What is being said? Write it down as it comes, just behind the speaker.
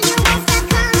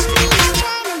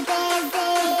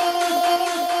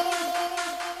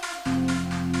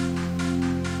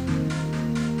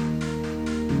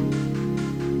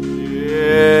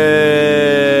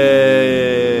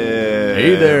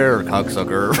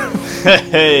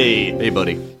Hey,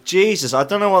 buddy. Jesus, I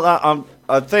don't know what that.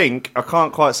 I think I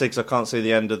can't quite see because I can't see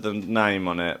the end of the name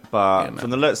on it. But from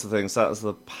the looks of things, that was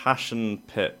the Passion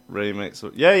Pit remix.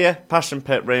 Passion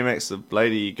Pit remix of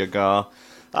Lady Gaga.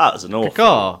 That was an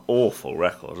awful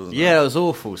record, wasn't it? Yeah, it was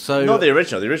awful. So not the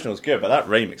original. The original was good, but that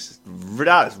remix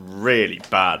that is really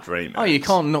bad remix. Oh, you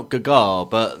can't knock Gaga,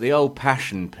 but the old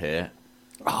Passion Pit.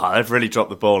 Oh, they've really dropped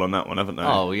the ball on that one, haven't they?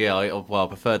 Oh yeah, I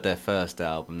preferred their first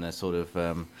album. Their sort of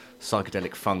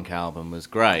psychedelic funk album was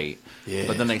great. Yeah.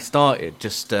 But then they started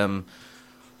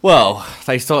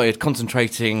they started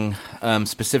concentrating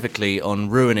specifically on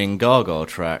ruining Gaga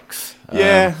tracks.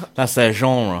 Yeah. That's their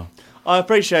genre. I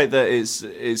appreciate that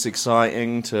it's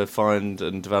exciting to find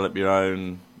and develop your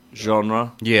own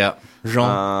genre. Yeah,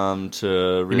 genre.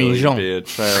 To really be a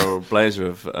trailblazer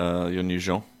of your new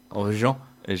genre. Oh, genre?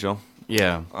 Genre.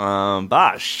 Yeah.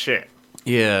 But shit.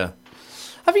 Yeah.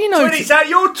 Have you noticed? Is that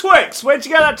your Twix? Where'd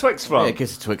you get that Twix from? Yeah,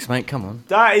 kiss a Twix, mate. Come on.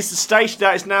 That is the station.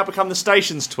 That has now become the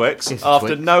station's Twix Kiss a after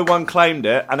Twix. no one claimed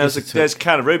it, and there's a Twix.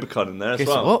 can of Rubicon in there as Kiss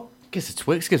well. what? Kiss a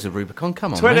Twix. Kiss a Rubicon.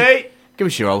 Come on, 20. mate. Give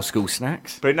us your old school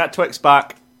snacks. Bring that Twix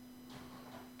back.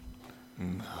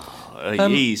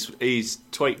 He's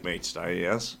tweaked me today, he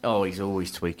has. Oh, he's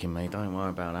always tweaking me. Don't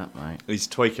worry about that, mate. He's a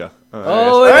tweaker.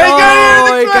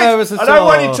 There was a I don't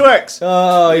want your Twix.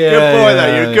 Oh, yeah. Good boy,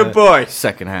 though. You're a good boy.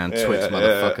 Second-hand Twix,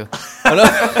 yeah.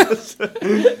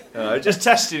 motherfucker. Just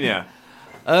testing you.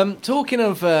 Talking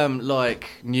of,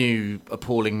 new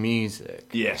appalling music.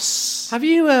 Yes. Have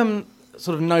you,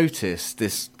 sort of noticed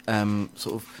this,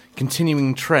 sort of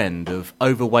continuing trend of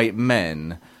overweight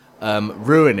men,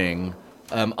 ruining...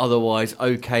 otherwise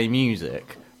okay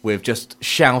music with just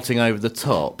shouting over the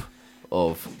top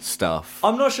of stuff.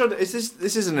 I'm not sure. This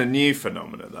isn't a new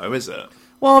phenomenon, though, is it?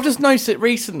 Well, I've just noticed it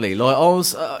recently. Like I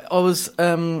was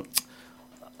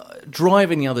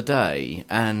driving the other day,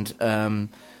 and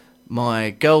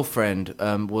my girlfriend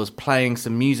was playing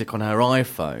some music on her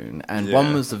iPhone, and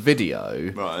one was the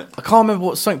video. Right. I can't remember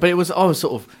what song, but I was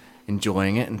sort of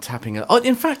enjoying it and tapping it.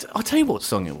 In fact, I'll tell you what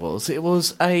song it was. It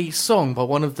was a song by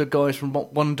one of the guys from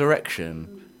One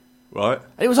Direction. Right.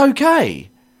 It was okay.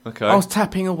 Okay. I was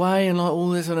tapping away and like all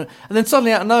this, and then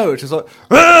suddenly out of nowhere, it was like,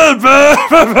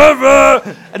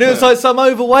 and it was like some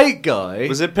overweight guy.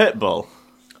 Was it Pitbull?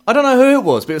 I don't know who it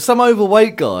was, but it was some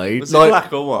overweight guy. Was it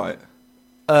black or white?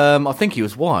 I think he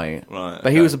was white. Right.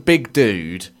 But he was a big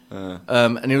dude.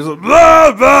 And he was like,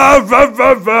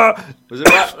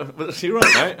 Was he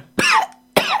right, mate?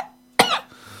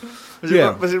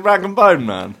 Was it Rag and Bone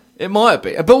Man? It might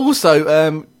be. But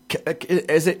also,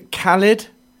 is it Khaled?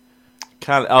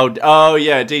 Oh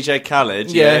yeah, DJ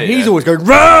Khaled. Yeah, he's always going,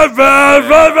 Yeah.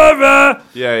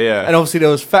 And obviously there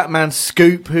was Fat Man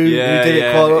Scoop who did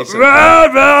it quite a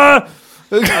lot.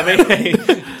 I mean,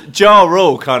 Ja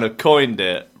Rule kind of coined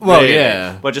it. Well,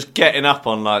 yeah. By just getting up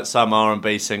on like some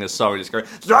R&B singer's sorry, just going,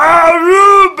 Ja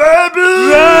Rule, baby!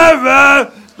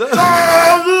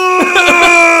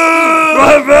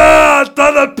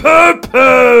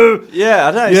 Yeah,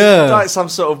 I know. It's like some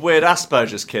sort of weird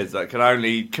Asperger's kid that can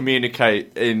only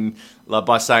communicate in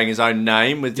by saying his own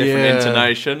name with different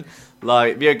intonation.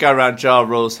 Like, if you go around Ja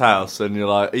Rule's house and you're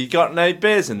like, you got no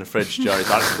beers in the fridge, Joe? He's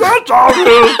like, Ja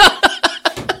Rule!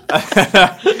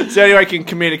 It's the only way he can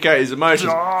communicate his emotions.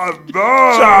 Ja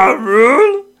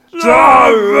Rule! Ja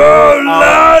Rule,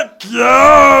 let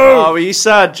go! Oh, were you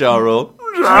sad, Ja Rule?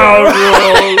 Ja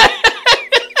Rule!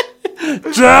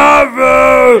 Ja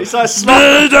Rule! He's like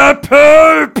Need a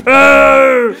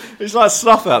poo-poo! He's like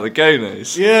Slough out the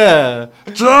Goonies. Yeah.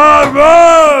 Ja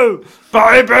Rule!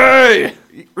 Baby!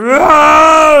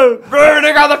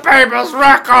 Ruining other people's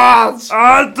records!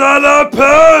 I've done a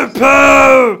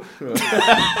poo-poo!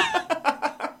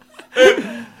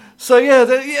 So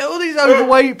all these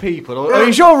overweight people. I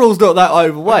mean, Ja Rule's not that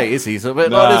overweight, is he? So, but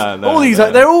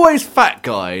they're always fat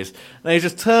guys. They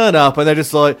just turn up and they're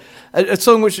just like a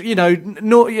song which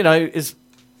is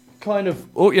kind of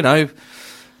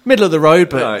middle of the road,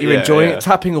 but you're enjoying it,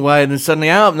 tapping away, and then suddenly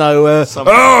out of nowhere,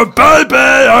 oh baby,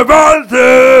 I want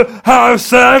to have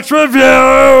sex with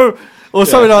you. Or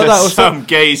something like that. Or some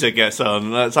geezer gets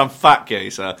on, some fat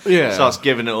geezer. Yeah. Starts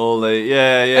giving it all the,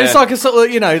 And it's like a sort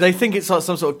of, they think it's like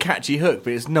some sort of catchy hook,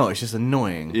 but it's not, it's just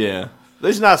annoying. Yeah.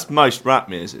 That's most rap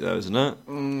music though, isn't it?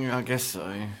 I guess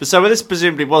so. But so this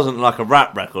presumably wasn't like a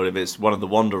rap record if it's one of the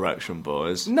One Direction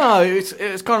boys. No, it's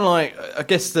kind of like, I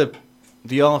guess the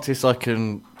artist I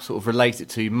can sort of relate it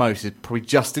to most is probably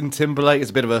Justin Timberlake.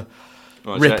 It's a bit of a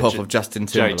rip-off of Justin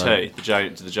Timberlake.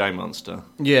 JT, the J Monster.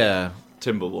 Yeah.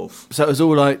 Timberwolf. So it was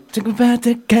all like, and then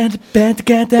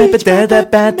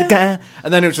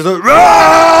it was just like,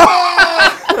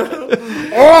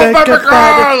 Oh, baby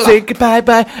girl! Say goodbye,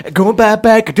 bye, going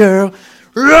back, girl.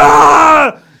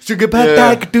 Say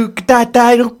goodbye,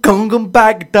 don't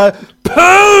back,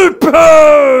 poo,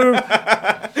 poo.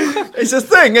 It's a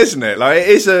thing, isn't it? Like,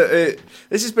 this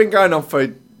has been going on for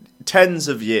tens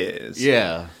of years.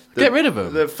 Yeah. Get rid of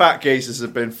them. The fat geezers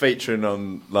have been featuring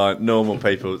on like normal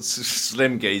people's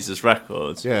slim geezers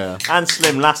records. Yeah. And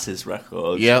slim lasses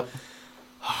records. Yep.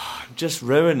 Just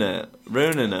ruining it.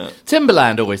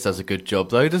 Timberland always does a good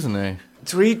job, though, doesn't he?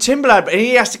 Timberland, but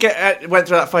he has to went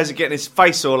through that phase of getting his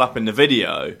face all up in the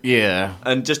video. Yeah.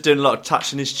 And just doing a lot of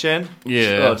touching his chin.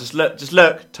 Yeah. Just look,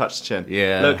 touch the chin.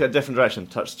 Yeah. Look at a different direction,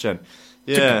 touch the chin.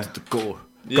 Yeah. Come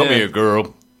here,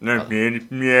 girl. I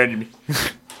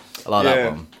like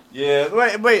that one.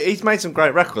 Yeah, wait, he's made some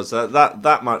great records.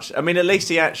 That much. I mean, at least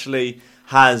he actually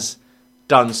has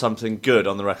done something good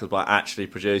on the records by actually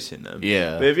producing them.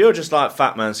 Yeah. But if you're just like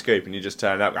Fat Man Scoop and you just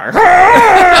turn up going,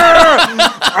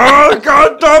 oh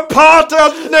God, the part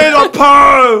doesn't need a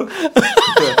poo,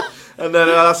 and then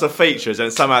that's a feature,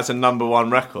 and somehow it's a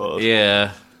 #1 record.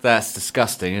 Yeah, that's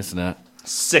disgusting, isn't it?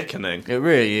 Sickening. It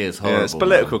really is horrible. Yeah, it's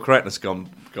political correctness gone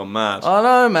mad. I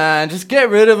know, man. Just get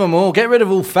rid of them all. Get rid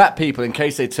of all fat people in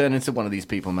case they turn into one of these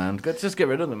people, man. Just get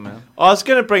rid of them, man. I was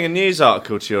going to bring a news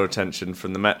article to your attention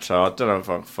from the Metro. I don't know if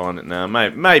I can find it now.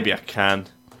 Maybe I can.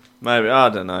 Maybe, I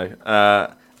don't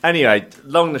know. Anyway,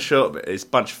 long and the short of it is a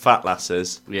bunch of fat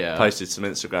lasses posted some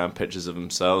Instagram pictures of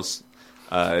themselves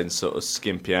in sort of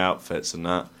skimpy outfits and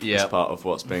that. Yep. As part of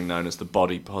what's being known as the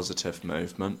body positive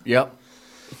movement. Yep.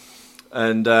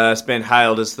 And it's been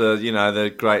hailed as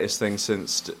the greatest thing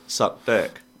since sucked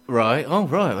dick. Right. Oh,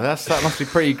 right. Well, that must be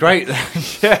pretty great then.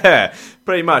 Yeah,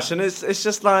 pretty much. And it's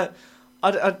just like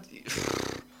I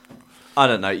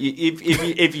don't know.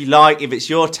 If you like, if it's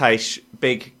your taste,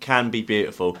 big can be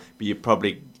beautiful, but you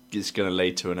probably it's going to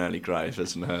lead to an early grave,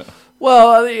 isn't it?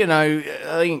 Well, I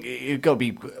think you've got to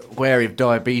be wary of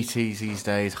diabetes these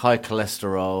days, high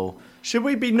cholesterol. Should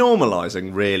we be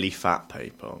normalising really fat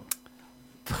people?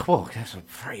 Well, that's a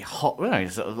very hot.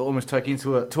 It's almost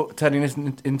turning this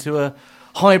into a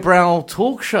highbrow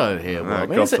talk show here. Well,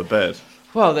 God forbid.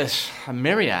 Well, there's a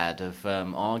myriad of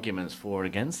arguments for and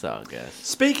against that, I guess.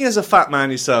 Speaking as a fat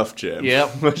man yourself, Jim.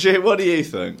 Yep. What do you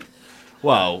think?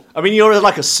 Well, I mean, you're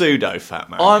like a pseudo fat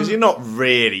man because you're not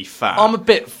really fat. I'm a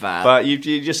bit fat, but you're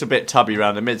just a bit tubby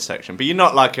around the midsection. But you're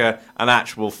not like an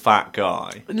actual fat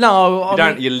guy. No,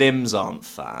 your limbs aren't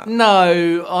fat.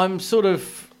 No, I'm sort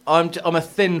of. I'm a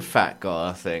thin fat guy,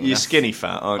 I think. You're skinny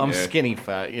fat, aren't you? I'm skinny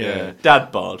fat, yeah.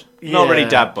 Dad bod. Not really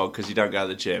dad bod because you don't go to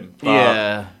the gym.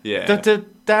 But yeah.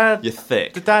 Dad, you're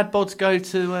thick. The dad bods go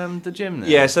to the gym then?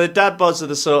 Yeah, so the dad bods are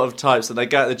the sort of types that they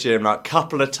go to the gym like a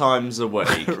couple of times a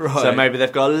week. Right. So maybe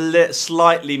they've got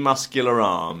slightly muscular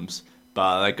arms,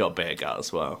 but they've got big gut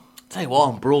as well. Tell you what,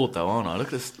 I'm broad though, aren't I?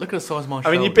 Look at the size of my shoulder.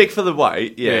 I mean, you're big for the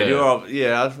weight. Yeah,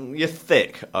 you're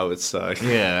thick, I would say.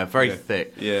 Yeah, very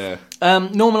thick. Yeah.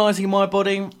 Normalising my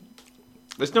body.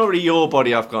 It's not really your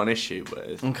body I've got an issue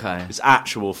with. Okay. It's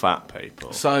actual fat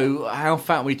people. So, how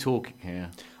fat are we talking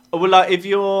here? Well, like,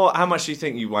 how much do you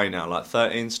think you weigh now? Like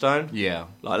 13 stone? Yeah.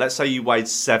 Like, let's say you weighed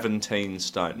 17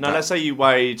 stone. No, let's say you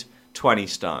weighed 20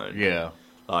 stone. Yeah.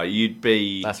 You'd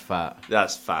be... That's fat.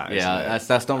 That's fat, isn't it?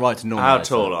 That's not right to normalise. How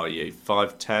tall are you?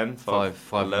 5'10"?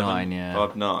 5'9", yeah.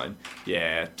 5'9".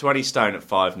 Yeah, 20 stone at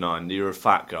 5'9". You're a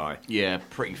fat guy. Yeah,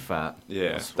 pretty fat.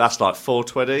 Yeah, that's like 4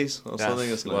 twiddies or something,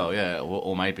 isn't it? Well, yeah,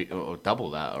 or maybe or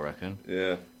double that, I reckon.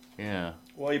 Yeah. Yeah.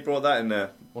 Why you brought that in there?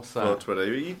 What's that? 4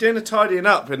 twiddy. You're doing a tidying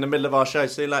up in the middle of our show.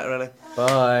 See you later, Ellie.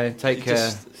 Bye. Take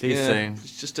care. See you soon.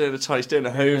 He's just doing a tidy. He's doing a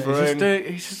hoovering.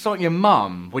 He's just like your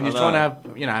mum when you're trying to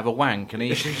have a wank, and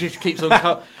he just keeps on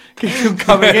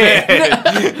coming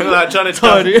in. Like trying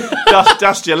to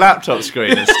dust your laptop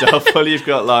screen and stuff while you've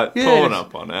got like porn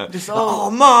up on it. Just,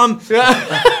 mum!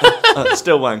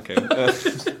 Still wanking.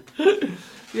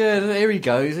 Yeah, here he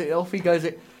goes. Off he goes.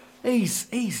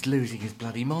 He's losing his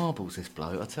bloody marbles, this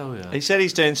bloke, I tell you. He said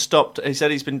he's doing He said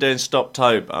he's been doing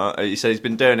Stoptober. He said he's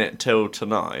been doing it until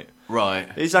tonight. Right.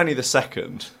 He's only the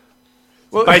second.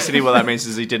 Well, basically what that means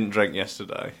is he didn't drink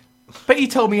yesterday. But he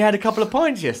told me he had a couple of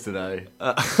pints yesterday.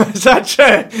 Is that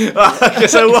true?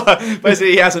 So what?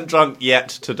 Basically, he hasn't drunk yet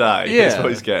today. Yeah. That's what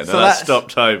he's getting. So that's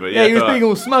Stoptober. Yeah, he was being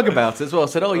all smug about it as well. I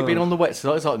said, you've been on the wet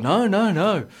side. He's like, no. I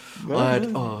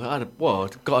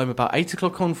got home about 8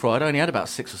 o'clock on Friday. I only had about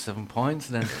 6 or 7 pints.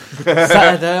 And then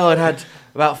Saturday, I'd had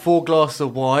about 4 glasses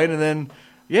of wine. And then,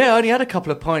 I only had a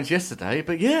couple of pints yesterday.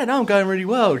 But now I'm going really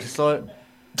well. Just like...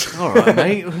 All right,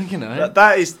 mate.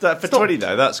 That is for 20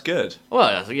 though. That's good.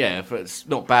 Well, it's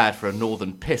not bad for a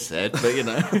northern pisshead, but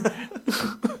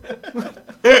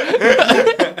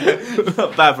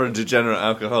not bad for a degenerate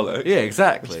alcoholic. Yeah,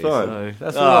 exactly. It's fine. So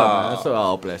that's all. That's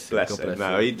all. Oh, bless him. Bless him.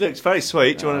 No, he looks very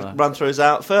sweet. Do you want to run through his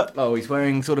outfit? Oh, he's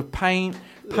wearing sort of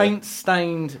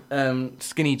paint-stained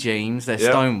skinny jeans. They're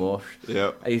stonewashed.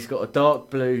 Yeah. He's got a dark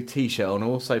blue T-shirt on,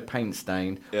 also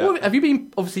paint-stained. Yeah. What, have you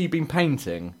been? Obviously, you've been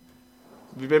painting.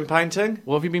 Have you been painting?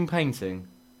 What have you been painting?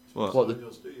 What? What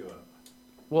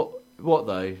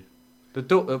though?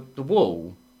 The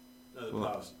wall. No, the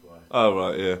power supply. Oh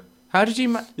right, yeah. How did you?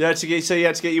 You had to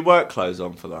get your work clothes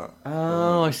on for that.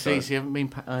 Oh, I see. So you haven't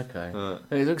been. Okay.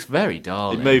 It looks very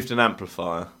dark. He moved an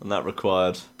amplifier, and that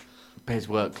required his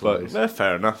work clothes. But,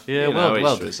 fair enough. Yeah, good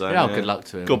luck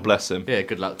to him. God bless him. Yeah,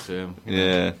 good luck to him.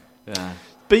 Yeah. Yeah.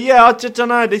 But yeah, I just don't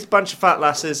know. This bunch of fat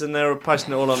lasses, and they were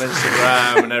posting it all on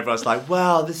Instagram, and everyone's like,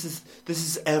 "Wow, this is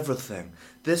everything.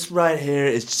 This right here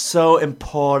is so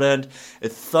important.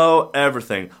 It's so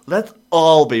everything. Let's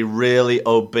all be really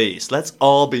obese. Let's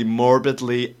all be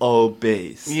morbidly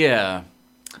obese." Yeah.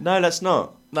 No, let's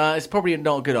not. No, it's probably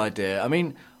not a good idea. I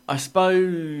mean, I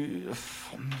suppose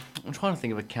I'm trying to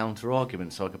think of a counter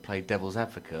argument so I could play devil's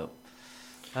advocate.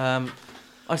 I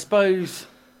suppose.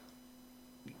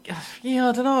 Yeah,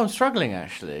 I don't know. I'm struggling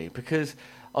actually because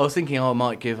I was thinking I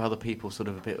might give other people sort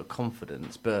of a bit of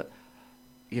confidence, but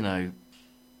you know.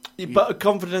 But a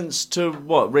confidence to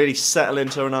what? Really settle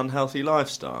into an unhealthy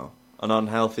lifestyle, an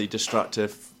unhealthy,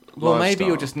 destructive. Well, lifestyle. maybe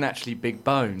you're just naturally big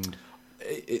boned.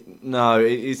 It's not.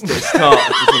 It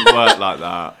doesn't work like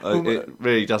that. It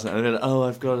really doesn't. I mean,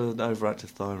 I've got an overactive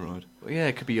thyroid. Well, yeah,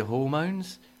 it could be your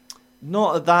hormones.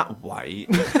 Not at that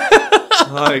weight.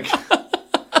 Like.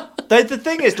 The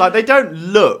thing is, like, they don't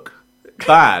look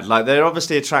bad. Like, they're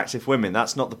obviously attractive women.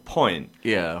 That's not the point.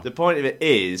 Yeah. The point of it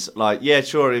is, like, yeah,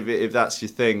 sure, if that's your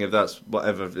thing, if that's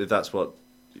whatever, if that's what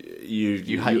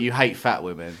you hate fat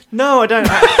women. No, I don't.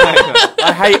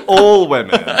 I hate all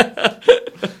women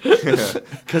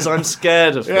because I'm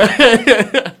scared of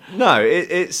them. No,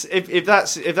 it's if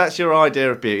that's your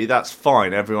idea of beauty, that's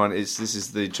fine. Everyone is. This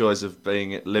is the joys of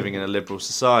living in a liberal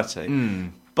society.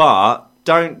 But.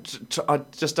 I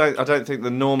don't think the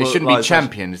normal. It shouldn't be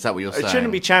championed. Is that what you're saying? It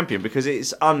shouldn't be championed because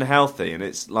it's unhealthy, and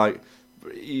it's like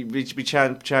we should be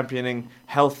championing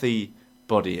healthy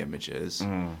body images,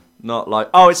 not like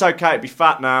it's okay to be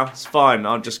fat now. It's fine.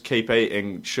 I'll just keep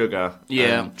eating sugar,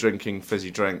 and drinking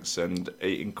fizzy drinks, and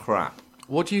eating crap.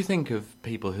 What do you think of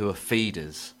people who are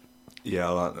feeders? Yeah,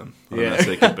 I like them. That's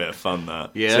a good bit of fun,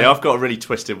 that. Yeah. See, I've got a really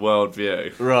twisted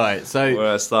worldview. Right, so...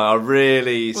 Where it's like, I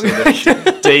really sort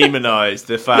of demonise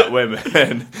the fat women,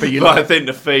 but I think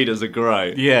the feeders are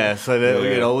great. Yeah, so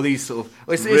they're all these sort of...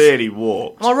 It's really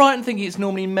warped. Am I right in thinking it's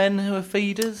normally men who are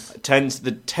feeders? Tends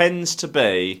to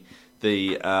be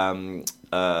the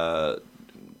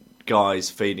guys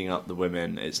feeding up the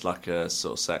women. It's like a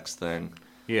sort of sex thing.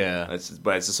 Yeah. It's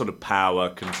a sort of power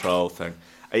control thing.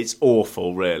 It's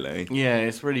awful, really. Yeah,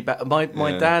 it's really bad. My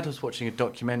dad was watching a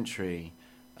documentary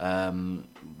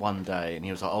one day, and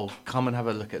he was like, "Oh, come and have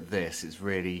a look at this. It's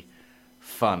really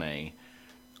funny."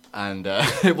 And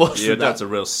it wasn't. Your dad's a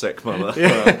real sick mother.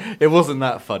 Yeah, it wasn't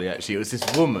that funny actually. It was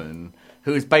this woman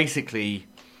who was basically,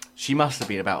 she must have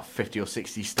been about 50 or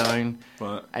 60 stone,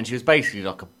 right? And she was basically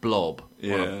like a blob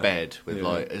on a bed with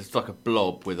it's like a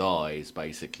blob with eyes,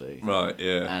 basically. Right.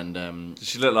 Yeah. And does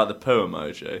she look like the poo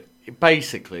emoji?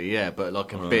 Basically, yeah, but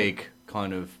like a big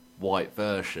kind of white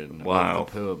version of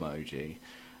the poo emoji.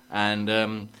 And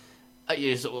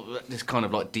sort of this kind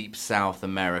of like deep South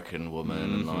American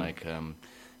woman, and like,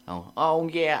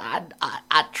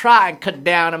 I try and cut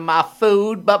down on my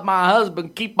food, but my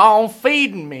husband keep on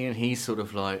feeding me, and he's sort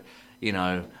of like, you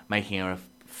know, making her a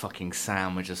fucking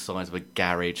sandwich the size of a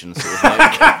garage and sort of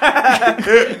like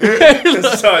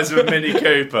the size of a Mini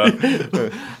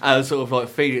Cooper, and sort of like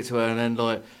feed it to her,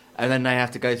 and then they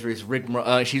have to go through this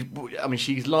rigmarole. She's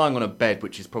lying on a bed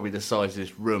which is probably the size of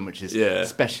this room, which is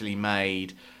specially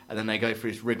made, and then they go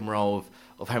through this rigmarole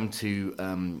of having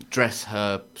to dress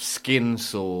her skin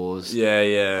sores.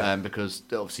 Yeah. Because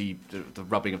obviously the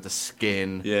rubbing of the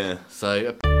skin. Yeah.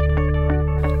 So.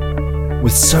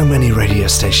 With so many radio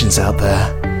stations out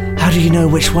there, how do you know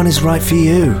which one is right for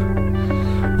you?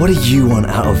 What do you want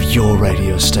out of your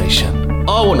radio station?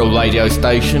 I want a radio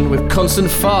station with constant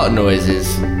fart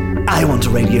noises. I want a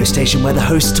radio station where the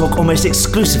hosts talk almost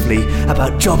exclusively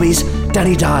about jobbies,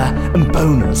 Danny Dyer, and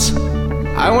boners.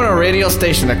 I want a radio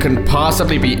station that couldn't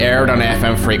possibly be aired on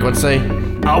FM frequency.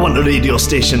 I want a radio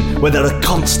station where there are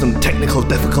constant technical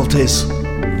difficulties.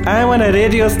 I want a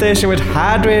radio station with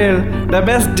Hardwell, the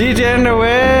best DJ in the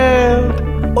world.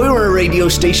 I want a radio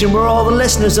station where all the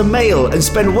listeners are male and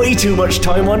spend way too much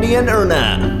time on the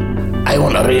internet. I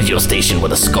want a radio station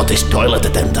with a Scottish toilet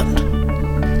attendant.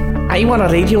 I want a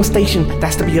radio station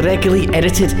that's to be regularly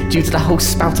edited due to the host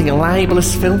spouting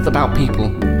libelous filth about people.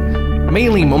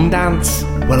 Mainly mum dance.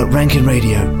 Well, at Rankin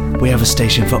Radio, we have a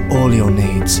station for all your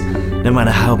needs, no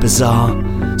matter how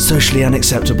bizarre, socially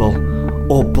unacceptable,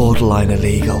 or borderline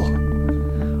illegal.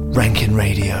 Rankin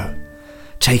Radio,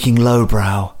 taking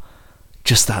lowbrow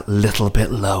just that little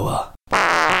bit lower.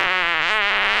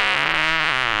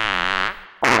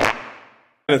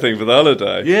 Anything for the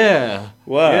holiday? Yeah.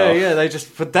 Wow. Yeah. They just,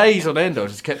 for days on end, I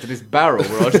just kept in this barrel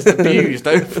where I just abused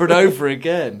over and over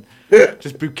again.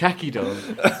 Just bukkake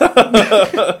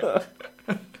on.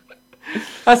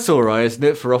 That's alright, isn't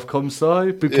it, for Ofcom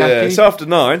side? Bukkake? Yeah, it's after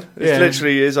 9. It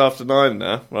literally is after 9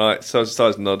 now. Right, so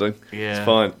starts nodding. Yeah. It's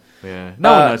fine. Yeah.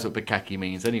 No one knows what bukkake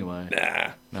means anyway.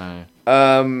 Nah.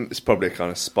 No. It's probably a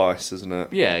kind of spice, isn't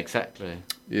it? Yeah, exactly.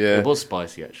 Yeah. It was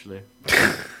spicy, actually.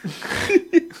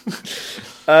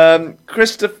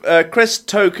 Chris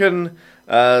Token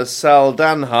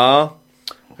Saldanha,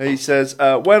 he says,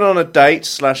 when on a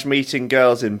date / meeting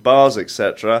girls in bars,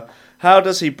 etc., how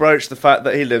does he broach the fact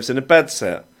that he lives in a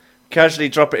bedsit? Casually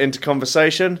drop it into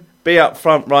conversation, be up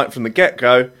front right from the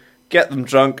get-go, get them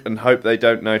drunk and hope they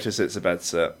don't notice it's a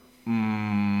bedsit.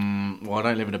 Well, I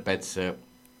don't live in a bedsit.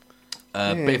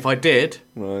 But if I did,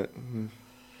 right,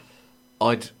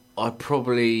 I'd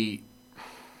probably...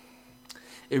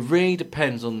 It really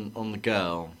depends on the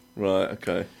girl. Right,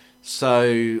 okay.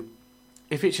 So,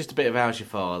 if it's just a bit of how's your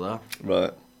father,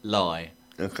 right, lie.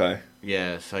 Okay.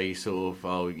 Yeah, so you sort of,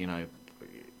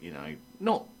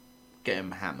 not get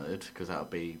him hammered, because that would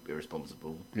be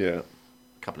irresponsible. Yeah. A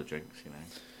couple of drinks,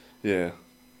 Yeah.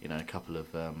 A couple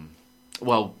of,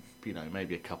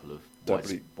 maybe a couple of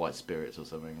white spirits or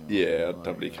something. Yeah,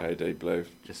 WKD blue,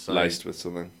 just so, laced with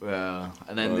something. Well,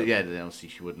 and then then obviously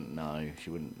she wouldn't know, she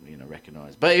wouldn't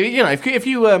recognise. But if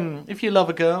you love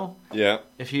a girl, yeah,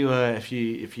 if you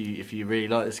really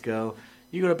like this girl,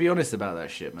 you got to be honest about that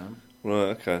shit, man.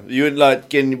 Right, okay. You would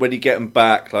when you get them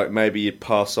back, maybe you'd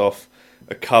pass off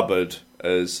a cupboard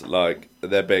as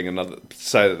there being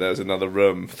say that there's another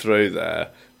room through there,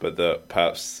 but that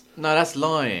perhaps... No, that's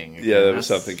lying. Yeah, there was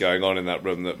something going on in that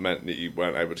room that meant that you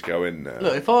weren't able to go in there.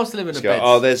 Look, if I was to live in a bed...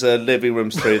 Oh, there's a living room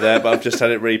through there, but I've just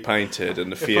had it repainted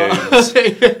and the fumes.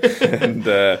 And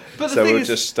so we'll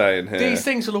just stay in here. These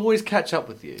things will always catch up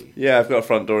with you. Yeah, I've got a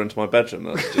front door into my bedroom.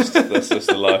 That's just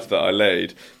the life that I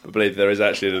lead. But I believe there is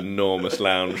actually an enormous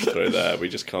lounge through there. We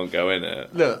just can't go in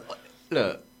it. Look,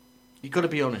 you've got to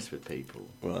be honest with people.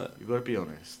 Right. You've got to be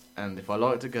honest. And if I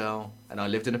liked a girl and I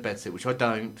lived in a bedsit, which I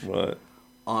don't... Right.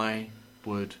 I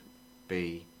would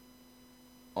be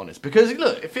honest. Because,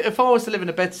 look, if I was to live in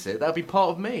a bedsit, that would be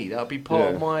part of me. That would be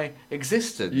part of my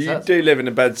existence. You do live in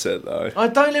a bedsit, though. I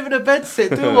don't live in a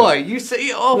bedsit, do I? You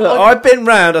see... Oh, look, I've been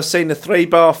round. I've seen the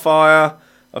 3-bar fire.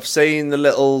 I've seen the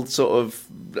little sort of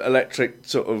electric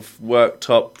sort of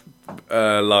worktop,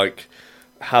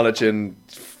 halogen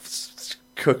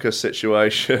cooker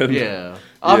situation. Yeah.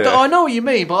 I know what you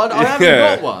mean, but I haven't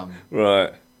got one.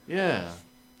 Right. Yeah.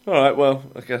 All right, well,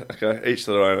 okay, each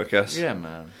to their own, I guess. Yeah,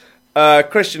 man.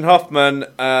 Christian Hoffman,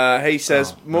 he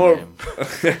says more...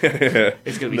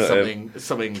 It's going to be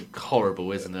something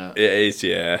horrible, isn't it? It is,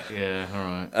 yeah. Yeah, all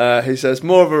right. He says,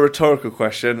 more of a rhetorical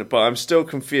question, but I'm still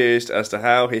confused as to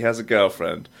how he has a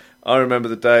girlfriend. I remember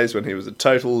the days when he was a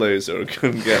total loser and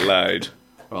couldn't get laid.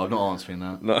 Well, I'm not answering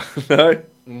that. No?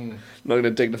 Not going to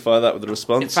dignify that with a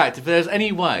response? In fact, if there's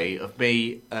any way of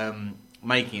me...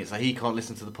 making it so he can't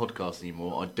listen to the podcast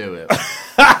anymore, I'd do it.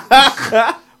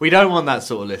 We don't want that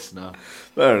sort of listener.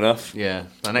 Fair enough. Yeah.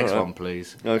 The next one,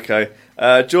 please. Okay.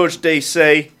 George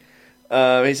DC,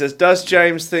 he says, does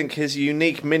James think his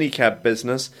unique minicab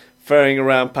business, ferrying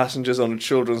around passengers on a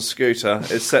children's scooter,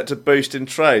 is set to boost in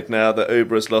trade now that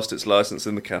Uber has lost its licence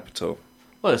in the capital?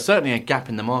 Well, there's certainly a gap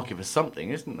in the market for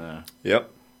something, isn't there? Yep.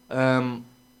 So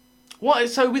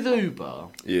with Uber...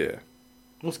 Yeah.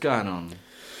 What's going on?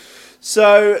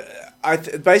 So,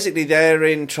 basically, they're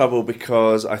in trouble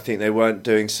because I think they weren't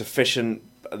doing sufficient...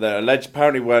 They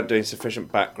apparently weren't doing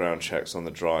sufficient background checks on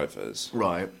the drivers.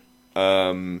 Right.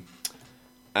 And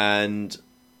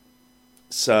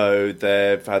so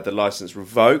they've had the licence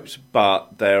revoked,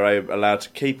 but they're allowed to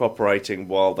keep operating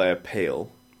while they appeal.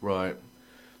 Right.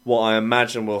 What I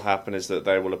imagine will happen is that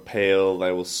they will appeal,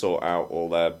 they will sort out all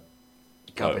their...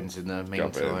 gubbins in the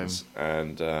meantime.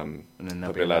 And then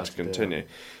they'll be allowed to continue.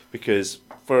 Because,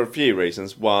 for a few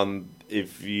reasons. One,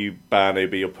 if you ban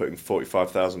Uber, you're putting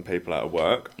 45,000 people out of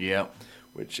work. Yeah.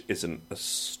 Which isn't a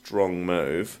strong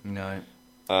move. No.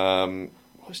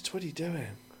 What's Twitty doing?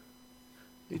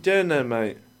 What are you doing there,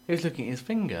 mate? He was looking at his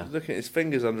finger. He's looking at his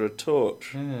fingers under a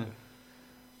torch. Yeah.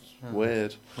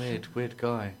 Weird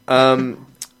guy. And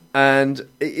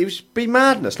it would be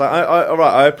madness. Like,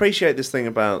 I appreciate this thing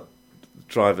about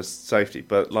driver safety,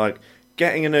 but like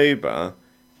getting an Uber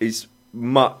is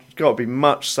got to be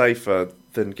much safer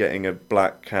than getting a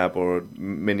black cab or a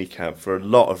mini cab for a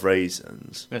lot of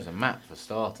reasons. There's a map for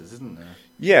starters, isn't there?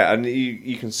 Yeah, and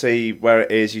you can see where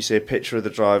it is. You see a picture of the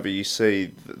driver. You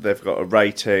see they've got a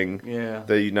rating. Yeah.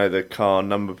 The car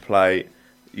number plate.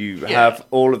 You have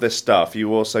all of this stuff.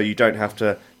 You don't have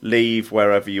to leave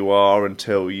wherever you are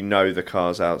until you know the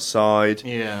car's outside.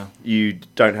 Yeah. You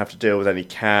don't have to deal with any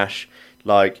cash.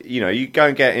 Like, you go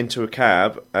and get into a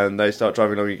cab and they start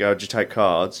driving along. You go, "Do you take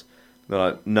cards?" And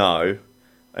they're like, "No."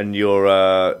 And you're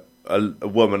a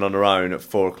woman on her own at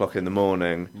 4:00 in the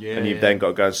morning, and you've then got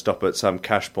to go and stop at some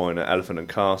cash point at Elephant and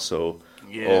Castle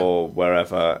or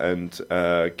wherever and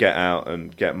get out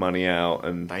and get money out.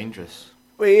 And dangerous.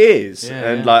 Well, it is,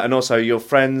 and also your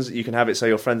friends. You can have it so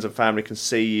your friends and family can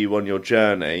see you on your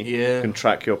journey, can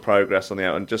track your progress on the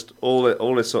out, and just all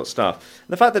this sort of stuff.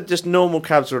 And the fact that just normal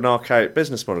cabs are an archaic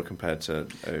business model compared to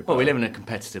Uber. Well, we live in a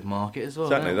competitive market as well.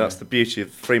 Exactly, that's the beauty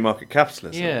of free market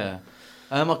capitalism. Yeah,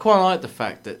 I quite like the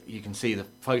fact that you can see the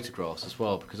photographs as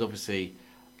well, because obviously,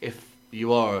 if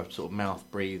you are a sort of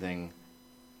mouth-breathing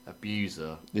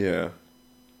abuser, you're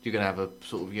going to have a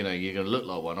sort of, you're going to look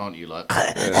like one, aren't you? Like,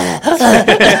 like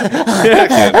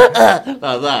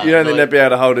that. You don't think they'd be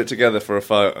able to hold it together for a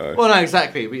photo? Well, no,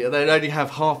 exactly. They'd only have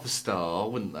half a star,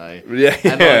 wouldn't they?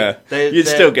 Yeah. And you'd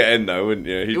still get in, though, wouldn't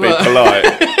you? You'd be polite.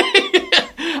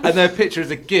 And their picture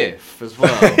is a GIF as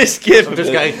well. It's GIF. I'm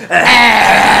just going, like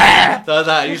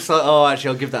that. You're just like, oh, actually,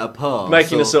 I'll give that a pass.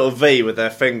 Making a sort of V with their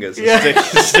fingers and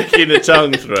sticking the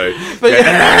tongue through.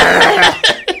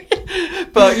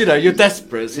 But you're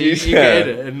desperate, so you get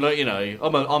in it, and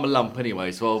I'm a lump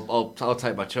anyway, so I'll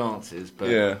take my chances. But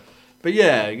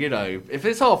if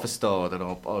it's half a star, then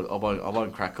I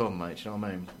won't crack on, mate. Do you know what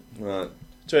I mean? Right,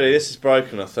 Julie, this is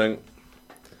broken, I think.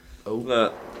 Oh,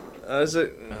 look, is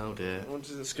it? Oh dear,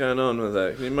 what's going on with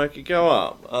it? Can you make it go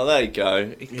up? Oh, there you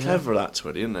go. He's clever at that,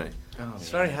 Twitty, isn't he? Oh, he's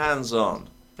very hands-on.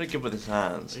 Very good with his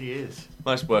hands. He is.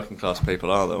 Most working class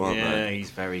people are, though, aren't they? Yeah, he's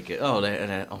very good. Oh,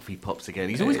 and off he pops again.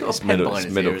 He's always got a pen behind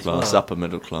his middle ear class, as well. upper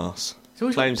middle class. He's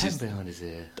always got a pen behind his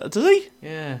ear. Does he?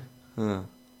 Yeah. Huh.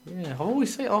 Yeah, I've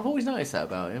always noticed that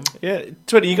about him. Yeah,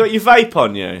 Twitty, you got your vape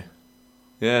on you?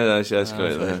 Yeah, that's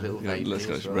great. Let's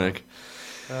go to Rick.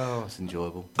 Oh, it's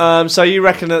enjoyable. So you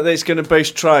reckon that it's going to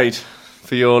boost trade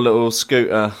for your little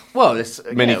scooter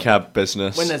minicab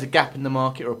business? When there's a gap in the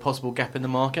market or a possible gap in the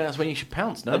market, that's when you should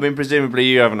pounce, no? I mean, presumably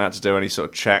you haven't had to do any sort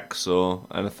of checks or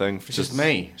anything. It's just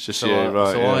me. It's just you,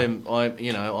 right? So I've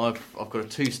got a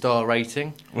 2-star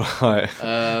rating. Right.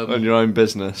 On your own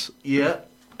business. Yeah.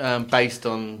 Based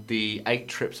on the 8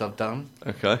 trips I've done.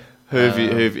 Okay. Who have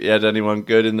you had anyone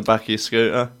good in the back of your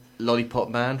scooter? Lollipop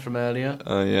Man from earlier.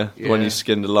 Oh, yeah. The one you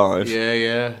skinned alive.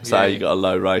 Yeah. Is that how you got a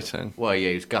low rating? Well, yeah,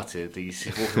 he was gutted. He's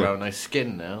walking around with no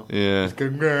skin now. Yeah. He's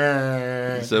going,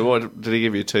 nah. So what did he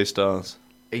give you? 2 stars?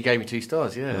 He gave me 2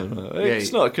 stars, yeah.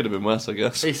 It could have been worse, I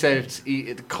guess. He said,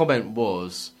 the comment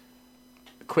was,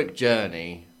 quick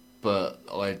journey, but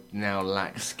I now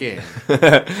lack skin.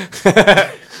 Yeah,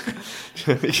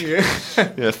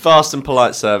 fast and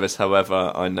polite service,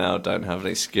 however, I now don't have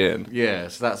any skin. Yeah,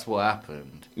 so that's what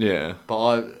happened. Yeah.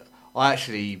 But I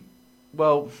actually,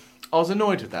 I was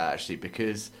annoyed with that, actually,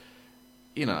 because,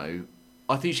 I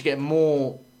think you should get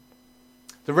more,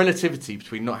 the relativity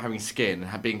between not having skin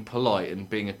and being polite and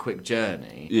being a quick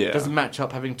journey doesn't match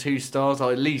up having 2 stars.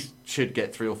 I at least should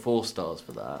get 3 or 4 stars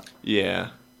for that.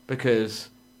 Yeah. Because,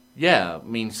 I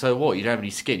mean, so what? You don't have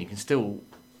any skin. You can still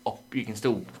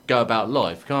go about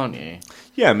life, can't you?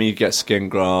 Yeah, I mean, you get skin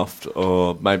graft,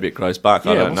 or maybe it grows back.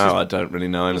 I don't know. I don't really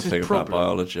know anything about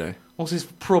biology. What's his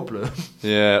problem?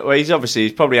 Yeah, well,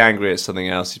 he's probably angry at something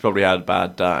else. He's probably had a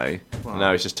bad day. Wow.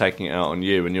 Now he's just taking it out on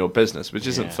you and your business, which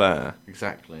isn't fair.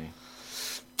 Exactly.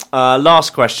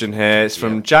 Last question here. It's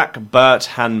from Jack Burt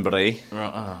Hanbury.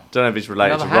 Right. Don't know if he's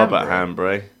related to Robert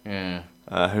Hanbury. Yeah.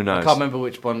 Who knows? I can't remember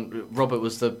which one. Robert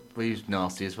was he was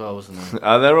nasty as well, wasn't he?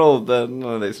 None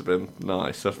of these have been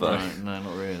nice, have they? No,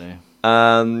 not really.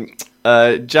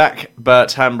 Jack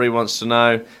Burt Hanbury wants to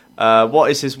know,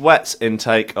 what is his wets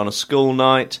intake on a school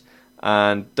night,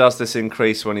 and does this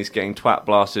increase when he's getting twat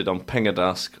blasted on pinger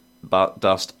dust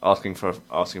asking for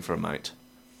a mate?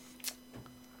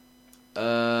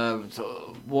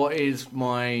 So what is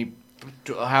my...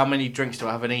 How many drinks do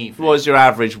I have an evening? What is your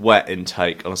average wet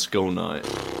intake on a school night?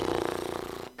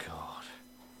 God.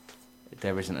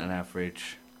 There isn't an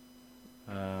average.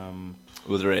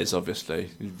 Well, there is, obviously.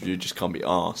 You just can't be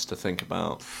asked to think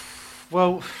about.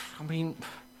 Well, I mean...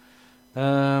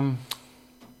 Um,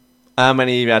 How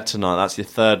many have you had tonight? That's your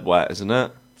third wet, isn't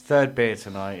it? Third beer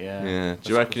tonight, yeah. Yeah. Do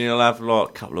you reckon you'll have a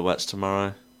couple of wets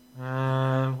tomorrow?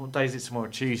 What day is it tomorrow?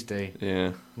 Tuesday?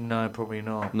 Yeah. No, probably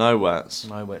not. No wets?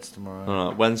 No wets tomorrow. All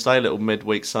right. Wednesday, little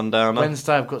midweek sundowner?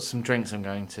 Wednesday, I've got some drinks I'm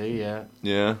going to, yeah.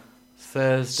 Yeah.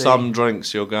 Thursday. Some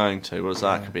drinks you're going to. What is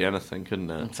that? Could be anything,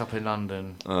 couldn't it? It's up in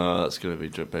London. Oh, that's going to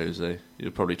be boozy.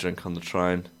 You'll probably drink on the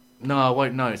train. No, I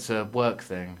won't know. It's a work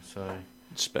thing, so...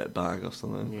 Just a bit of bag or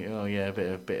something. Oh, yeah, a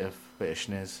bit of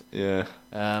schniz. Yeah.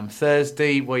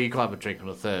 Thursday, well, you can't have a drink on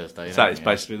a Thursday. It's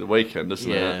basically the weekend,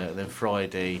 isn't it? Yeah, then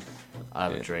Friday, I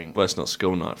have a drink. Well, it's not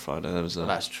school night Friday. There was Well,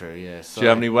 that's true, yeah. So, do you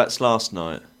have any wets last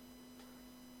night?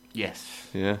 Yes.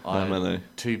 Yeah? How many?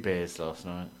 2 beers last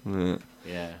night. Yeah.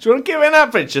 Yeah. Do you want to give an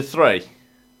average of 3?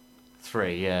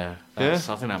 3, yeah. I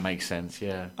think that makes sense,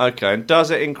 yeah. Okay, and does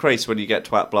it increase when you get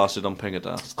twat blasted on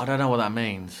Pingadust? I don't know what that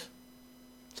means.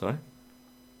 Sorry?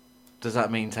 Does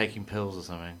that mean taking pills or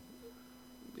something?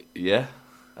 Yeah.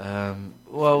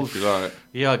 Well, If you like.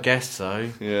 yeah, I guess so.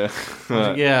 Yeah.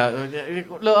 Yeah.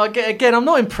 Look, again, I'm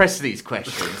not impressed with these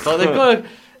questions. Like, they've got to,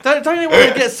 don't you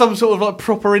want to get some sort of like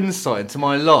proper insight into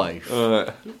my life?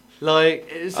 Like,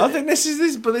 I think this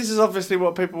is obviously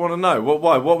what people want to know.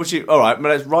 Why? What would you? All right,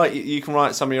 let's write. You can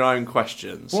write some of your own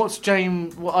questions. What's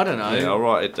James? I don't know. Yeah, I'll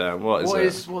write it down.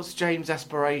 What's James'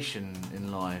 aspiration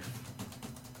in life?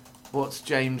 What's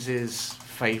James's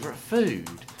favourite food?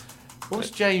 What's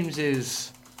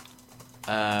James's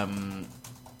you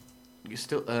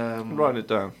still I'm writing it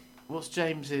down. What's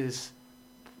James's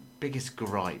biggest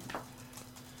gripe?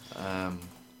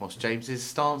 What's James's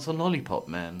stance on Lollipop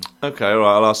Man? Okay, all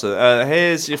right, I'll ask it.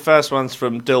 Here's your first one's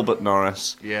from Dilbert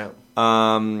Norris. Yeah.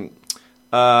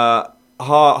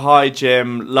 Hi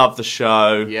Jim, love the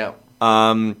show. Yeah.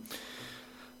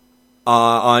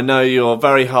 I know you're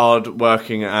very hard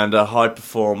working and a high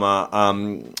performer.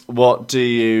 What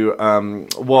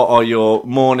are your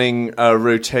morning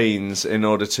routines in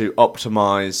order to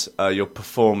optimise your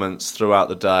performance throughout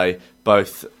the day,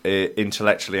 both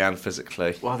intellectually and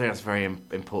physically? Well, I think that's a very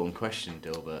important question,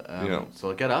 Dilbert.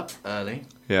 So I get up early.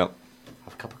 Yeah.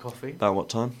 Have a cup of coffee. About what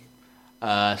time?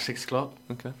 6 o'clock.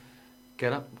 Okay.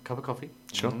 Get up, cup of coffee.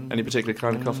 Sure. Any particular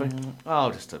kind of coffee?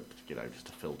 Oh, just a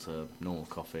filter, normal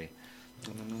coffee.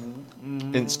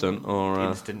 Instant or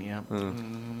instant, yeah.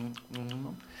 And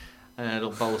a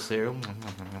little bowl of cereal.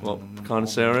 What kind of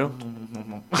cereal?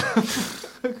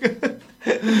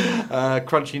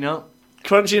 Crunchy nut.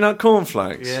 Crunchy nut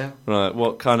cornflakes. Yeah. Right.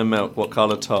 What kind of milk? What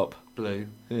colour top? Blue.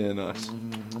 Yeah, nice.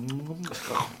 And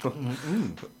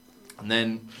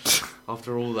then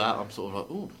after all that, I'm sort of like,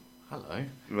 ooh, hello.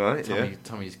 Right.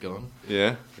 Tummy's gone.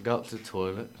 Yeah. I go up to the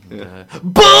toilet. And,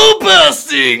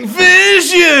 ball-busting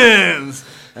visions!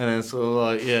 And then sort of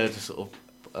like, just sort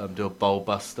of do a bowl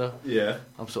buster. Yeah.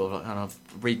 I'm sort of like, and I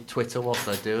read Twitter whilst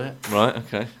I do it. Right,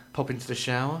 okay. Pop into the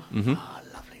shower. Mm-hmm. Oh,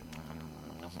 lovely.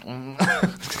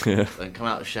 Yeah. Then come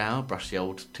out of the shower, brush the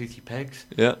old toothy pegs.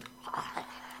 Yeah.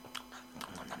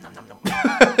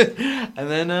 And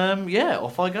then,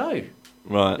 off I go.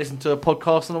 Right. Listen to a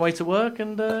podcast on the way to work,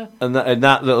 and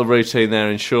that little routine there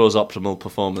ensures optimal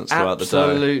performance throughout the day.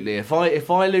 Absolutely.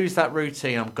 If I lose that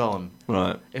routine, I'm gone.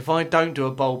 Right. If I don't do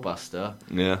a bowl buster,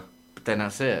 Yeah. then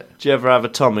that's it. Do you ever have a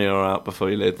Tommy or out before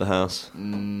you leave the house?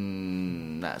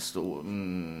 No.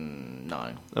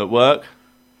 At work?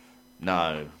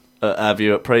 No. Have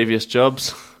you at previous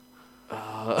jobs?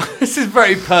 This is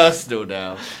very personal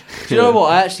now. Do you know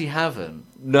what? I actually haven't.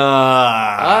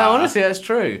 Nah. Honestly, that's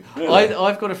true. Really?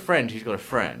 I've got a friend who's got a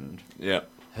friend. Yeah.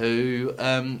 Who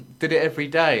did it every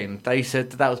day, and they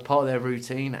said that was part of their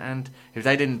routine, and if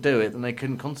they didn't do it, then they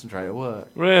couldn't concentrate at work.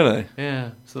 Really?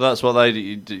 Yeah. So that's what they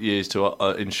use to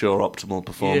ensure optimal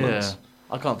performance.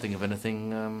 Yeah. I can't think of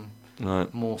anything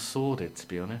more sordid, to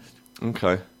be honest.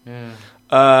 Okay. Yeah.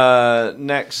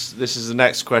 Next, this is the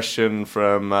next question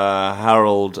from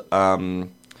Harold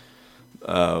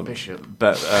Bishop.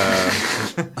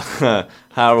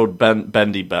 Harold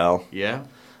Bendy Bell. Yeah.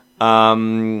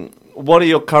 What are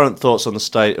your current thoughts on the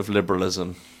state of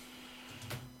liberalism?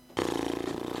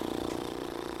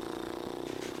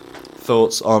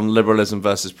 Thoughts on liberalism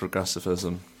versus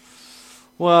progressivism?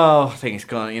 Well, I think it's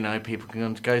gone. People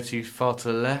can go too far to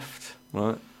the left.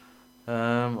 Right.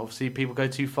 Obviously, people go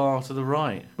too far to the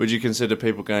right. Would you consider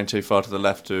people going too far to the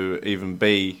left to even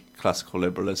be classical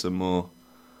liberalism, or?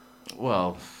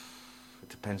 Well, it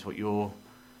depends what your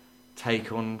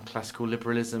take on classical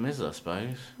liberalism is, I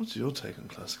suppose. What's your take on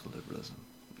classical liberalism?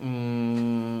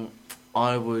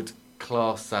 I would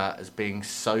class that as being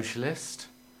socialist,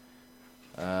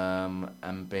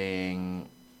 and being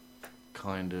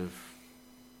kind of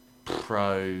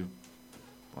pro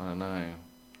I don't know.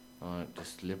 Like,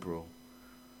 just liberal.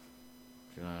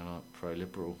 You know, like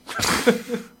pro-liberal.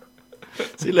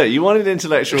 See, look, you wanted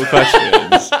intellectual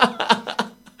questions.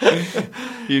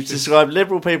 You've described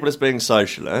liberal people as being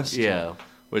socialists. Yeah.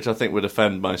 Which I think would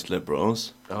offend most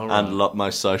liberals. All right. And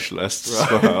most socialists as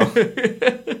well.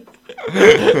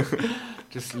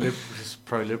 Just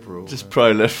pro-liberal. Just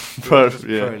pro-liberal,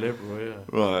 yeah. Pro-liberal, yeah.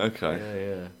 Right, okay.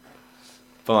 Yeah.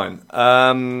 Fine.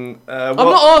 I'm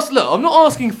not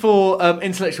asking for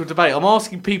intellectual debate. I'm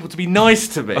asking people to be nice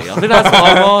to me. I think that's what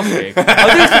I'm asking.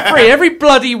 I do this for free every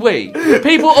bloody week.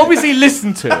 People obviously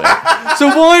listen to it. So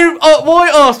why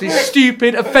ask me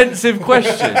stupid, offensive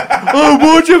questions? Oh,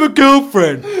 why'd you have a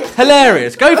girlfriend?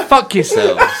 Hilarious. Go fuck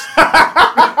yourselves.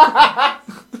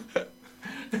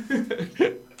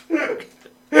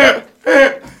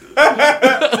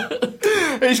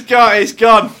 He's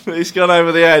gone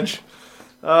over the edge.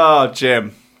 Oh,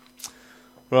 Jim.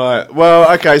 Right.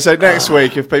 Well, okay, so next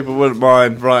week, if people wouldn't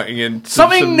mind writing in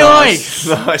something nice.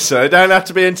 So they don't have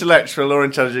to be intellectual or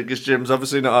intelligent, because Jim's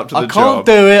obviously not up to the job. I can't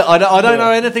do it. I don't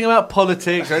know anything about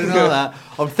politics or anything like that.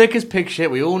 I'm thick as pig shit.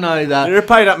 We all know that. You're a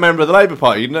paid-up member of the Labour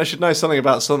Party. You should know something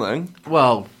about something.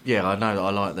 Well, yeah, I know that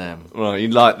I like them. Right, you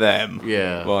like them.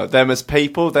 Yeah. Right, them as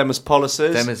people, them as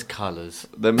policies. Them as colours.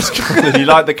 Them as colours. You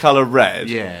like the colour red?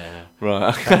 Yeah.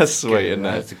 Right, that's sweet, isn't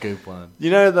it? That's a good one.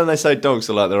 You know, then they say dogs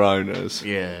are like their owners.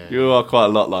 Yeah. You are quite a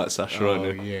lot like Sasha,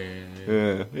 aren't you?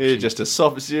 Yeah. You're just a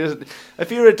soppy.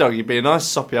 If you were a dog, you'd be a nice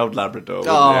soppy old Labrador.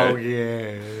 Oh,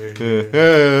 yeah.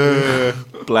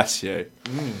 Bless you.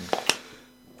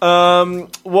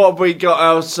 What have we got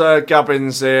else,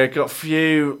 Gubbins here? Got a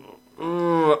few.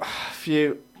 Oh,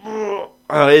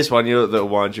 here's one that'll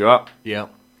wind you up. Yeah.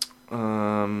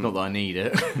 Not that I need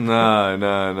it.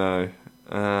 No.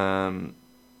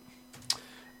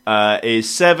 Is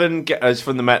 7, as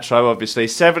from the Metro, obviously,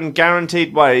 7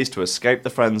 guaranteed ways to escape the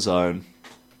friend zone.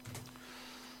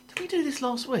 Did we do this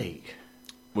last week?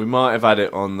 We might have had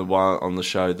it on the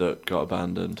show that got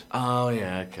abandoned. Oh,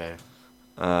 yeah, okay.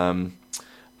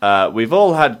 We've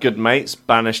all had good mates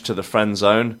banished to the friend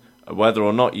zone, whether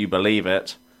or not you believe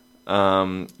it,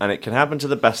 and it can happen to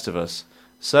the best of us.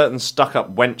 Certain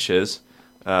stuck-up wenches,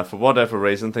 for whatever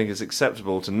reason, think it's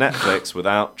acceptable to Netflix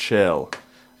without chill.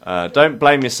 Don't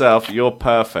blame yourself, you're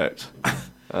perfect.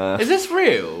 Is this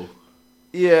real?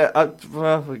 Yeah, I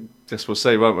guess we'll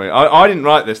see, won't we? I didn't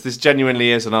write this. This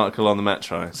genuinely is an article on the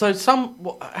Metro. So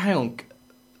hang on.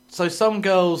 So some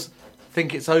girls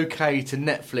think it's okay to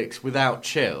Netflix without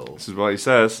chill. This is what he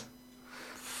says.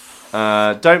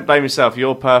 Don't blame yourself,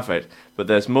 you're perfect. But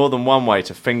there's more than one way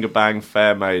to finger bang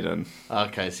fair maiden.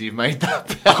 Okay, so you've made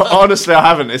that. Honestly, I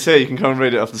haven't. It's here. You can come and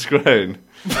read it off the screen.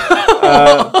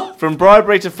 From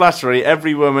bribery to flattery,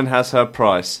 every woman has her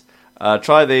price.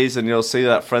 Try these and you'll see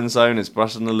that friend zone is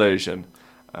but an illusion.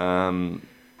 1.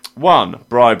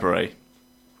 Bribery.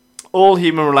 All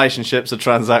human relationships are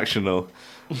transactional.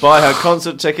 Buy her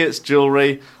concert tickets,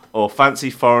 jewellery, or fancy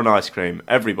foreign ice cream.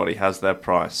 Everybody has their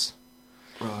price.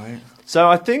 Right. So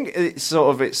I think it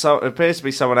appears to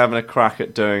be someone having a crack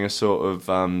at doing a sort of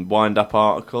wind-up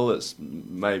article that's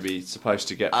maybe supposed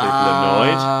to get people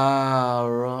annoyed. Ah,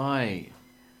 right.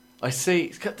 I see.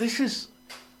 This is...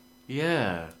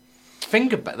 Yeah.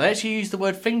 Finger bang. They actually use the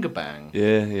word finger bang.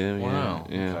 Yeah. Wow.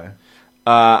 Yeah. Okay.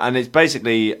 And it's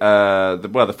basically...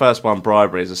 the first one,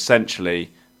 bribery, is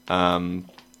essentially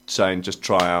saying just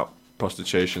try out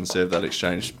prostitution, see if they'll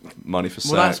exchange money for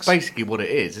sex. Well, that's basically what it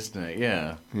is, isn't it?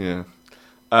 Yeah. Yeah.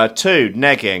 2,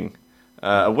 negging.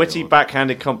 A witty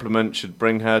backhanded compliment should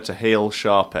bring her to heel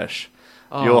sharpish.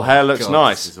 Your hair looks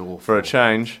nice, for a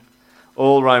change.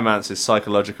 All romance is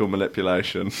psychological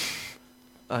manipulation.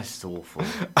 That's awful.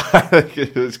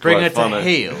 It was Bring her funny. to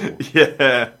heel?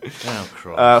 Yeah. Oh,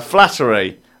 Christ.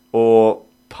 Flattery, or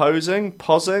posing?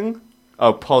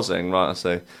 Oh, posing, right, I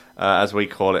see. As we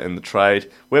call it in the trade.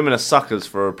 Women are suckers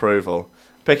for approval.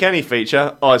 Pick any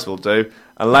feature, eyes will do,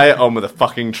 and lay it on with a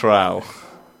fucking trowel.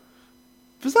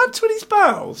 Was that Twitty's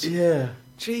Bowels? Yeah.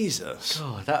 Jesus.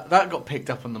 God, that got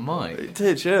picked up on the mic. It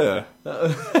did, yeah.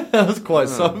 That was quite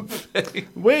something.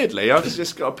 Weirdly, I've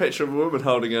just got a picture of a woman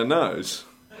holding her nose.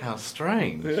 How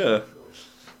strange. Yeah.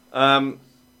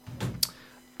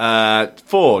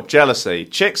 4, jealousy.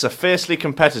 Chicks are fiercely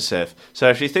competitive, so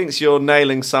if she thinks you're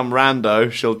nailing some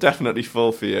rando, she'll definitely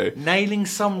fall for you. Nailing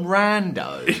some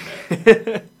rando?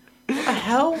 What the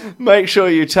hell? Make sure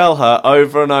you tell her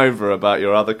over and over about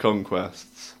your other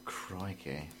conquests.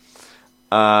 Crikey.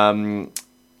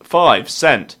 5,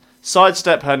 scent.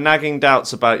 Sidestep her nagging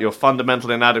doubts about your fundamental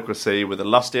inadequacy with a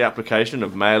lusty application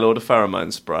of mail-order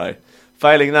pheromone spray.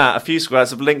 Failing that, a few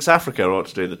squirts of Lynx Africa ought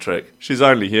to do the trick. She's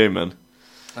only human.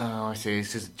 Oh, I see.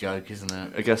 It's just a joke, isn't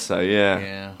it? I guess so, yeah.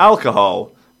 Yeah.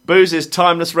 Alcohol. Booze's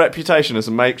timeless reputation as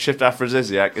a makeshift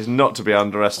aphrodisiac is not to be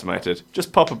underestimated.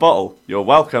 Just pop a bottle. You're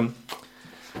welcome.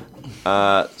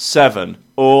 7.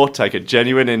 Or take a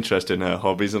genuine interest in her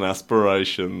hobbies and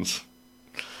aspirations.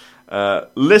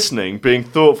 Listening, being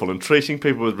thoughtful and treating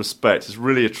people with respect is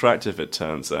really attractive, it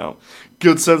turns out.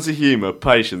 Good sense of humour,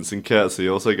 patience and courtesy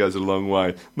also goes a long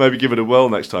way. Maybe give it a whirl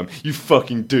next time, you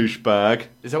fucking douchebag.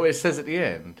 Is that what it says at the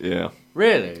end? Yeah.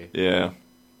 Really? Yeah.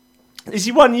 Is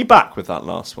he won you back with that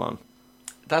last one?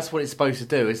 That's what it's supposed to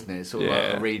do, isn't it? Sort of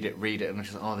Yeah. like, read it, and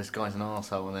it's just, this guy's an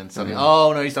arsehole, and then suddenly,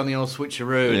 oh no, he's done the old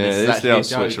switcheroo. And Yeah, this is it's the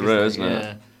actually old a joke, switcheroo, isn't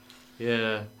it?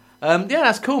 Yeah. Yeah,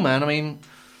 that's cool, man. I mean,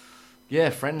 yeah,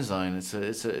 friend zone. It's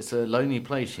a lonely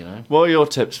place, you know. What are your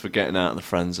tips for getting out of the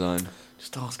friend zone?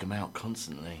 Just ask him out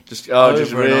constantly. Just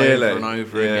over really and over and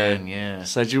over again. Yeah.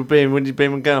 So would you be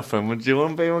my girlfriend? Would you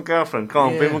want to be my girlfriend?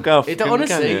 Come on, be my girlfriend.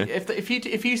 Honestly,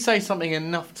 if you say something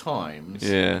enough times,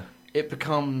 it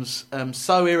becomes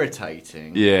so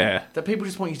irritating. Yeah. That people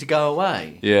just want you to go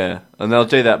away. Yeah, and they'll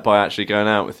do that by actually going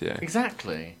out with you.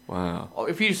 Exactly. Wow.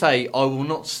 If you say, I will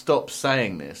not stop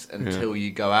saying this until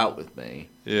you go out with me.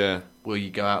 Yeah. Will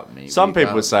you go out with me? Some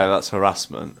people would say that's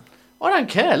harassment. I don't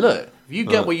care. Look, if you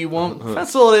get what you want,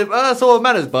 that's all that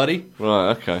matters, buddy.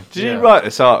 Right. Okay. Did you write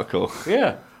this article?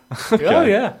 Yeah. Okay. Oh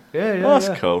yeah. Well,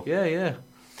 that's cool. Yeah.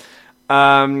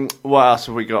 What else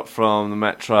have we got from the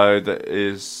Metro that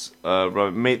is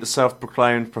meet the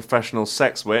self-proclaimed professional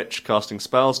sex witch casting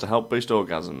spells to help boost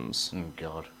orgasms. Oh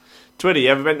God. Twitty, you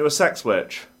ever been to a sex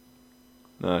witch?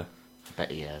 No. I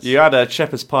bet he has. You had a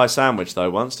shepherd's pie sandwich though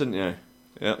once, didn't you?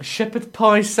 Yeah. A shepherd's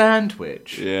pie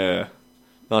sandwich. Yeah.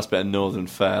 Nice bit of northern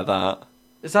fare that.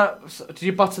 Is that? Did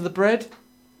you butter the bread?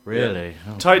 Really?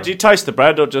 Yeah. Do you taste the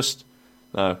bread or just?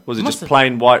 No. Was it just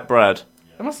plain white bread?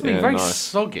 It must have been very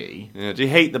soggy. Yeah. Do you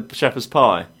heat the shepherd's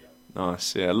pie? Yeah.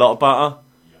 Nice. Yeah. A lot of butter.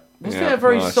 Was it a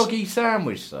very soggy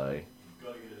sandwich though? You've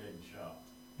got to get it in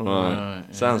sharp.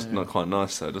 Right. Sounds not quite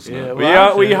nice though, doesn't it?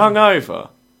 Well, were you hungover?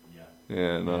 Yeah.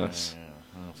 Yeah. Nice.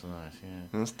 That's nice.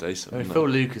 Yeah. That's decent. I mean, Phil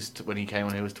Lucas, when he came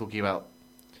on, he was talking about.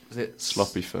 Was it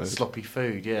sloppy food? Sloppy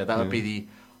food, yeah. That would be the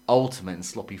ultimate in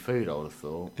sloppy food, I would have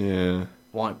thought. Yeah.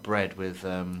 White bread with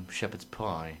shepherd's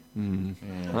pie. Mm.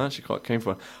 Yeah. I'm actually quite keen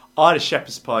for it. I had a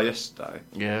shepherd's pie yesterday.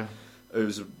 Yeah. It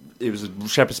was a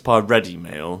shepherd's pie ready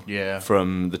meal. Yeah.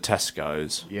 From the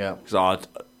Tesco's. Yeah. Because I had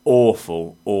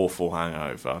awful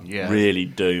hangover. Yeah. Really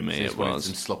doomy So it was.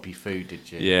 Some sloppy food, did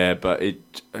you? Yeah, but it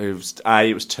was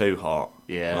too hot.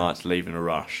 Yeah. I had to leave in a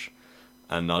rush.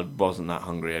 And I wasn't that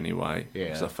hungry anyway. Yeah.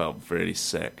 Because I felt really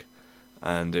sick.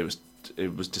 And it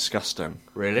was disgusting.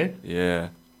 Really? Yeah.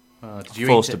 Did you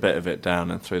forced eat it? a bit of it down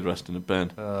and threw the rest in the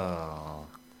bin. Oh.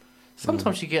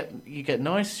 Sometimes you get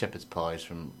nice shepherd's pies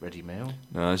from ready meal.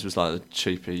 No, this was like the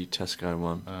cheapy Tesco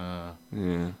one.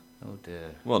 Yeah. Oh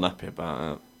dear. Wasn't happy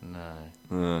about it.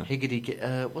 No. Higgity.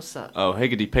 What's that? Oh,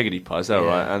 Higgity Piggity Pie. Is that Yeah.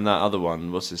 right? And that other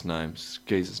one, what's his name?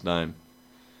 Geezer's name.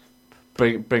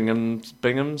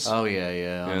 Bingham's? Oh yeah.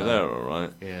 Yeah, they're all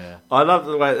right. Yeah. I love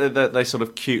the way that they sort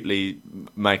of cutely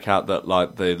make out that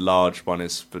like the large one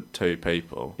is for 2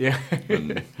 people. Yeah.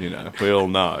 And, we all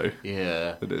know.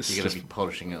 Yeah. That it's You're going to just- be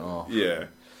polishing it off. Yeah.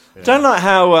 Don't like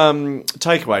how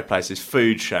takeaway places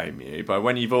food shame you by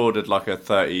when you've ordered like a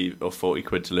 30 or 40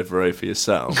 quid delivery for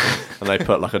yourself and they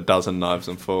put like a dozen knives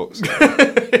and forks.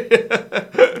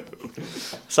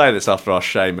 Say this after our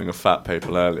shaming of fat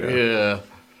people earlier. Yeah.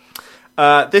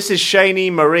 This is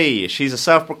Shani Marie. She's a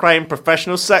self-proclaimed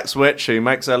professional sex witch who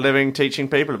makes her living teaching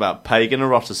people about pagan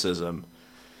eroticism.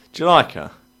 Do you like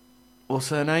her? What's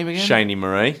her name again? Shani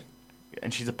Marie.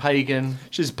 And she's a pagan.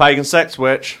 She's a pagan sex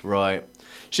witch. Right.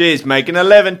 She's making a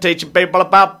living teaching people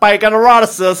about pagan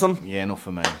eroticism. Yeah, not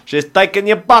for me. She's taking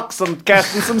your bucks and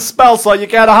casting some spells so you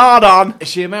get a hard on. Is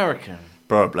she American?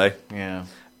 Probably. Yeah.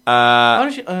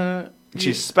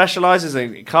 She specialises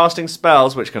in casting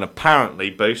spells which can apparently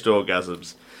boost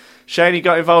orgasms. Shani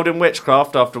got involved in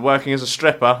witchcraft after working as a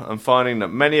stripper and finding that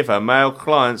many of her male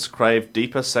clients crave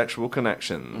deeper sexual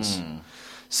connections.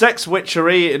 Sex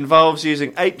witchery involves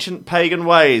using ancient pagan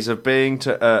ways of being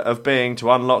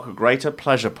to unlock greater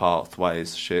pleasure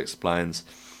pathways, she explains.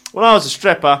 When I was a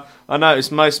stripper, I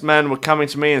noticed most men were coming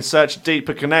to me in search of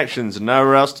deeper connections and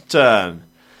nowhere else to turn.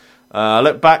 I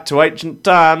looked back to ancient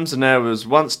times, and there was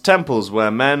once temples where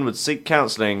men would seek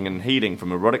counselling and healing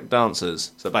from erotic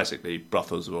dancers. So basically,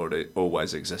 brothels have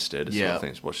always existed. Yeah. I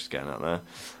think is what she's getting at there.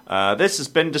 This has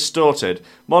been distorted.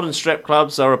 Modern strip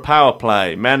clubs are a power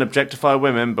play. Men objectify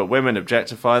women, but women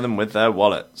objectify them with their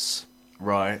wallets.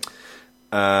 Right.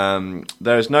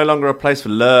 There is no longer a place for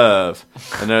love,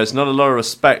 and there is not a lot of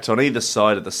respect on either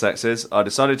side of the sexes. I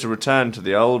decided to return to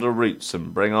the older roots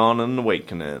and bring on an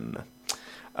awakening.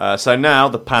 So now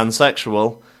the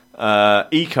pansexual,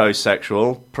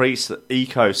 ecosexual,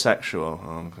 ecosexual. Oh,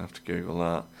 I'm going to have to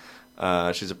Google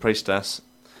that. She's a priestess.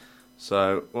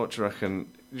 So what do you reckon?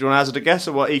 Do you want to hazard a guess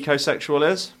at what ecosexual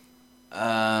is?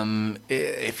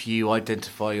 If you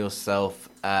identify yourself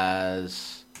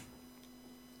as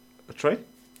a tree?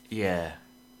 Yeah.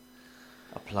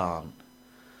 A plant.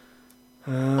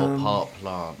 Or part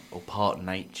plant. Or part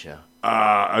nature.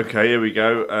 Okay, here we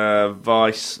go.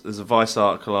 Vice. There's a Vice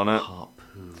article on it. Part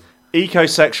poo.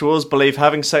 Ecosexuals believe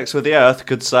having sex with the earth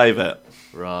could save it.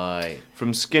 Right.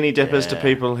 From skinny dippers to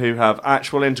people who have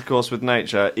actual intercourse with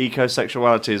nature,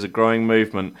 ecosexuality is a growing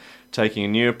movement taking a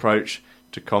new approach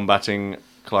to combating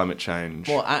climate change.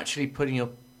 What, actually putting your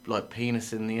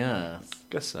penis in the earth?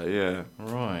 Guess so, yeah.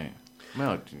 Right.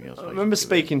 Well, I remember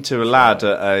speaking to a lad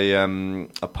at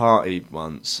a party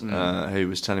once who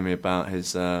was telling me about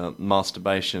his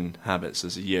masturbation habits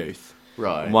as a youth.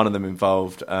 Right. And one of them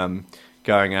involved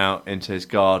going out into his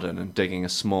garden and digging a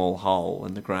small hole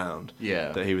in the ground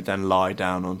that he would then lie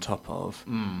down on top of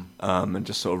and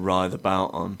just sort of writhe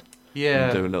about on. Yeah.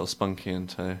 And do a little spunky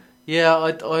into. Yeah,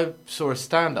 I saw a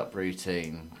stand-up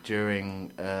routine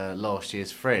during last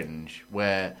year's Fringe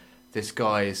where this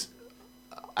guy's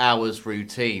hours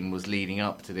routine was leading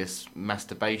up to this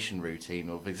masturbation routine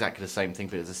of exactly the same thing,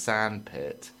 but it was a sand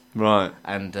pit. Right.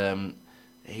 And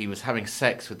he was having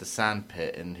sex with the sand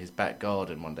pit in his back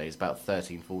garden one day. He's about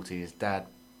 13, 14. His dad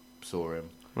saw him.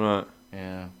 Right.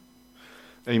 Yeah.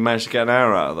 And you managed to get an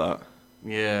hour out of that?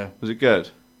 Yeah. Was it good?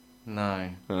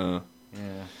 No. Yeah.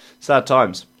 Sad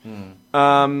times.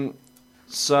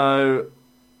 So,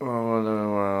 where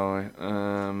are we?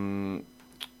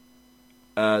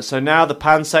 So now the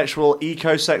pansexual,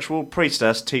 ecosexual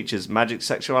priestess teaches magic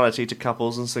sexuality to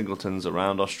couples and singletons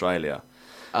around Australia.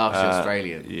 Oh, she's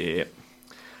Australian. Yeah.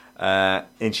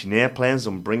 And she now plans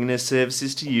on bringing her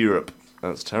services to Europe.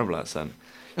 That's a terrible accent.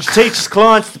 She teaches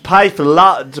clients to pay for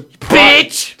to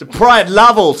pray at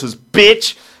love altars,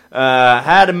 bitch.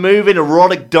 How to move in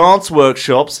erotic dance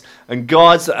workshops and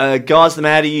guides them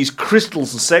how to use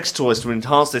crystals and sex toys to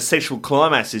enhance their sexual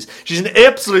climaxes. She's an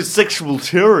absolute sexual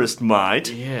tourist, mate.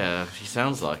 Yeah, she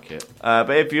sounds like it. But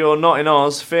if you're not in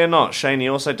Oz, fear not. Shaney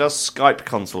also does Skype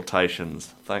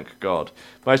consultations. Thank God.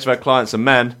 Most of our clients are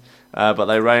men, but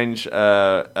they range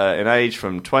in age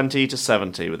from 20 to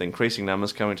 70, with increasing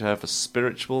numbers coming to her for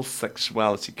spiritual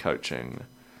sexuality coaching.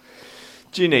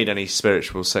 Do you need any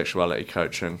spiritual sexuality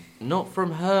coaching? Not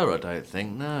from her, I don't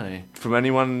think. No. From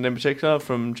anyone in particular?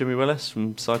 From Jimmy Willis?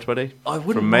 From Side20? I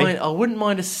wouldn't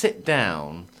mind a sit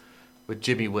down with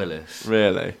Jimmy Willis.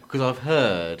 Really? Because I've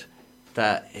heard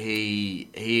that he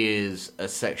is a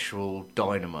sexual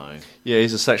dynamo. Yeah,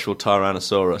 he's a sexual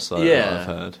tyrannosaurus. I've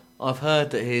heard. I've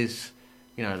heard that his,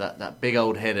 that big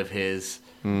old head of his,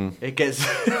 it gets.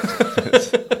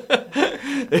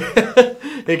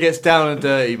 It gets down and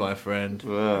dirty, my friend.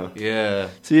 Wow. Yeah.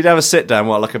 So you'd have a sit down,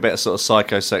 like a bit of sort of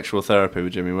psychosexual therapy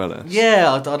with Jimmy Willis?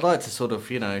 Yeah, I'd like to sort of,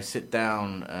 sit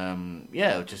down,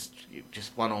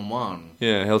 just one-on-one.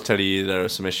 Yeah, he'll tell you there are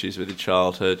some issues with your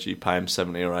childhood. You pay him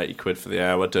 70 or 80 quid for the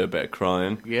hour, do a bit of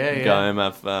crying. Yeah. Go home,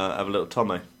 have a little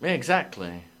Tommy. Yeah,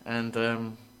 exactly. And,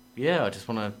 I just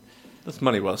want to... That's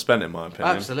money well spent, in my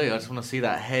opinion. Absolutely, I just want to see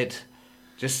that head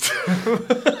just...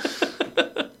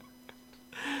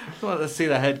 I want to see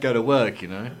that head go to work,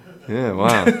 Yeah,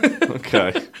 wow.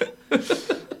 Okay.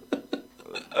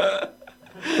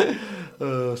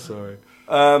 Oh, sorry.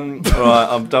 Right,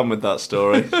 I'm done with that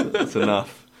story. That's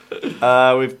enough.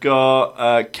 We've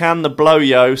got, can the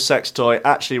blow-yo sex toy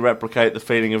actually replicate the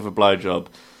feeling of a blowjob?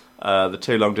 The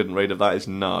too long didn't read of that is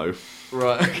no.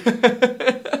 Right. Look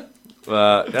at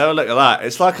that.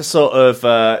 It's like a sort of,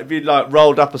 if you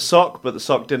rolled up a sock, but the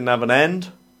sock didn't have an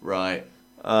end. Right.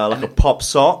 Like a pop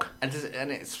sock. And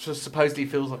it supposedly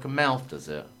feels like a mouth, does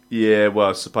it? Yeah, well,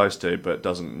 it's supposed to, but it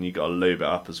doesn't, and you got to lube it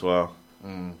up as well.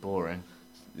 Boring.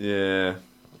 Yeah.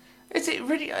 Is it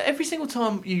really... Every single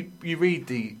time you read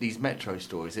these Metro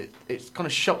stories, it kind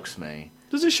of shocks me.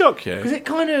 Does it shock you? Because it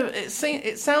kind of...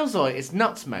 It sounds like it's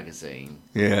Nuts magazine.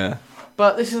 Yeah.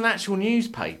 But this is an actual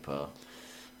newspaper.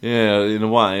 Yeah, in a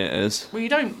way it is. Well, you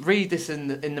don't read this in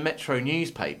the Metro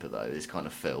newspaper, though, this kind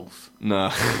of filth. No,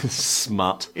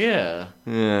 smut. Yeah.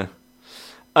 Yeah.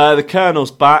 The Colonel's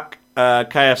back,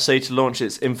 KFC to launch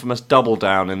its infamous Double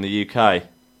Down in the UK.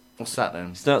 What's that, then?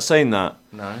 You've not seen that?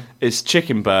 No. It's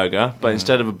chicken burger, but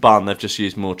instead of a bun, they've just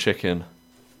used more chicken.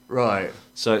 Right.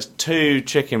 So it's 2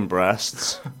 chicken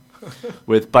breasts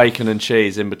with bacon and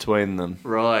cheese in between them.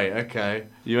 Right. Okay.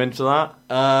 You into that?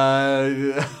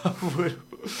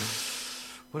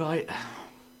 Would I?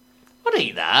 I'd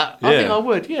eat that. Yeah. I think I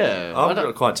would. Yeah.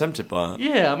 I'm quite tempted by it.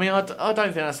 Yeah. I mean, I don't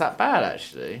think that's that bad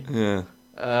actually. Yeah.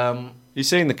 Um, You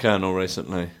seen the Colonel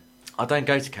recently? I don't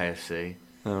go to KFC.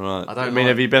 All right. I don't mean, like-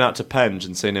 have you been up to Penge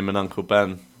and seen him and Uncle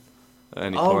Ben at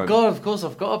any point? Oh God! Of course,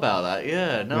 I've got about that.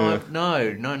 Yeah. No.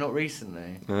 Yeah. No, not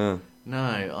recently. Yeah.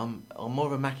 No, I'm more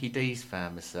of a Mackie D's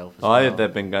fan myself. As I well. heard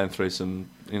they've been going through some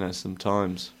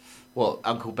times. What,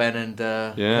 Uncle Ben and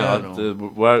Yeah, Colonel? the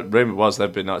rumour was they've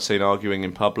been seen arguing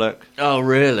in public. Oh,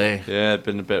 really? Yeah, it'd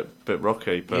been a bit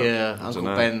rocky. But Yeah, I Uncle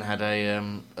dunno. Ben had a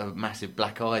massive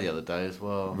black eye the other day as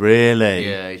well. Really?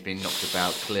 Yeah, he's been knocked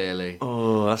about clearly.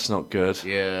 Oh, that's not good.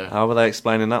 Yeah, How were they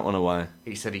explaining that one away?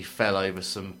 he said he fell over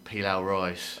some pilau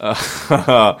rice.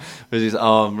 Because he's,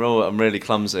 I'm really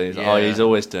clumsy. He's, Yeah. he's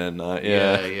always doing that.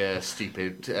 Yeah. Yeah,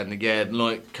 stupid. And again,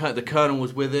 like the Colonel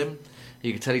was with him.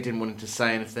 You could tell he didn't want him to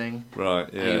say anything.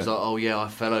 Right. And he was Yeah. like, "Oh yeah, I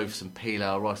fell over some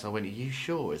pilau rice." I went, "Are you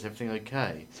sure? Is everything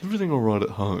okay?" Is everything all right at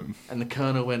home? And the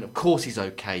Colonel went, "Of course he's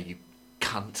okay, you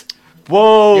cunt."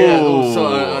 Whoa. Yeah, oh,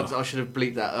 sorry, I should have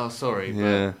bleeped that. Oh, sorry. But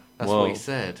Yeah. that's Whoa. what he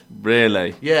said.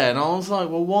 Really? Yeah, and I was like,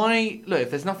 well, why? Look, if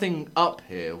there's nothing up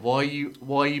here, why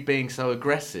are you being so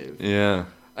aggressive? Yeah.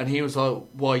 And he was like,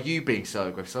 why are you being so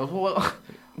aggressive? I was like,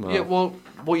 Well. yeah, well,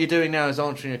 what you're doing now is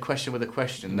answering a question with a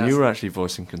question. That's You were actually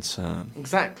voicing concern.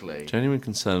 exactly. Genuine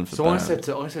concern for So Ben. I said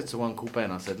to Uncle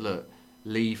Ben, I said, look,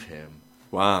 leave him.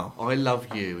 Wow. I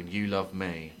love you and you love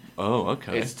me. Oh,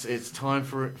 okay. It's time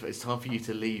for you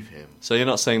to leave him. So you're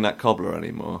not seeing that cobbler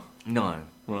anymore? No.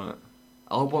 Right.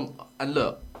 And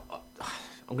look,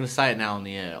 I'm going to say it now on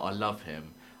the air. I love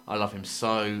him. I love him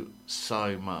so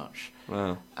much.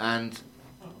 Wow. And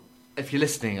if you're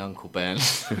listening, Uncle Ben,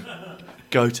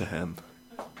 Go to him.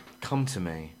 come to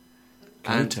me.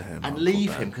 Go to him, and Uncle leave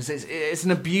Ben. him because it's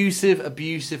an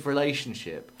abusive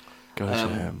relationship. Go to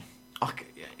him.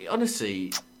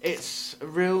 Honestly, it's a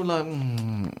real like.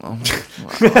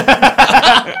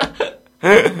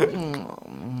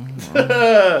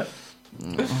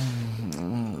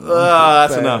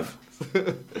 That's enough.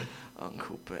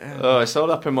 Uncle Ben. Oh, it's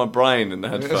all up in my brain in the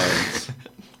headphones.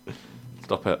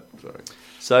 Stop it. Sorry.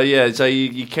 So yeah,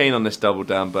 you're keen on this double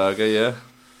down burger, yeah?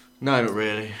 No, not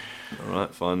really. All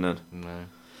right, fine then.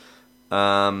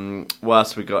 No. What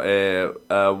else we got here?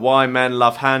 Why men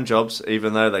love hand jobs,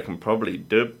 even though they can probably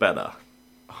do better.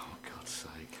 Oh, God's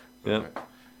sake. Yeah.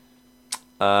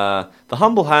 Right. The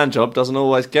humble hand job doesn't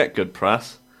always get good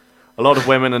press. A lot of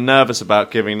women are nervous about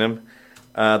giving them.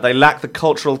 They lack the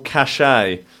cultural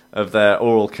cachet of their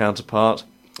oral counterpart,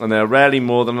 and they are rarely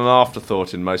more than an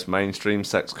afterthought in most mainstream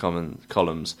sex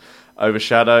columns,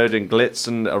 overshadowed in glitz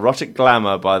and erotic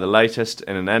glamour by the latest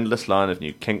in an endless line of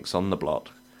new kinks on the block.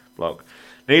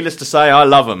 Needless to say, I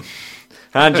love them.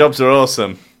 Hand jobs are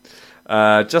awesome.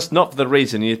 Just not for the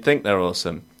reason you'd think they're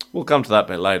awesome. We'll come to that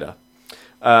bit later.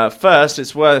 First,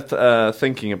 it's worth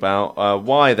thinking about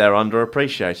why they're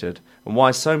underappreciated and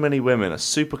why so many women are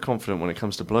super confident when it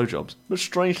comes to blowjobs, but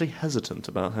strangely hesitant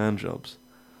about hand jobs.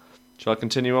 Shall I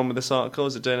continue on with this article?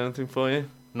 Is it doing anything for you?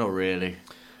 Not really.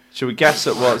 Should we guess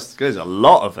at what's... There's a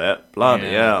lot of it.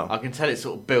 Bloody hell. I can tell it's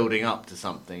sort of building up to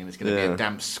something, and it's going to be Yeah. a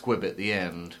damp squib at the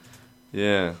end.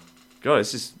 Yeah. God,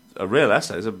 this is a real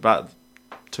essay. It's about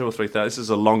 2 or 3 thousand. This is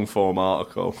a long-form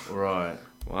article. Right.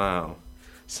 Wow.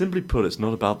 Simply put, it's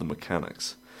not about the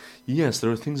mechanics. Yes, there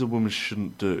are things a woman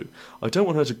shouldn't do. I don't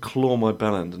want her to claw my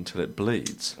bell end until it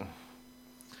bleeds.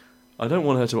 I don't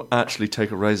want her to actually take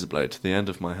a razor blade to the end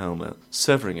of my helmet,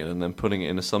 severing it and then putting it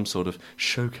in some sort of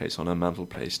showcase on her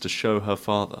mantelpiece to show her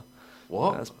father.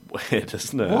 What? That's weird,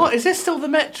 isn't it? What? Is this still the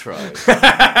Metro?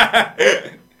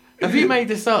 Have you made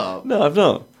this up? No, I've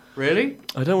not. Really?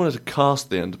 I don't want her to cast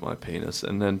the end of my penis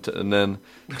and then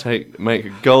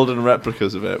make golden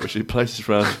replicas of it, which she places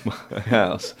around my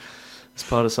house as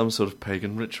part of some sort of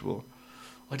pagan ritual.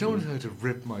 I don't want her to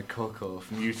rip my cock off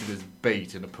and use it as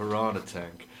bait in a piranha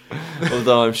tank.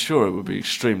 Although I'm sure it would be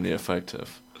extremely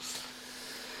effective.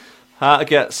 How to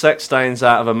get sex stains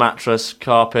out of a mattress,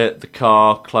 carpet, the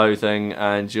car, clothing,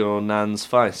 and your nan's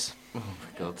face. Oh,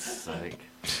 for God's sake.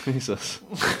 Jesus.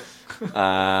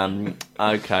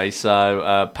 Okay,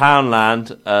 so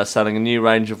Poundland selling a new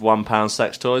range of £1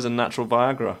 sex toys and natural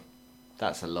Viagra.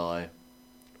 That's a lie.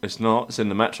 It's not. It's in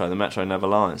the Metro. The Metro never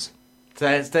lies.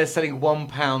 They're selling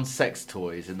 £1 sex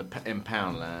toys in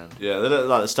Poundland. Yeah, they look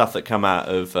like the stuff that come out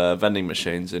of vending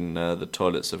machines in the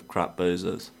toilets of crap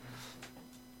boozers.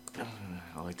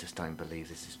 I just don't believe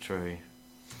this is true.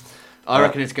 I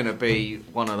reckon it's going to be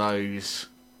one of those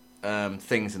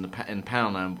things in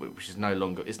Poundland, which is no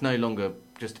longer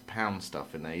just pound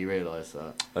stuff in there. You realise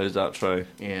that? Is that true?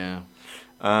 Yeah.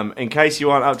 In case you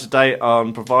aren't up to date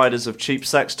on providers of cheap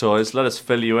sex toys, let us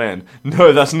fill you in.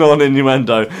 No, that's not an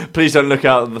innuendo. Please don't look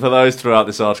out for those throughout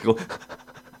this article.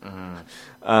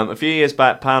 A few years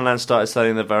back, Poundland started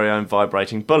selling their very own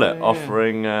vibrating bullet,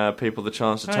 offering people the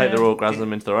chance to take their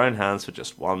orgasm into their own hands for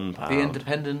just £1. The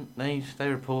Independent, they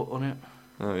report on it.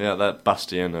 Oh yeah, that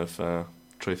bastion of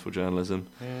truthful journalism.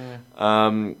 Yeah.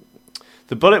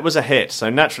 The bullet was a hit, so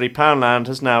naturally Poundland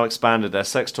has now expanded their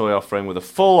sex toy offering with a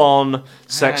full-on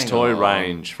sex toy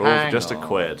range for all for just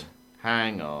 £1.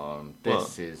 Hang on,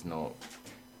 this is not...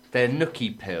 They're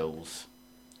nookie pills.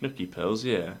 Nookie pills,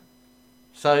 yeah.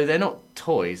 So they're not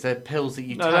toys, they're pills that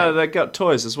you take. No, they've got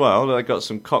toys as well. They've got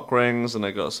some cock rings and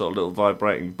they've got a sort of little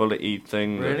vibrating bullet-y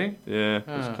thing. Really? Yeah,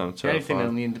 it's kind of terrifying. The only thing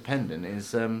on the Independent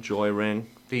is... Joy ring.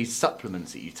 These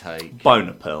supplements that you take.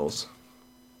 Boner pills.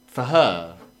 For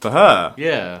her. For her?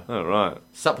 Yeah. Oh, right.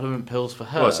 Supplement pills for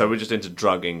her. Well, so we're just into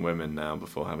drugging women now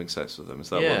before having sex with them. Is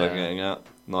that what they're getting at?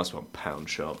 Nice one, pound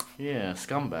shop. Yeah,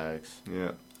 scumbags.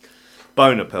 Yeah.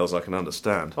 Boner pills, I can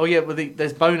understand. Oh, yeah, well,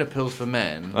 there's boner pills for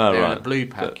men. Oh, They're right. in a blue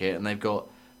packet, and they've got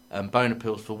boner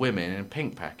pills for women in a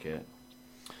pink packet.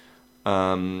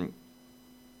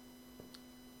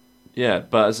 Yeah,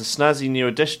 but as a snazzy new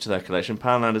addition to their collection,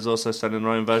 Poundland is also selling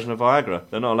their own version of Viagra.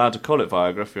 They're not allowed to call it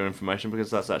Viagra, for your information,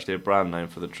 because that's actually a brand name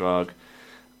for the drug.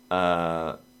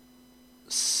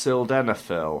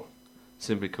 Sildenafil,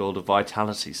 simply called a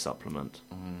vitality supplement.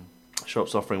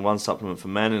 Shops offering one supplement for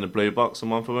men in a blue box and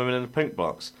one for women in a pink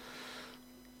box.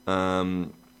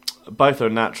 Both are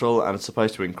natural and are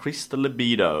supposed to increase the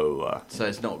libido. So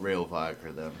it's not real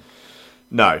Viagra, then?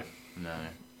 No. No.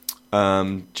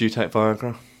 Do you take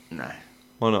Viagra? No.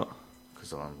 Why not?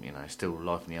 Because I'm, still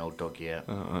life in the old dog yet.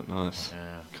 Oh, right, nice.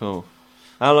 Yeah. Cool.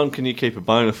 How long can you keep a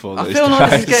boner for these days? I feel like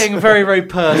this is getting very, very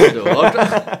personal.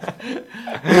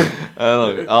 How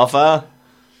long? Half hour?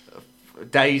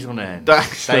 Days on end.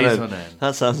 Days on end.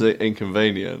 That sounds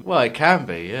inconvenient. Well, it can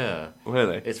be, yeah.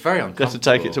 Really? It's very You uncomfortable. have to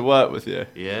take it to work with you?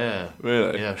 Yeah.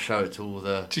 Really? Yeah, show it to all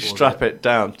the... Do you strap it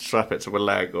down? Strap it to a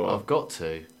leg? Or I've got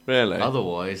to. Really?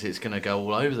 Otherwise, it's going to go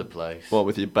all over the place. What,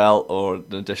 with your belt or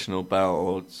an additional belt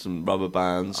or some rubber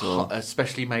bands? Or A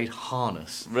specially made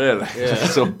harness. Really? Yeah.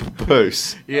 Sort of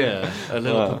papoose? Yeah, a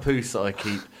little papoose that I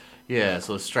keep... Yeah,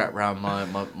 sort of strapped around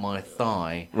my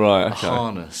thigh. Right, A okay.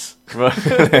 harness. Right.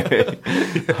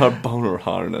 A boner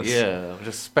harness. Yeah,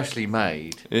 just specially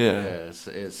made. Yeah.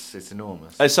 It's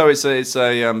enormous. So it's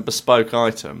a bespoke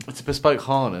item. It's a bespoke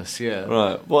harness, yeah.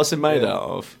 Right. What's it made out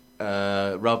of?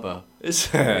 Rubber. Is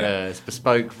it? Yeah, it's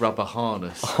bespoke rubber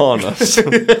harness. Harness. A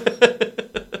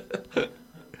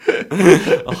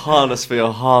harness for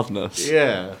your hardness.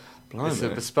 Yeah. Blimey. It's a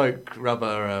bespoke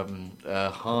rubber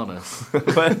harness.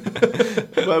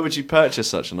 Where would you purchase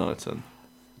such an item?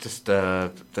 Just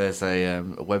there's a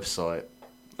website,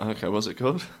 Okay, what's it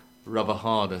called?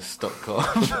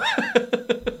 rubberharness.com.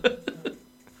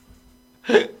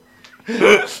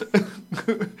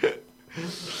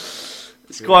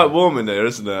 It's quite warm in here,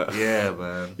 isn't it? Yeah,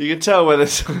 man. You can tell when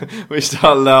we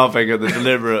start laughing at the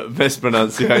deliberate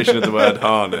mispronunciation of the word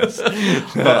harness.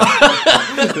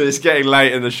 It's getting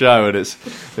late in the show and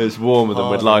it's warmer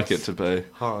than we'd like it to be.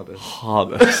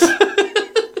 Harness.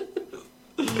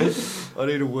 I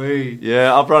need a wee.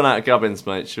 Yeah, I've run out of gubbins,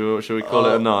 mate. Shall we call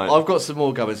it a night? I've got some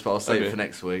more gubbins, but I'll save Okay. it for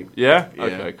next week. Yeah? Yeah.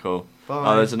 Okay, cool.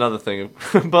 Bye. Oh, there's another thing of...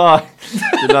 Bye.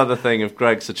 There's another thing of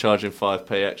Greggs are charging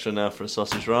 5p extra now for a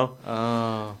sausage roll.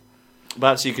 Oh.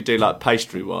 Perhaps you could do like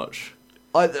pastry watch.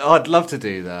 I'd love to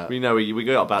do that. We know we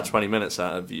got about 20 minutes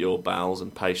out of your bowels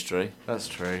and pastry. That's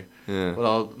true. Yeah.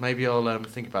 Well, maybe I'll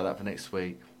think about that for next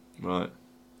week. Right.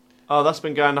 Oh, that's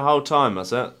been going the whole time,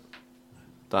 has it?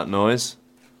 That noise.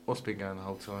 What's been going the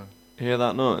whole time? You hear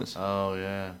that noise? Oh,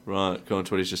 yeah. Right, go on,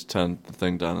 Twitty's just turned the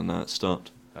thing down and now it's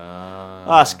stopped.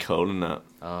 That's cool, isn't it?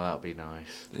 Oh, that'll be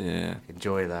nice. Yeah.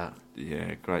 Enjoy that.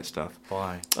 Yeah, great stuff.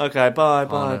 Bye. Okay, bye,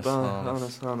 Harness, bye, bye.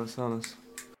 harness. Harness.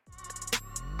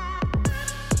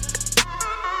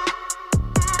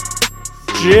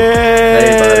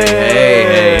 Hey, buddy.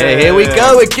 Hey, here we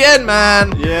go again,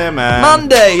 man. Yeah, man.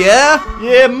 Monday, yeah?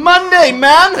 Yeah, Monday,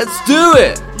 man. Let's do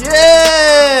it.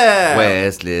 Yeah.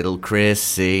 Where's little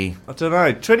Chrissy? I don't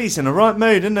know. Twitty's in a right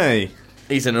mood, isn't he?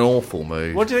 He's in an awful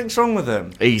mood. What do you think's wrong with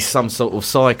him? He's some sort of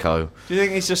psycho. Do you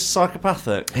think he's just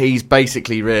psychopathic? He's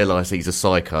basically realised he's a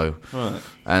psycho. Right.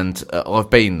 And I've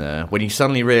been there. When you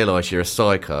suddenly realise you're a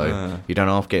psycho, you don't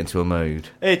half get into a mood.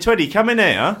 Hey, Twitty, come in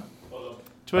here.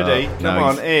 Twitty, No, come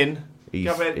on, he's- in.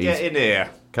 he's- Come in, he's- get in here.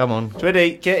 Come on.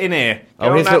 Twiddy, get in here.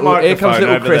 Here comes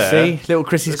little Chrissy. Little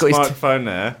Chrissy's got his microphone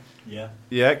there. Yeah.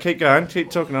 Yeah, keep going.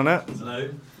 Keep talking on it. Hello.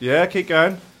 Yeah, keep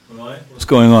going. Right. What's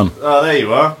going on? Oh, there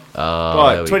you are.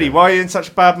 Right, Twiddy, why are you in such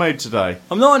a bad mood today?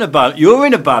 I'm not in a bad... You're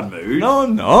in a bad mood. No,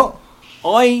 I'm not.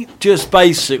 I just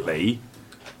basically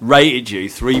rated you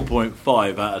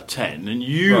 3.5 out of 10, and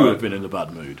you have been in a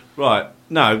bad mood. Right.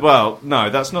 No,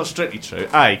 that's not strictly true.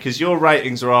 Because your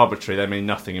ratings are arbitrary; they mean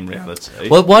nothing in reality.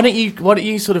 Well, why don't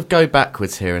you sort of go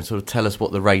backwards here and sort of tell us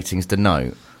what the ratings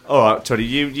denote? All right, Toddy,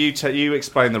 you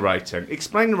explain the rating.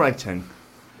 Explain the rating.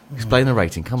 Explain the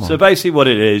rating. Come on. So basically, what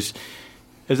it is,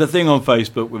 there's a thing on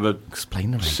Facebook with a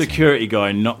Explain the security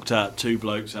guy knocked out 2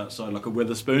 blokes outside like a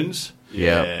Witherspoons.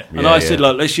 Yeah. And I said,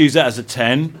 like, let's use that as a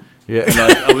 10. Yeah.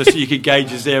 Like, obviously, you could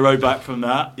gauge a 0 back from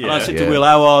that. And I said to Will,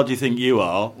 how hard do you think you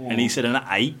are? And he said an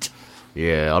 8.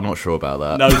 Yeah, I'm not sure about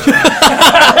that. No.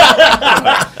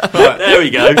 Right, there we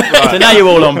go. Right. So now you're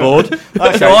all on board.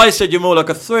 Okay. So I said you're more like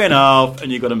a 3.5,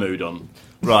 and you've got a mood on.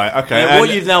 Right. Okay. And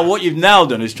what you've now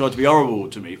done is tried to be horrible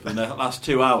to me for the last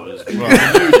 2 hours. Right. You've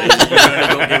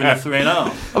got given a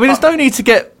 3.5. I mean, there's no need to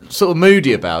get sort of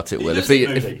moody about it, Will.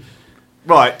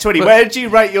 Right, Twiddy, where do you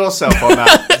rate yourself on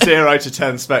that 0 to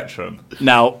 10 spectrum?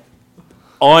 Now,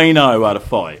 I know how to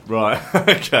fight. Right,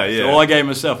 okay, yeah. So I gave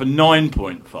myself a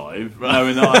 9.5,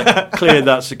 knowing that I cleared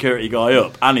that security guy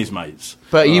up and his mates.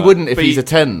 But you wouldn't if he's a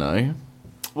 10, though.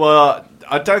 Well,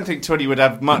 I don't think Twiddy would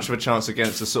have much of a chance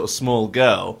against a sort of small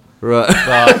girl. Right.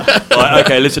 Right,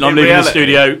 okay, listen, I'm leaving the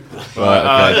studio.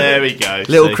 Right, okay. There we go.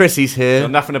 Little Chrissy's here.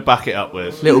 Got nothing to back it up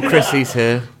with. Little Chrissy's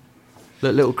here.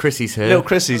 Little Chrissy's here. Little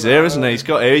Chrissy's here, isn't he? He's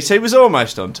got here. He was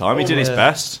almost on time. He did his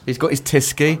best. He's got his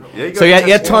Tisky. Yeah, so he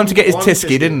had time to get his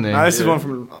Tisky, didn't he? No, this is one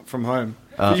from home.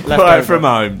 You brought it from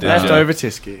home, didn't you? Leftover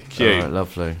Tisky. Cute. Right,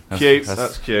 lovely.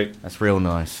 That's cute. That's real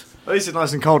nice. At least it's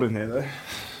nice and cold in here, though.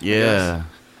 Yeah.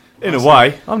 In a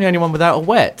way. I'm the only one without a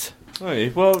wet. Hey,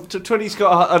 well, Twiddy's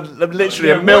got literally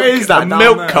a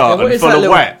milk carton full of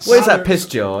wets. What is that piss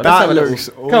jar? Come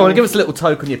on, give us a little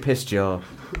toke on your piss jar.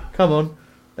 Come on.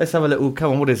 Let's have a little...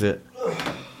 Come on, what is it?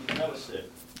 Have a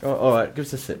sip. Oh, all right, give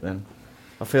us a sip then.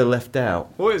 I feel left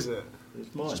out. What is it?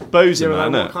 It's mine. Just booze in there,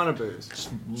 isn't what it? kind of booze?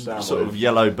 Sort of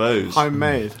yellow booze.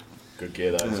 Homemade. Good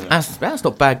gear, that, isn't it? That's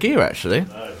not bad gear, actually.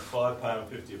 No,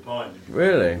 £5.50 a pint.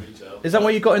 Really? Is that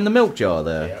what you got in the milk jar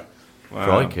there? Yeah. Wow.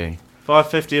 Crikey.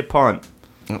 $5.50 a pint.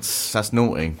 That's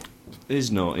naughty. It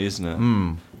is naughty, isn't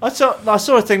it? I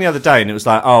saw a thing the other day, and it was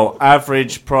like,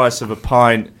 average price of a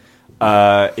pint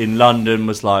in London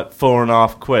was like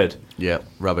 £4.50. Yeah,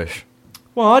 rubbish.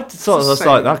 Well, I thought that's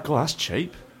like that. God, that's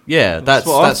cheap. Yeah, that's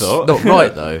what I thought. not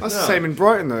right though. That's the same in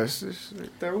Brighton, though.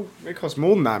 It costs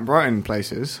more than that in Brighton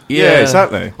places. Yeah,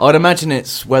 exactly. I'd imagine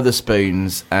it's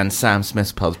Wetherspoons and Sam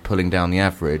Smith's pubs pulling down the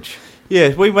average.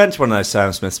 Yeah, we went to one of those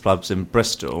Sam Smith's pubs in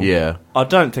Bristol. Yeah. I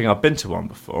don't think I've been to one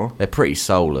before. They're pretty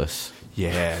soulless.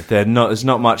 Yeah, they're not. There's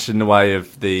not much in the way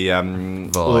of the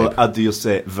vibe. How do you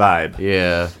say it? Vibe?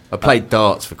 Yeah, I played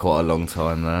darts for quite a long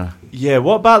time there. Yeah.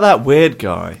 What about that weird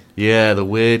guy? Yeah, the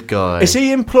weird guy. Is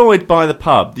he employed by the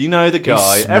pub? You know the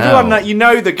guy. You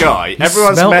know the guy.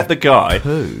 Everyone's met the guy.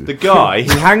 Poo. The guy. He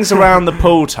hangs around the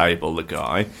pool table. The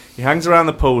guy. He hangs around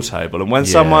the pool table, and when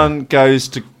someone goes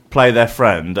to play their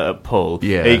friend at a pool,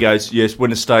 he goes, "Yes,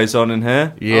 winner stays on in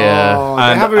here." Yeah. Oh,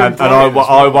 and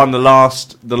I won the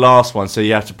last one, so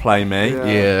you have to play me.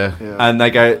 Yeah. And they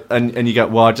go, and you go,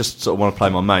 well, I just sort of want to play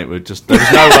my mate.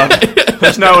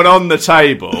 There's no one on the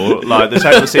table. Like the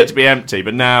table seemed to be empty,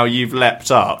 but now you've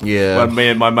leapt up. Yeah. When me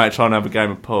and my mate try and have a game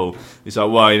of pool, he's like,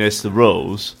 well, it's the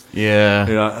rules. Yeah.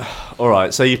 You're like, all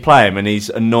right. So you play him, and he's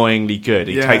annoyingly good.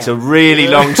 He takes a really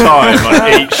long time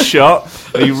on each shot.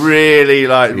 And he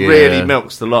really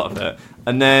milks the lot of it.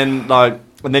 And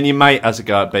then your mate has a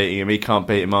go at beating him. He can't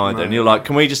beat him either. Right. And you're like,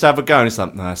 can we just have a go? And it's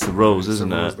like, no, it's the rules,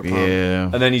 isn't it? Yeah.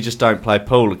 And then you just don't play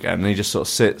pool again. And he just sort of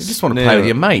sits. You just want to play with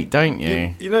your mate, don't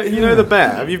you? You know the Bear?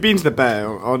 Have you been to the Bear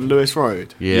on Lewis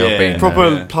Road? Yeah, I've been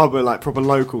proper pub with like proper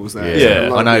locals there.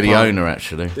 Yeah, I know the owner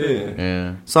actually.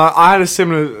 Yeah. So I had a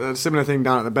similar thing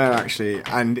down at the Bear actually,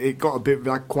 and it got a bit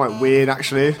like quite weird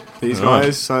actually. These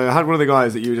guys. So I had one of the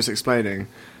guys that you were just explaining,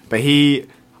 but he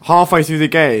halfway through the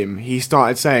game he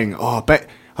started saying, "Oh,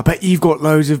 I bet you've got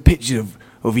loads of pictures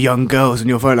of young girls on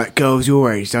your phone, like girls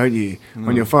your age, don't you,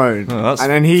 on your phone?" Oh, that's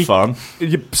and then fun.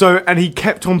 And he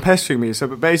kept on pestering me. So,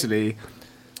 but basically,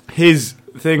 his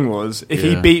thing was, if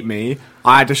he beat me,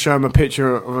 I had to show him a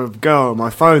picture of a girl on my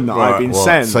phone that I'd been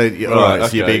sent. So, so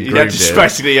you're being groomed.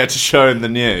 Basically, you had to show him the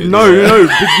news.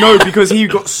 No, because he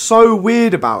got so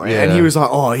weird about it, and he was like,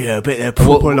 "Oh yeah, I bet they're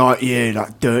proper like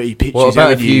dirty pictures." What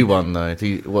about if you won though?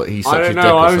 What he's such I don't a know.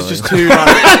 dick or I was something? just too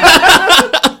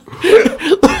like.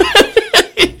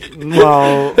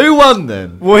 Well, Who won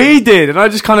then? well, he did, and I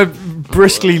just kind of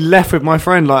briskly left with my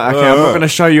friend. Like, okay, I'm not going to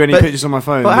show you any pictures on my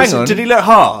phone. But hang on. Did he look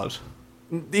hard?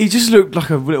 He just looked like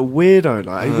a little weirdo.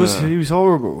 Like he was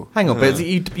horrible. Hang on, but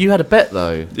you had a bet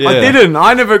though. Yeah. I didn't.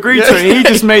 I never agreed to it. He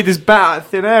just made this bet out of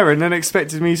thin air and then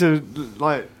expected me to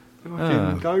like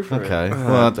fucking go for it.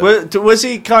 Okay. Was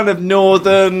he kind of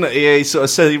northern? He sort of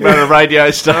said he ran a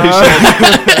radio station.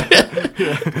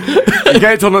 You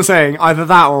get on saying either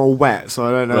that or wet, so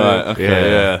I don't know Right. Okay.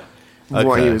 Yeah. what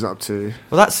Okay. he was up to.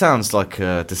 Well, that sounds like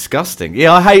disgusting.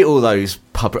 Yeah, I hate all those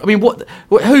pub. I mean, what?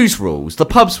 Whose rules? The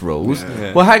pub's rules.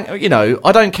 Yeah. Well,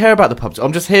 I don't care about the pubs.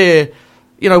 I'm just here.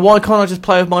 Why can't I just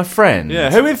play with my friends? Yeah.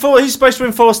 Who's supposed to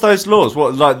enforce those laws?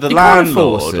 What, like the You can't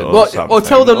landlord? enforce it. Or Well, something?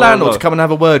 tell the Or landlord to like- come and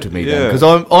have a word with me then, Yeah. because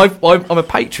I'm a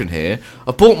patron here.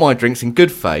 I bought my drinks in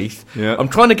good faith. Yeah. I'm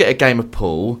trying to get a game of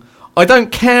pool. I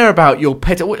don't care about your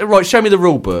pet. Right, show me the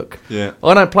rule book. Yeah.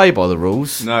 I don't play by the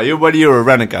rules. No, you're a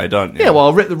renegade, aren't you? Yeah, well,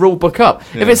 I'll rip the rule book up.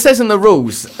 Yeah. If it says in the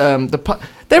rules,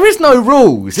 there is no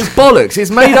rules. It's bollocks. It's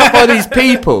made up by these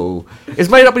people. It's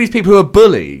made up by these people who are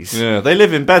bullies. Yeah, they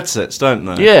live in bedsets, don't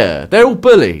they? Yeah, they're all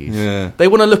bullies. Yeah. They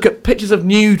want to look at pictures of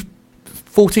nude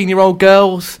 14-year-old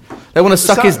girls. They want to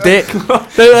suck his dick.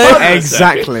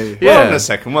 Exactly. Yeah. Hold on Yeah. a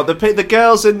second. What, the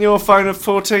girls in your phone are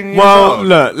 14 years Well, old?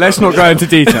 look, let's not go into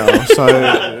detail.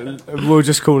 So we'll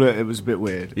just call it. It was a bit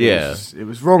weird. Yeah. It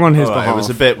was wrong on his All right, behalf. it was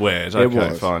a bit weird. Okay,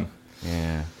 was. fine.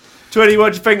 Yeah. Twitty,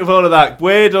 what do you think of all of that?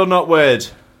 Weird or not weird?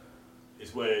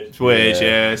 It's weird. It's weird,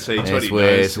 yeah. See, It's Twitty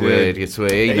weird. knows, It's weird. yeah. It's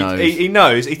weird. He knows. He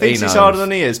knows. He thinks he's knows. harder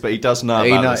than he is, but he does know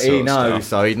about this sort He of knows. stuff.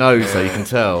 So he knows. So you can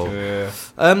tell. Yeah.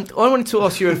 I wanted to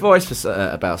ask your advice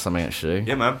about something actually.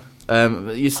 Yeah, man.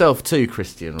 Yourself too,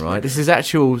 Christian. Right? This is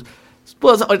actual.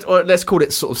 Well, let's call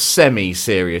it sort of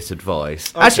semi-serious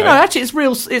advice. Okay. Actually, it's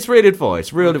real. It's real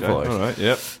advice. Real advice. All right,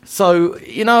 yep. So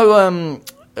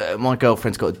my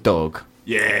girlfriend's got a dog.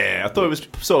 Yeah, I thought it was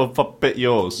sort of a bit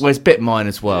yours. Well, it's a bit mine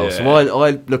as well. Yeah. So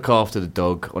I look after the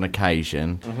dog on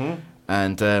occasion,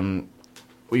 and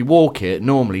we walk it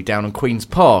normally down on Queen's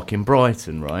Park in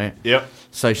Brighton, right? Yep.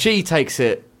 So she takes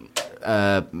it,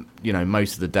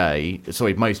 most of the day.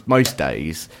 Sorry, most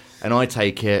days, and I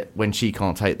take it when she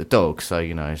can't take the dog. So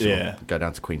go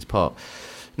down to Queen's Park.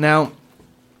 Now,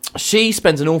 she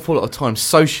spends an awful lot of time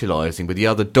socialising with the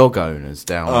other dog owners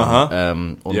down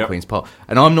on Yep. Queen's Park,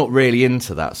 and I'm not really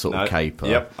into that sort of caper.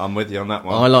 Yep, I'm with you on that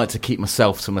one. I like to keep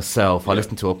myself to myself. I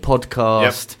listen to a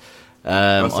podcast.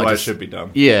 That's the way it should be done.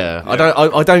 Yeah, Yeah.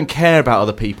 I don't care about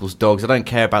other people's dogs. I don't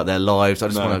care about their lives. I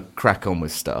just No. want to crack on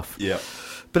with stuff. Yeah.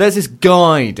 But there's this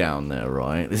guy down there,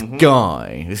 right? This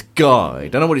guy.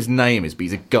 Don't know what his name is, but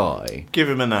he's a guy. Give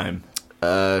him a name.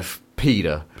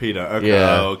 Peter. Peter. Okay.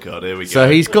 Yeah. Oh, God, here we go. So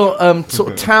he's got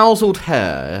sort of tousled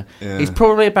hair. Yeah. He's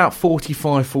probably about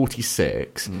 45,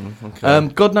 46.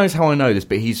 God knows how I know this,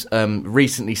 but he's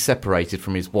recently separated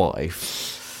from his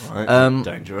wife. Right.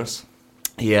 Dangerous.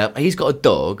 Yeah, he's got a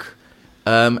dog,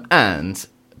 and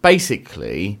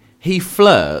basically he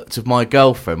flirts with my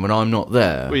girlfriend when I'm not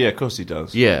there. Well, yeah, of course he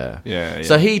does. Yeah. Yeah.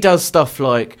 So he does stuff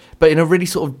like, but in a really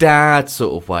sort of dad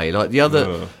sort of way. Like the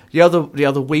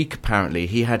other week, apparently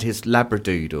he had his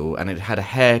Labradoodle and it had a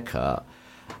haircut,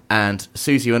 and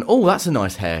Susie went, "Oh, that's a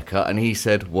nice haircut," and he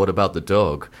said, "What about the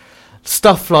dog?"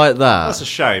 Stuff like that. That's a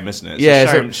shame, isn't it? It's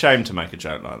Yeah, a shame to make a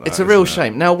joke like that. It's a real isn't it?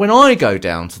 shame. Now, when I go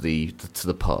down to the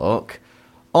park,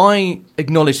 I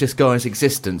acknowledge this guy's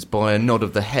existence by a nod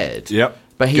of the head. Yep.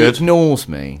 But he Good. ignores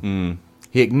me.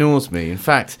 He ignores me. In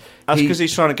fact, That's because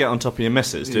he's trying to get on top of your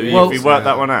missus. Do you? Well- Have you worked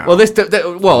that one out?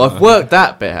 well, I've worked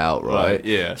that bit out, right? Right,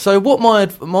 yeah. So what my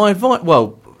advice?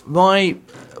 Well,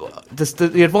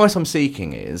 the advice I'm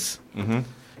seeking is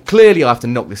clearly I have to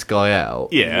knock this guy out.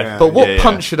 yeah. But what Yeah, yeah.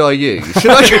 punch should I use?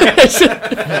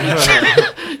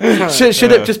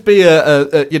 Should it just be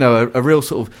a real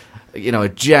sort of a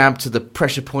jab to the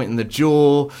pressure point in the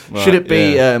jaw? Right, Should it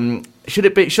be yeah. Should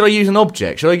I use an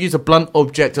object? Should I use a blunt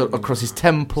object across his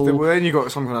temple? Well, then you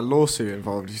got some kind of lawsuit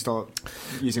involved. You start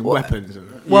using weapons.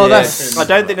 Well, Yeah. that's I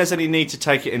don't think there's any need to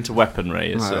take it into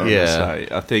weaponry. As No. I Yeah. say.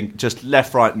 I think just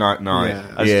left, right, night, night.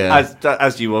 Yeah.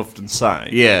 As you often say.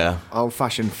 yeah.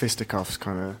 Old-fashioned fisticuffs,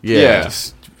 kind of. Yeah.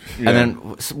 Just, And then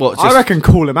what? I reckon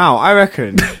call him out. I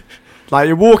reckon. Like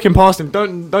you're walking past him,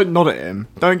 don't nod at him.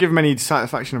 Don't give him any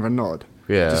satisfaction of a nod.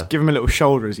 Yeah. Just give him a little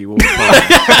shoulder as he walks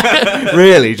past.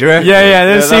 Really? Do you reckon? Yeah,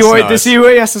 then Yeah, see that's what nice. see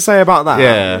what he has to say about that.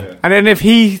 Yeah. And then if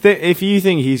you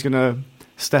think he's gonna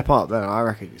step up, then I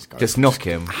reckon just knock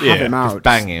him, have him out, just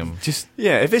bang him.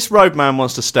 If this Roadman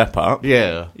wants to step up,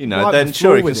 yeah, you know, then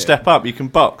sure he can step up. You can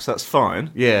box, that's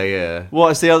fine. Yeah.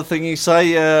 What is the other thing you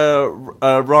say?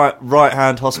 Right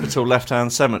hand hospital, left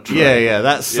hand cemetery. Yeah.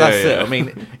 That's it. I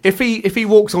mean, if he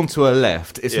walks onto a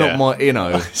left, it's not my,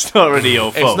 it's not really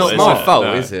your fault. It's not my fault,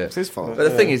 is it? It's his fault. But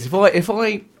the thing is, if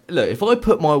I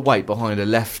put my weight behind a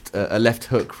left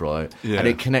hook, right, and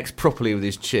it connects properly with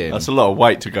his chin, that's a lot of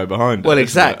weight to go behind. Well,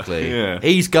 exactly. Yeah.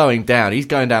 He's going down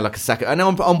like a sack. And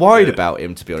I'm worried about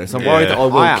him, to be honest. I'm worried that I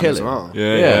will kill him. Well.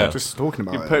 Yeah. Just talking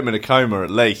about you put him in a coma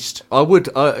at least. I would.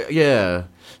 Yeah.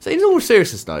 So in all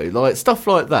seriousness, though, like stuff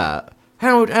like that,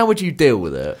 how would you deal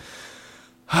with it?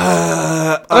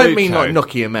 I don't mean like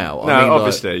knocking him out. No, I mean,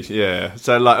 obviously, yeah.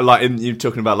 So like you're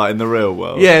talking about like in the real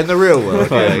world. Yeah, in the real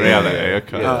world. In reality.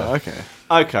 Okay. Oh, okay.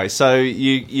 Okay, so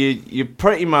you're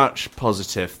pretty much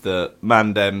positive that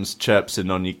Mandem's chirpsing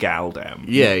on your galdem.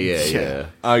 Yeah.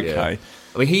 Okay. Yeah.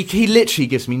 I mean, he literally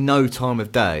gives me no time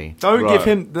of day. Don't give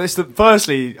him this.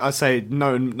 Firstly, I say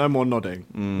no more nodding.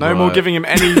 No more giving him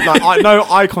any no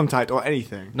eye contact or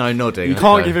anything. No nodding. You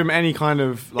can't give him any kind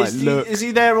of look. Is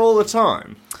he there all the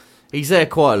time? He's there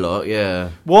quite a lot.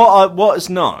 Yeah. What is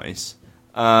nice?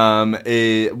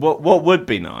 What would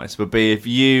be nice would be if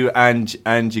you and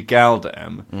your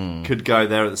galdem could go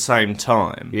there at the same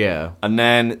time. Yeah. And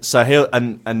then so he'll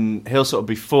sort of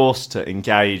be forced to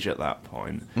engage at that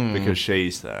point because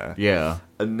she's there. Yeah.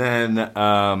 And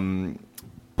then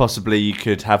possibly you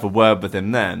could have a word with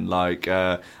him then, like,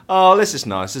 oh, this is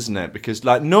nice, isn't it? Because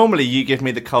like normally you give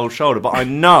me the cold shoulder, but I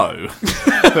know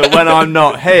that when I'm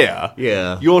not here,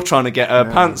 you're trying to get her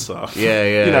pants off.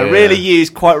 Yeah. You know, really use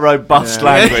quite robust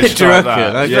language. Like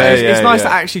that. It's nice to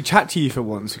actually chat to you for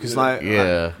once, because like, you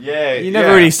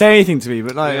never really say anything to me,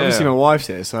 but like, obviously my wife's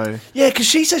here, so because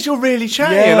she says you're really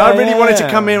chatty, and I really wanted to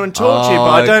come here and talk to you,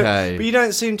 but I don't. But you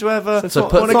don't seem to ever want to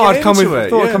get into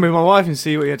it. I'd come with my wife and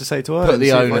see what you had to say to her. Put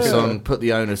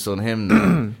the onus on him.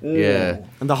 Then. Yeah.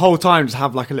 And the whole time, just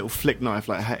have like a little flick knife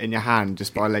like in your hand,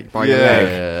 just by your leg,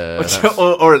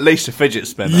 or at least a fidget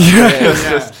spinner.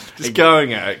 Just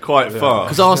going at it quite far.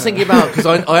 Because I was thinking about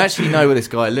I actually know where this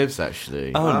guy lives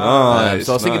actually. Oh no!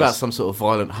 So I was thinking about some sort of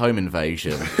violent home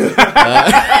invasion.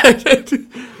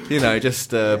 You know,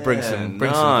 just bring some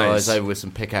guys over with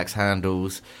some pickaxe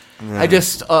handles. Yeah. I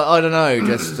don't know,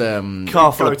 just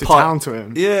car full of town to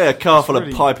him. Yeah, car full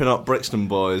of piping up Brixton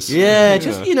boys. Yeah,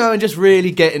 just and just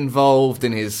really get involved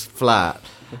in his flat.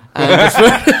 And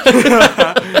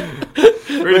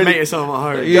really make yourself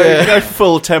at home. Yeah, go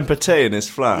full temper tea in his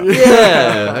flat.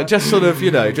 Yeah, and just sort of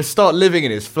just start living in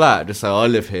his flat. Just say I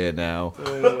live here now,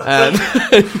 and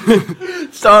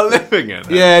start living in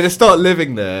it. Yeah, just start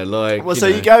living there. Like, well,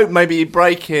 you go. Maybe you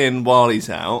break in while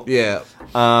he's out. Yeah.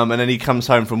 And then he comes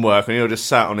home from work and he'll just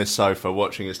sat on his sofa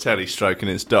watching his telly, stroking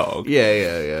his dog.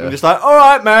 Yeah. And just like, all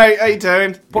right, mate, how you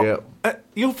doing? Yeah.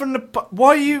 You're from the.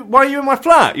 Why are you in my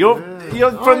flat? You're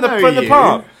from the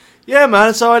park. Yeah,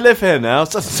 man. So I live here now.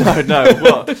 No,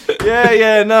 what?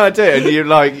 Yeah. No, I do. And you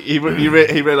like he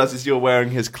realizes you're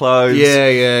wearing his clothes.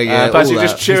 Yeah. But you're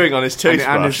just chewing on his toothbrush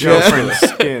and his girlfriend's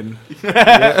skin.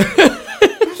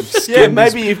 Yeah,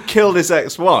 maybe you've killed his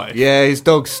ex-wife. Yeah, his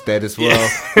dog's dead as well.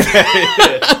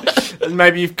 And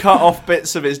maybe you've cut off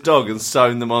bits of his dog and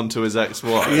sewn them onto his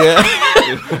ex-wife. Yeah.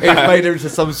 He made her into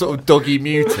some sort of doggy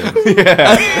mutant.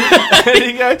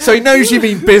 Yeah. So he knows you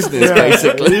mean business,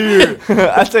 basically.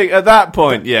 I think at that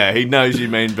point, he knows you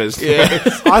mean business. Yeah.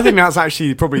 I think that's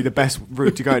actually probably the best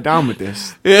route to go down with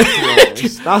this. Yeah.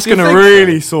 That's going to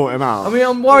really sort him out. I mean,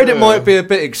 I'm worried it might be a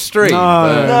bit extreme.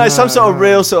 No, some sort of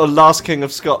real sort of Last King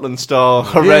of Scotland style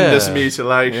horrendous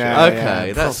mutilation. Yeah,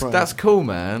 okay, that's cool,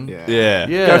 man. Yeah.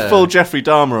 Go full Jeffrey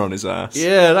Dahmer on his ass.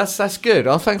 Yeah, that's good.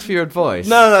 Oh, thanks for your advice.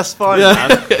 No, that's fine, man.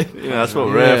 That's what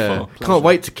we're here for. Can't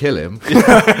wait to kill him.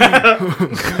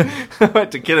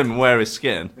 Wait to kill him and wear his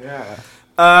skin.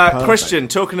 Yeah. Christian,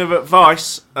 talking of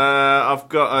advice, I've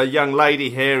got a young lady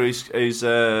here who's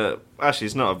actually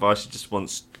it's not advice. She just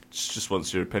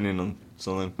wants your opinion on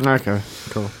something. Okay,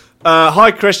 cool.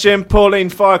 Hi, Christian. Pauline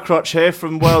Firecrotch here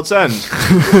from World's End.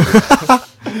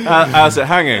 How's it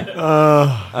hanging?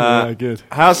 Good.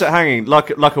 How's it hanging? Like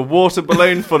a water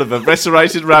balloon full of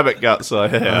eviscerated rabbit guts, I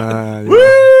hear.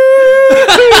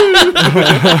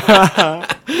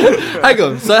 Hang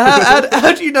on. So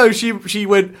how do you know she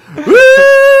went? Woo!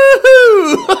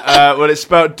 Well, it's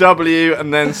spelled W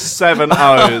and then 7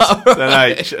 O's,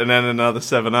 then H, and then another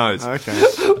 7 O's. Okay.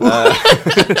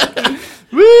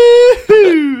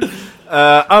 Woo!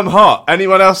 I'm hot.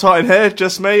 Anyone else hot in here?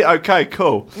 Just me? Okay,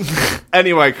 cool.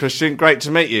 Anyway, Christian, great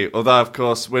to meet you. Although, of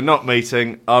course, we're not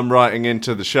meeting. I'm writing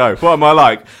into the show. What am I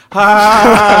like?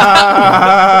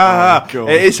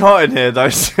 It is hot in here, though,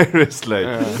 seriously.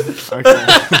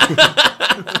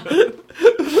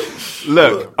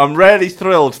 Look, I'm really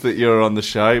thrilled that you're on the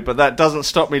show, but that doesn't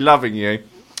stop me loving you.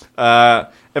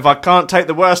 If I can't take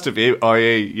the worst of you,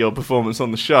 i.e. your performance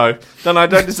on the show, then I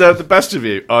don't deserve the best of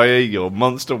you, i.e. your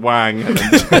monster wang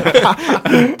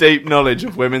and deep knowledge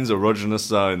of women's erogenous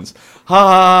zones.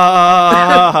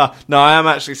 Ha! No, I am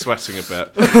actually sweating a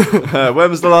bit. When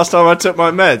was the last time I took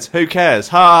my meds? Who cares?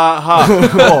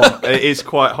 Ha! It is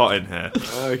quite hot in here.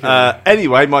 Okay.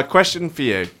 Anyway, my question for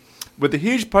you. With the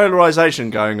huge polarisation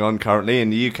going on currently in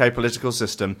the UK political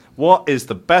system, what is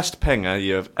the best pinger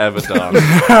you have ever done?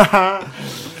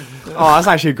 That's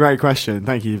actually a great question.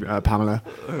 Thank you, Pamela.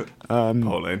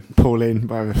 Pauline,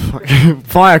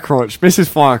 Firecrotch. Mrs.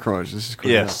 Firecrotch. This is cool.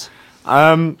 Yes.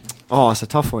 It's a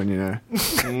tough one, you know.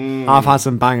 I've had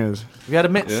some bangers. Have you had a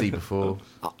Mitzi before?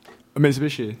 A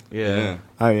Mitsubishi? Yeah.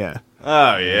 Oh,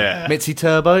 yeah. Mitzi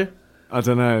Turbo? I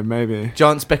don't know, maybe.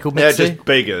 Giant speckled Mitzi? Yeah, just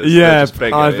bigger. Yeah, just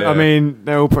bigger, I mean,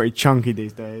 they're all pretty chunky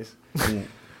these days.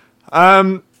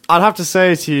 I'd have to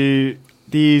say to you,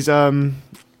 these,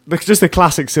 just the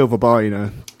classic silver bar, you know.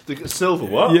 The silver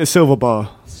what? Yeah, silver bar.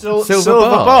 Silver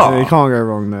bar? Yeah, you can't go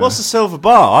wrong there. What's a silver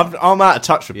bar? I'm out of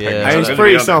touch with ping. It's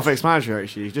pretty self-explanatory,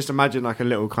 actually. Just imagine like a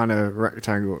little kind of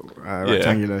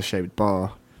rectangular shaped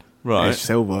bar. Right. It's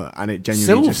silver, and it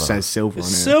genuinely just says silver on it.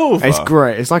 Silver? It's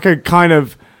great. It's like a kind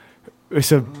of...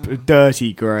 It's a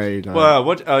dirty grey. Like.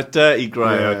 Well, dirty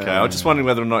grey. Yeah. Okay, I was just wondering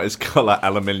whether or not it's got like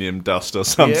aluminium dust or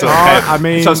some sort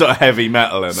of heavy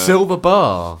metal in it. Silver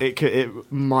bar. It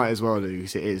might as well do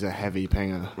because it is a heavy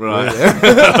pinger. Right.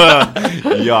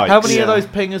 Yikes. How many of those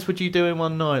pingers would you do in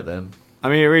one night then? I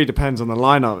mean, it really depends on the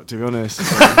lineup, to be honest.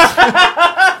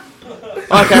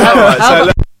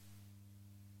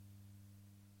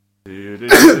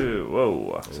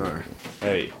 Whoa. Sorry.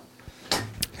 Hey.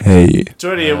 Hey.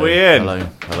 Jordy, are we in? Hello.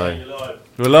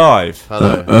 We're live.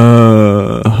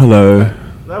 Hello. Hello.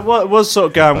 That was sort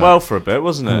of going well for a bit,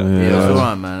 wasn't it? Yeah, it was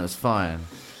alright, man. It was fine.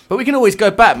 But we can always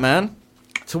go back, man,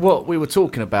 to what we were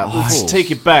talking about before. Let's take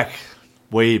it back.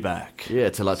 Way back. Yeah,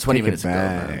 to like 20 minutes ago,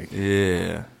 man.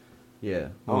 Yeah. Yeah.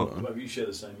 Maybe you share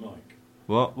the same mic.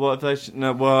 What if they...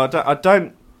 No, well, I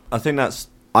don't... I think that's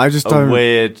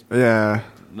weird... Yeah.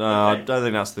 No, I don't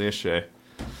think that's the issue.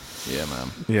 Yeah, man.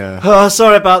 Yeah. Oh,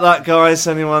 sorry about that, guys.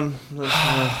 Anyone?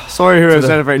 Sorry who was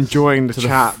ever enjoying the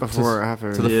chat before it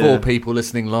happened. To the 4 people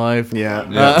listening live.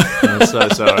 Yeah. I'm so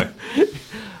sorry.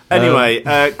 Anyway,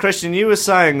 Christian, you were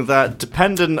saying that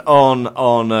dependent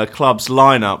on a club's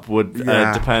lineup would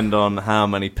depend on how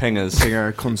many pingers.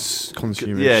 Pinger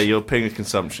consumers. Yeah, your pinger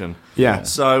consumption. Yeah.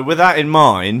 So with that in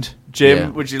mind,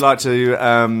 Jim, would you like to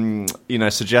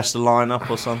suggest a lineup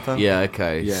or something? Yeah.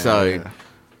 Okay. Yeah,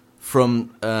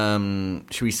 from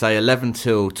should we say 11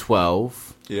 till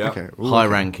 12? Yeah. Okay. High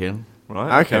ranking.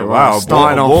 Right. Okay. Wow.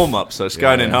 Starting off warm up, so it's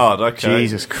going in hard. Okay.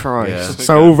 Jesus Christ. Yeah.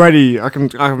 So already, I'm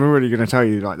already going to tell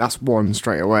you, like, that's one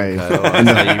straight away.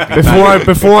 Okay,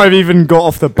 before I've even got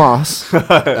off the bus,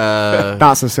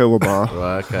 that's a silver bar.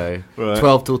 Right. Okay. Right.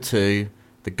 12 till 2.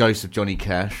 The Ghost of Johnny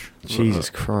Cash.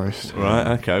 Jesus Christ.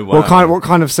 Right, okay. Wow. What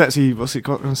kind of sets what's it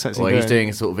got sets he doing? He's doing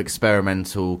a sort of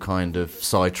experimental kind of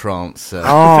psytrance.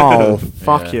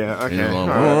 Fuck yeah. Okay.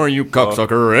 Oh, you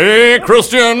cocksucker. Hey,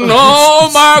 Christian.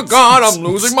 Oh, my God. I'm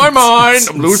losing my mind.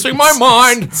 I'm losing my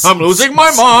mind. I'm losing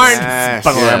my mind. Yes.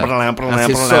 That's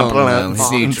his song,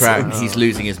 his new track. He's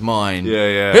losing his mind.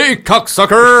 Yeah. Hey,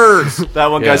 cocksuckers. That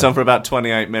one goes on for about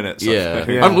 28 minutes. Yeah.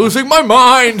 I'm losing my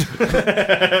mind.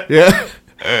 Yeah.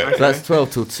 So that's 12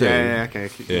 till 2. Yeah, okay.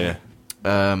 Yeah.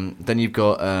 Then you've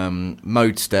got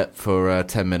Mode Step for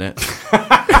 10 minutes.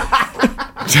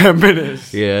 10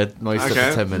 minutes? Yeah, Mode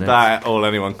Step for 10 minutes. That all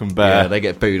anyone can bear. Yeah, they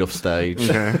get booed off stage.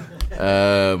 Okay.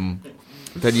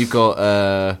 Then you've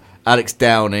got Alex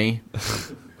Downey.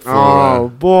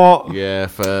 What? Yeah,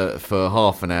 for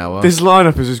half an hour. This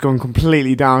lineup has just gone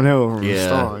completely downhill from the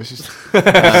start. It's just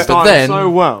started so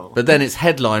well. But then it's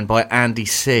headlined by Andy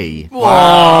C.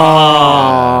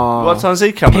 Wow. What time's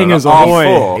he coming? Pingers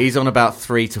on? He's on about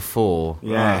 3 to 4.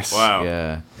 Yes. Wow.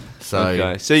 Yeah. So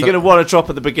you're going to want to drop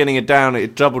at the beginning of Downey,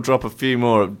 double drop a few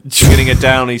more at the beginning of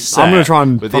Downey's set. I'm going to try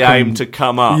and with the aim to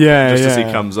come up as he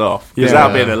comes off. Because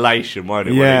that'll be an elation, won't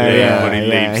it? When he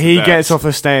leaves. He gets off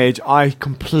the stage, I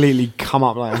completely come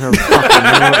up like a fucking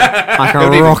like a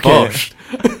rocket.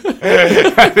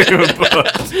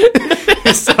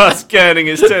 starts getting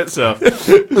his tits off. As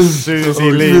soon as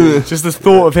he leaves, just the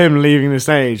thought of him leaving the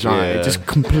stage, it just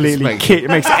completely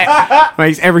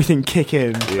makes everything kick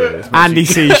in. Yeah, Andy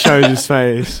C shows his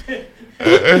face.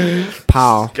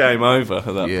 Pow. Game over at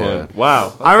that point. Wow.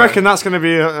 Okay. I reckon that's going to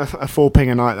be a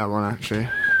 4-pinger night, that one, actually.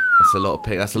 That's a lot of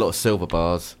that's a lot of silver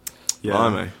bars. Yeah.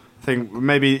 Blimey. I think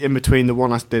maybe in between the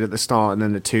one I did at the start and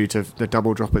then the 2 to the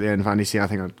double drop at the end of Andy C, I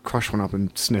think I'd crush one up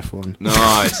and sniff one.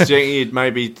 Nice. Do you think you'd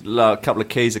maybe a couple of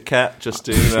keys of cat just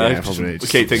to probably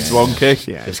keep things wonky?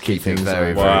 Yeah, Just keep things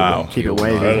very, Wow. Keep it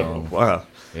wavy. Wow.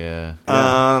 Yeah.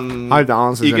 I hope that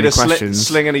answers You any gonna questions.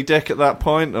 sling any dick at that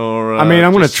point, or? I mean,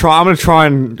 I'm gonna try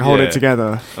and hold it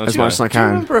together as much as I Do you can.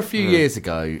 remember a few years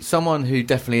ago, someone who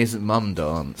definitely isn't mum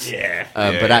dance? Yeah.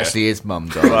 But actually is mum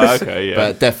dance. Right, okay, yeah.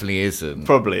 But definitely isn't.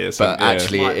 Probably is. But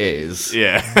actually it is.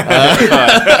 Yeah.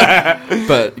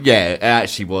 But yeah, it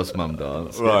actually was mum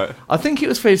dance. Right. I think it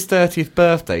was for his 30th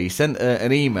birthday. He sent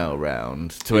an email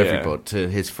round to Yeah. everybody, to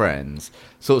his friends,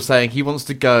 sort of saying he wants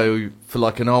to go for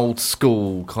like an old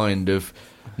school kind of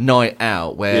night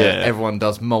out where everyone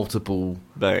does multiple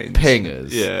Veins.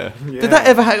 pingers. Yeah. Did that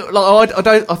ever happen? Like,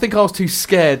 I think I was too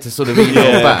scared to sort of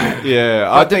email back. Yeah,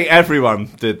 I think everyone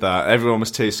did that. Everyone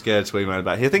was too scared to email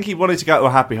back. I think he wanted to go to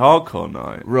a happy hardcore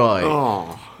night. Right.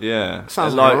 Oh, Yeah,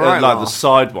 Sounds like like a right like the laugh.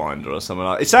 Sidewinder or something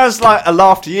like. It sounds like a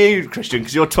laugh to you, Christian,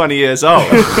 because you're 20 years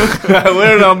old.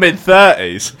 We're in our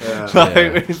mid-30s.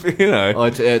 You know,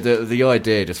 The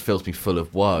idea just fills me full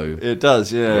of woe. it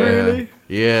does. Yeah, Really?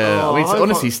 Yeah, Oh, I mean, I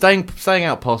honestly, staying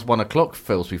out past 1 o'clock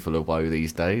fills me full of woe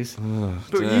these days.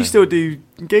 But you still do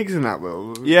gigs in that,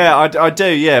 Will? Yeah, I do.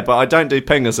 Yeah, but I don't do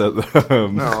pingers at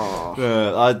them. No.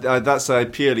 That's a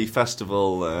purely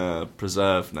festival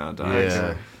preserve nowadays.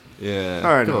 Yeah. Yeah.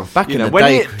 Fair enough. Back You in know, the when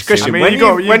day, you, Christian, I mean, when you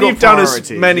got- when you you've got done as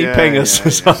priorities. many Yeah, pingers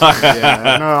as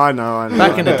Yeah, no, I know.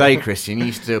 back in the day, Christian, you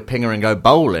used to do a pinger and go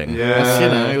bowling. Yeah.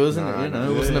 That's, it wasn't.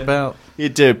 It wasn't about. you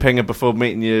do a pinger before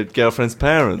meeting your girlfriend's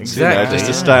parents, Exactly. just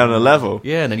to stay on a level.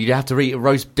 Yeah, and then you'd have to eat a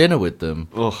roast dinner with them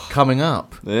coming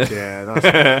up. Yeah. Yeah, that's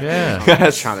Yeah.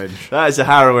 a challenge. That is a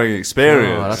harrowing Oh, I'll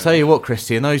experience. tell you what,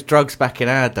 Christian, those drugs back in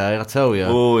our day, I'll tell you.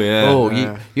 Oh, yeah. Oh,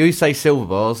 Yeah. you say silver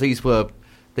bars, these were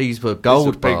These are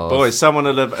gold big bars. boys. Someone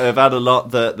would have had a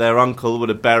lot that their uncle would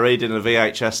have buried in a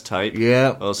VHS tape,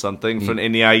 Yeah. or something from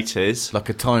in the 80s. Like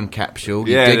a time capsule.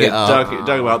 You Yeah, dig they it up. dug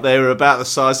them up. They were about the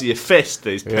size of your fist.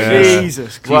 These Yeah. pingers.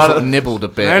 Jesus. You sort of nibbled a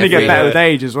bit. They only get every- better with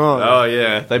age as well. Oh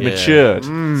yeah, they Yeah. matured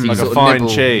So you like a sort of fine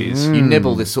nibble- cheese. You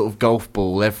nibble this sort of golf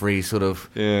ball every sort of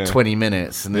Yeah. 20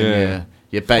 minutes, and then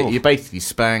you're basically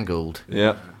spangled.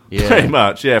 Yeah. Yeah. Pretty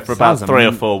much. Yeah, for about Sounds 3 or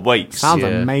am- 4 weeks. Sounds Yeah.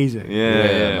 amazing.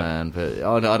 Yeah. Man. But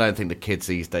I don't think the kids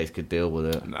these days could deal with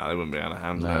it. No, they wouldn't be able to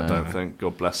handle it. I No. don't think.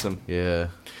 God bless them. Yeah.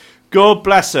 God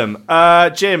bless them.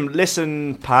 Jim,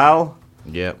 listen, pal.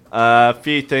 Yep. A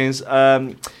few things.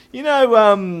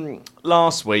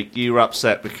 Last week you were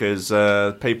upset because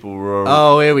people were.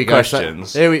 Oh, here we go.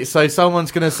 Questions. So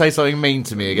someone's going to say something mean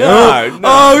to me again. No, no.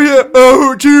 Oh, yeah.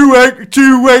 Oh, do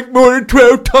you wank more than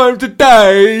 12 times a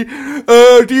day?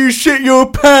 Do you shit your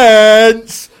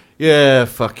pants? Yeah,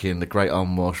 fucking the great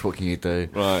unwash. What can you do?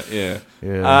 Right, yeah.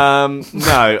 Yeah.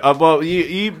 No. Well,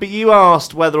 you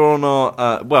asked whether or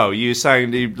not. You were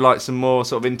saying you'd like some more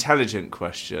sort of intelligent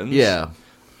questions. Yeah.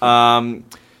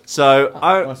 So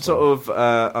I sort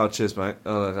of. Cheers, mate.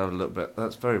 I'll have a little bit.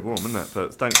 That's very warm, isn't it?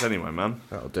 But thanks anyway, man.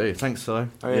 That'll do. Thanks, Si. Oh,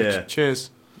 Yeah. Cheers.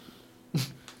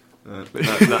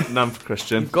 None for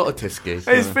Christian. Got a Tisky.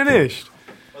 Hey, it's finished.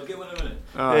 I'll get one in a minute.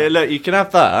 Yeah, look, you can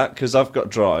have that because I've got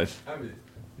drive.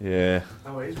 Yeah.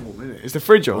 Oh, it is warm, isn't it? Is the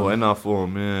fridge on? Oh, enough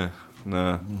warm. Yeah.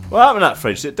 No. What happened to that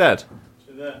fridge? Is it dead? Is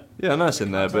it there? Yeah, I know it's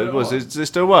in there, but does it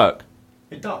still work?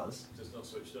 It does. Just not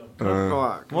switched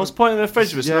on. What's the point in the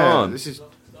fridge if it's not on? This is.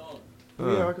 It's not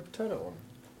on. Yeah, I could turn it on.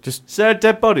 Is there a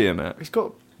dead body in it? It's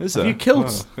got. Is Have there? you killed?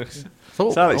 Oh. Thought-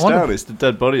 It's Alex I wonder- Downey. It's the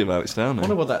dead body of Alex I Downey.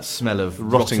 wonder what that smell of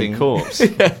Rotting corpse.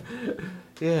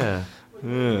 Yeah.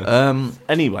 Yeah.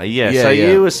 Anyway, Yeah, so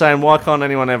yeah. you were saying, why can't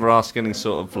anyone ever ask any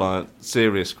sort of like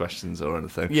serious questions or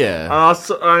anything? Yeah. I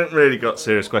haven't really got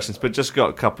serious questions, but just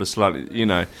got a couple of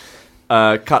slightly,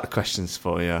 cut questions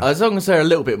for you. As long as they're a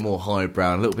little bit more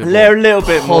highbrow, a little bit They're more a little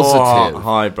bit positive more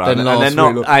highbrow, than and they're last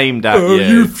not week. aimed at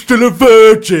you. still a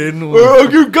virgin? Are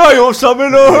you gay or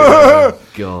something?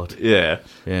 God. Yeah.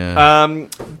 Yeah.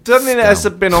 Something that has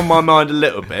been on my mind a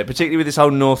little bit, particularly with this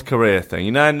whole North Korea thing.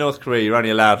 You know, in North Korea, you're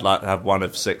only allowed to have one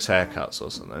of 6 haircuts or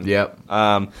something. Yep.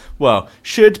 Well,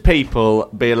 should people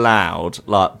be allowed,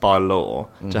 like by law,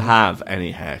 to have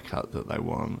any haircut that they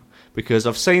want? Because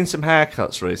I've seen some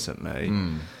haircuts recently.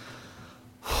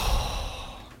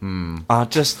 I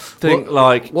just think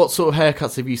what sort of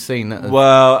haircuts have you seen?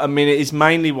 Well, I mean, it is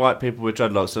mainly white people with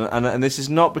dreadlocks, and this is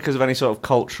not because of any sort of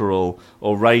cultural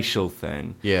or racial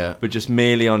thing. Yeah, but just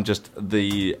merely on just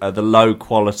the low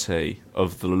quality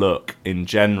of the look in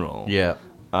general. Yeah,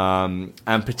 and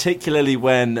particularly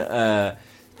when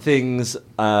things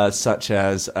such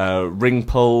as ring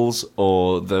pulls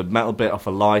or the metal bit off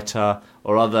a lighter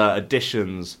or other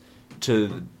additions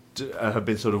to have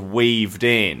been sort of weaved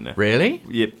in. Really?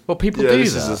 Yeah. Well, people do that.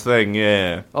 This is the thing,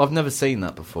 yeah. I've never seen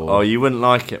that before. Oh, you wouldn't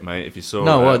like it, mate, if you saw it.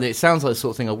 No, well, it sounds like the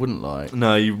sort of thing I wouldn't like.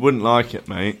 No, you wouldn't like it,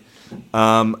 mate.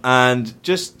 And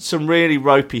just some really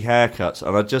ropey haircuts,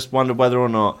 and I just wonder whether or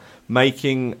not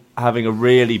having a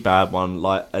really bad one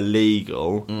like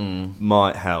illegal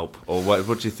might help, or what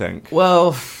do you think?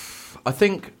 Well, I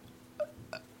think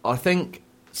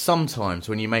sometimes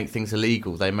when you make things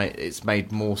illegal, it's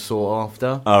made more sought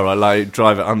after. Oh, right, like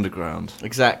drive it underground.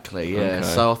 Exactly, yeah. Okay.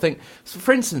 So I think,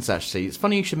 for instance, actually, it's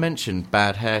funny you should mention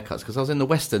bad haircuts, because I was in the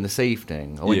Western this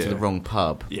evening. I went to the wrong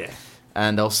pub. Yeah.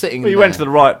 And I was sitting Well, you there. went to the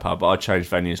right pub, but I changed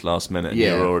venues last minute, and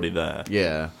Yeah. you were already there.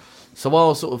 Yeah. So while I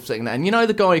was sort of sitting there, and you know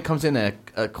the guy who comes in there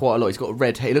quite a lot, he's got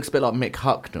red hair, he looks a bit like Mick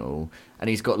Hucknall, and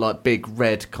he's got like big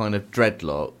red kind of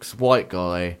dreadlocks, white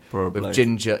guy Probably. with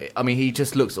ginger, I mean he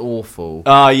just looks awful.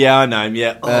 Oh, yeah, I know him,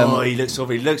 yeah. He looks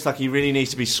awful. He looks like he really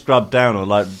needs to be scrubbed down or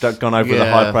like gone over with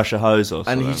a high pressure hose or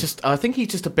something. And I think he's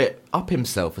just a bit up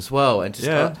himself as well. And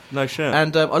just, no shit.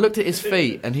 And I looked at his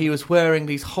feet, and he was wearing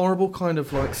these horrible kind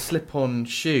of like slip-on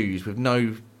shoes with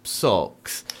no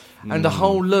socks. And the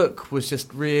whole look was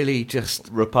just really just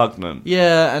repugnant.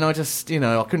 Yeah, and I just,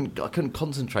 I couldn't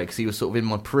concentrate because he was sort of in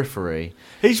my periphery.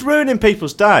 He's ruining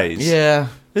people's days. Yeah,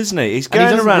 isn't he? He's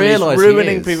going around, he's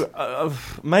ruining people.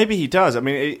 Maybe he does. I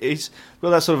mean, he's got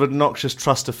that sort of obnoxious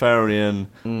Trustafarian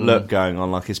look going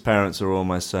on. Like his parents are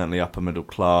almost certainly upper middle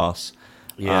class.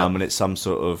 Yeah, and it's some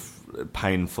sort of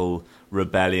painful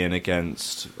rebellion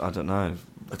against, I don't know,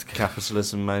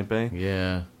 capitalism maybe.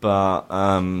 Yeah, but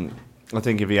I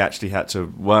think if he actually had to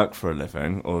work for a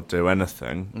living or do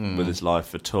anything with his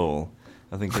life at all,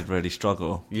 I think he'd really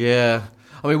struggle. Yeah.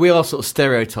 I mean, we are sort of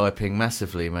stereotyping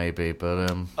massively, maybe,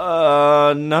 but...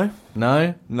 No.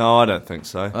 No? No, I don't think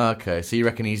so. Okay, so you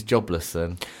reckon he's jobless,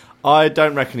 then? I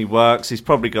don't reckon he works. He's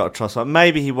probably got a trust fund.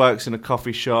 Maybe he works in a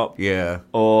coffee shop. Yeah.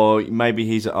 Or maybe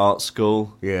he's at art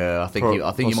school. Yeah, I think you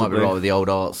might be right with the old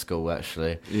art school,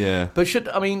 actually. Yeah. But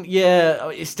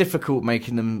it's difficult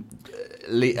making them...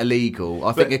 illegal.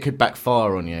 I think it could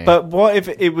backfire on you. But what if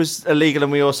it was illegal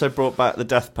and we also brought back the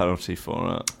death penalty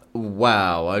for it?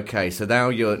 Wow. Okay. So now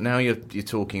you're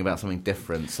talking about something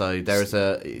different. So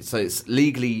it's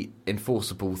legally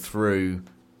enforceable through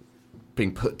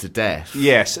being put to death.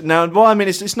 Yes. Now, well, I mean,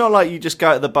 it's not like you just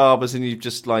go to the barbers and you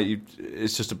just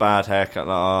it's just a bad haircut.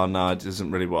 Like, oh no, it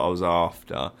isn't really what I was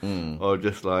after, or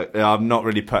just like I've not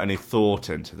really put any thought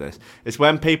into this. It's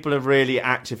when people are really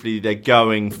actively they're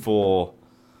going for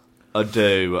a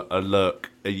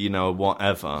look,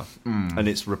 whatever, and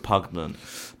it's repugnant.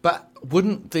 But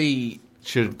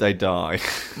should they die?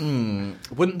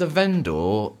 Wouldn't the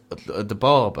vendor, the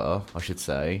barber, I should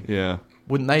say,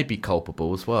 wouldn't they be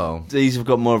culpable as well? These have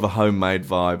got more of a homemade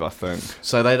vibe, I think.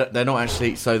 So they're not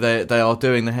actually. So they are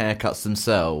doing the haircuts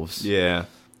themselves. Yeah.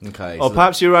 Okay. Or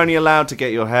perhaps you're only allowed to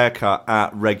get your haircut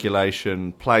at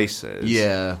regulation places.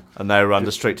 Yeah. And they were under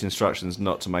strict instructions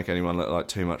not to make anyone look like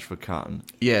too much of a cunt.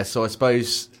 Yeah. So I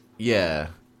suppose. Yeah.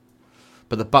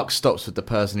 But the buck stops with the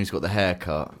person who's got the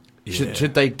haircut. Yeah.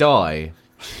 Should they die?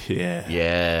 Yeah.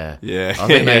 Yeah. Yeah. I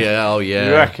think yeah.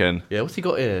 You reckon? Yeah, what's he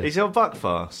got here? He's on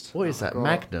Buckfast. What is that?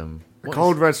 Magnum?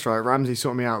 Cold Red Stripe. Ramsey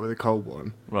sorted me out with a cold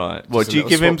one. Right. What, do you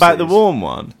give him back the warm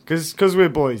one? Because we're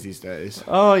boys these days.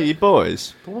 Oh, you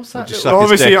boys? But what's that? Well,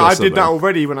 obviously, I did that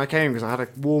already when I came because I had a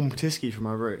warm Tisky from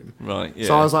my room. Right, yeah.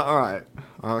 So I was like, all right,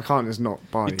 I can't just not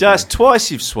buy it. That's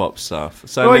twice you've swapped stuff.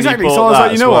 So well, exactly. So I was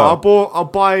like, you know well. what? I'll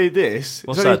buy this.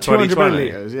 What's it's only that, 200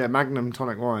 2020? millilitres. Yeah, Magnum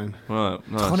tonic wine. Right,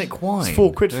 nice. Tonic wine? It's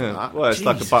 £4 for that. Well, it's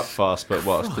like a Buckfast, but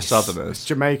what? The It's Southerners.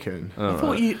 Jamaican.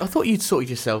 I thought you'd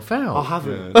sorted yourself out. I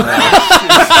haven't.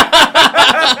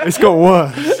 It's got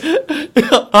worse.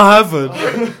 I haven't.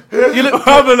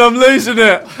 I'm losing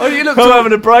it. Oh, I'm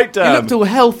having a breakdown. You looked all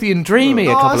healthy and dreamy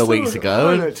a couple of weeks ago.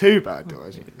 I don't look too bad, do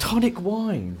I? Tonic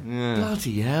wine. Yeah.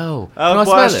 Bloody hell.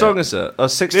 How strong is it?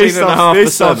 16.5%.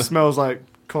 This stuff smells like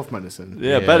cough medicine.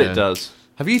 Yeah, I bet it does.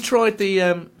 Have you tried the...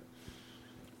 It's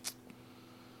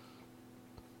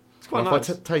quite if nice.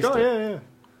 I taste it? Yeah.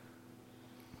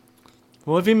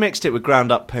 Well, have you mixed it with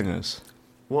ground up pingers?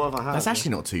 What have I had? That's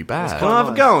actually not too bad. Can I have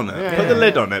a go on it? Yeah, Put the yeah.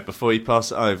 lid on it before you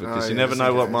pass it over, because you never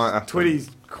know what might happen. Twitty's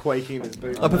quaking in his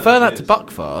boots. I prefer that to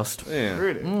Buckfast. Yeah.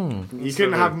 Really? You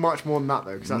couldn't have much more than that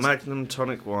though. 'Cause that's Magnum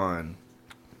tonic wine.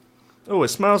 Oh, it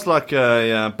smells like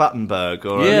a Battenberg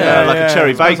or Yeah, like a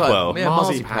cherry Smells bakewell. Like,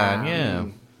 marzipan, yeah.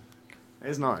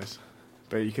 It's nice,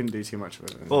 but you couldn't do too much of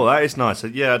it. Oh, that is nice.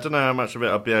 Yeah, I don't know how much of it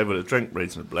I'd be able to drink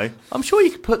reasonably. I'm sure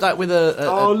you could put that with a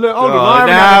Oh look! Hold Oh, on,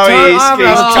 now he's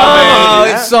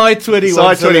coming. it's Side Twitty.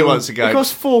 Side Twitty wants to It go.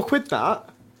 costs £4 that.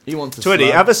 He wants to Twitty,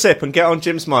 slap. have a sip and get on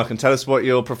Jim's mic and tell us what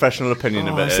your professional opinion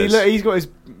of it See, is. look, he's got his.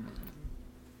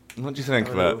 What do you think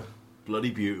of it?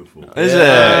 Bloody beautiful. Is it?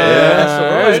 That's all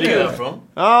right. Where did you get that from?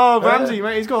 Oh, Ramsey,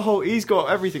 mate, he's got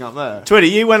everything up there. Twitty,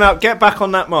 you went up. Get back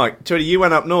on that mic. Twitty, you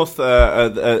went up north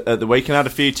at the week and had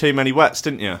a few too many wets,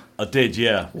 didn't you? I did,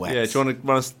 yeah. Yeah. Do you want to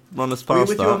run us Were you past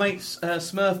with that? your mate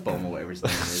Smurf Bomb or whatever his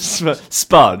name is?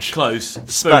 Spudge. Close.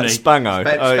 Spoony.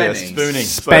 Spango. Oh yes. Spoony.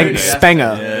 Spoony.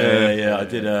 Spenger. Yeah, I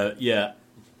did. Yeah.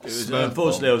 It was,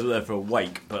 unfortunately, I was there for a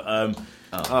wake, but I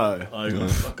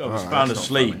was found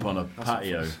asleep on a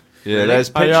patio. Yeah, there's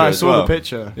a picture Yeah, I as saw well. the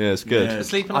picture. Yeah, it's good. Yeah.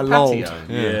 Sleep I on a lolled. patio.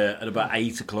 Yeah, at about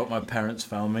 8 o'clock, my parents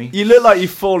found me. You look like you've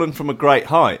fallen from a great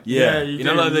height. Yeah, you you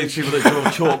know, do. like those people that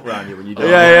draw chalk around you when you die.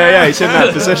 Yeah. He's in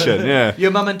that position. Yeah. Your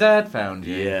mum and dad found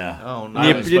you? Yeah. Oh, no. I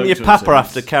haven't Didn't your spoken to papa them have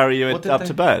to since. carry you What did up they-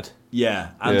 to bed? Yeah,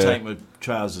 and Yeah. take my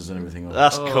trousers and everything off.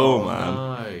 That's cool, man.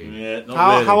 No. Yeah, not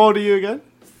How really. how old are you again?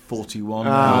 41.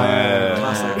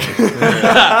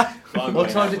 What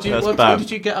time did you? That's What bad. time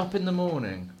did you get up in the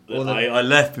morning? I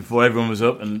left before everyone was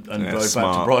up and drove back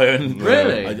smart. to Brighton.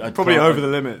 Really? I Probably can't- over the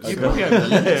limits. You probably over the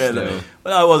limit Yeah, still. no.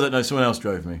 Well, I wasn't. No, someone else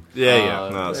drove me. Yeah.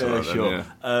 No, that's all right. Then, Sure.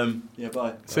 yeah.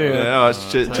 Bye. See ya. Yeah, all right,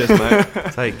 cheers,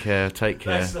 mate. Take care. Take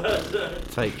care.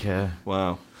 Take care.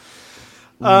 Wow.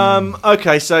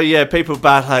 Okay, so yeah, people with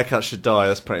bad haircuts should die.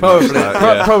 That's pretty Probably, much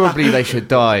that, yeah. probably they should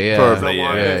die. Yeah. Probably,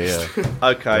 Yeah.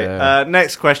 Okay, Yeah.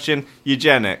 next question.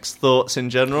 Eugenics. Thoughts in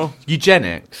general?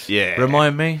 Eugenics. Yeah.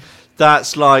 Remind me.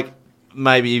 That's like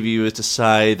maybe if you were to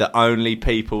say that only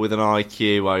people with an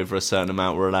IQ over a certain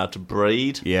amount were allowed to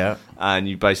breed. Yeah. And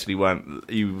you basically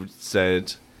you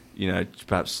said,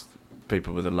 perhaps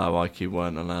people with a low IQ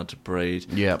weren't allowed to breed.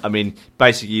 Yeah. I mean,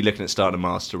 basically you're looking at starting a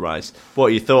master race. What are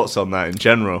your thoughts on that in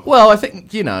general? Well, I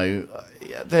think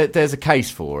there's a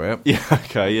case for it. Yeah,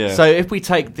 okay, yeah. So if we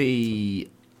take the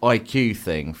IQ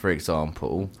thing, for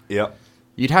example, Yep.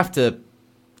 you'd have to,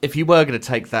 if you were going to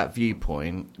take that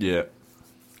viewpoint, Yeah.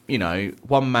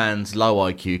 one man's low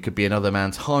IQ could be another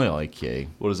man's high IQ.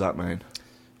 What does that mean?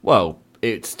 Well,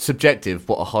 it's subjective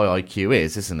what a high IQ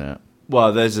is, isn't it?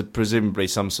 Well, there's presumably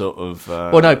some sort of...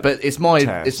 Well, no, but it's my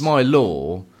test.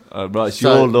 law. right, it's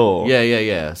So- your law.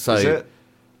 Yeah. So, Is it?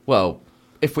 well,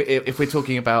 if we're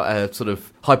talking about a sort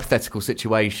of hypothetical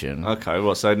situation, Okay,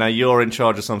 well, so now you're in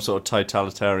charge of some sort of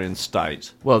totalitarian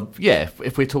state. well, yeah,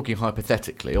 if we're talking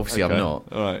hypothetically, obviously Okay. I'm not.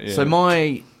 All right, yeah. So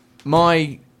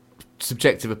my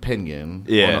subjective opinion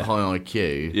on Yeah. a high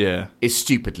IQ Yeah. is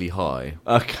stupidly high.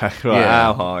 Okay, right, Yeah.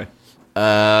 how high?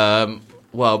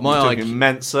 Well, my Talking IQ.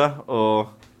 Mensa or...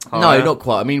 No, higher? not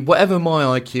quite. I mean, whatever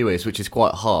my IQ is, which is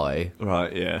quite high,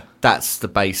 Right, yeah. that's the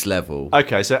base level.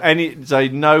 Okay, so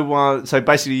so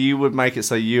basically you would make it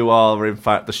so you are in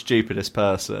fact the stupidest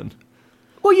person.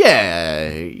 Well,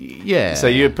 yeah. So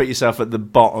you would put yourself at the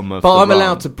bottom of But the I'm rung.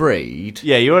 allowed to breed.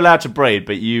 Yeah, you're allowed to breed,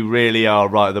 but you really are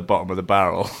right at the bottom of the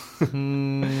barrel.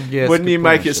 Yeah, Wouldn't you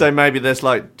make it so maybe there's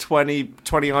like 20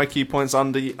 IQ points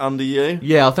under you?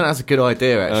 Yeah, I think that's a good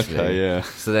idea, actually. Okay, yeah.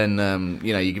 So then,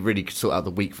 you could really sort out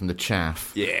the wheat from the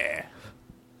chaff. Yeah.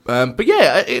 But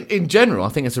yeah, in general, I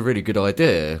think it's a really good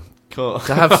idea Cool.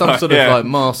 to have some sort of Yeah. like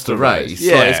master race.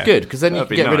 Yeah. Like, it's good because then you That'd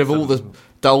can be get rid of nice, all the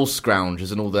dull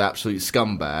scroungers and all the absolute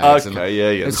scumbags. and Okay,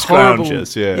 yeah. those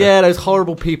Scroungers, yeah. Yeah, those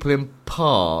horrible people in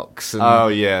parks. And, Oh,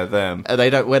 yeah, them.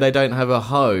 where they don't have a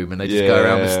home and they just go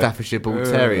around with Yeah. Staffordshire Bull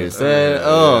Terriers.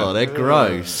 They're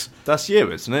gross. That's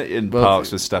you, isn't it? In Well,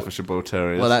 parks with Staffordshire Bull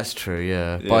Terriers. Well, that's true,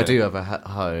 yeah. But Yeah. I do have a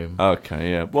home.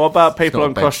 Okay, yeah. What about people not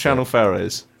on a bed cross-channel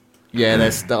ferries? Yeah,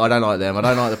 I don't like them. I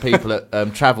don't like the people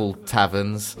at travel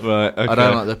taverns. Right, okay. I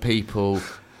don't like the people.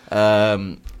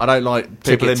 I don't like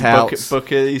People ticket in touts.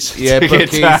 bookies. Yeah,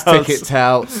 ticket bookies, touts. ticket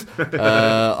touts.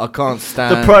 I can't The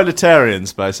stand.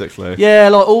 proletarians, basically. Yeah,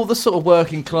 like all the sort of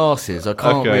working classes. I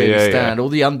can't Okay, really yeah, stand. yeah. all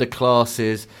the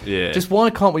underclasses. Yeah. Just why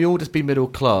can't we all just be middle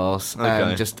class Okay.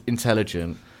 and just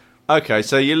intelligent? Okay,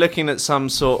 so you're looking at some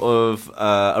sort of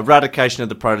eradication of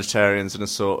the proletarians and a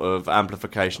sort of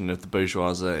amplification of the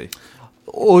bourgeoisie.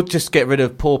 Or just get rid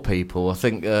of poor people. I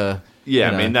think Yeah,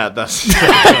 You know. I mean that's.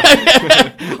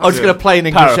 I was going to plain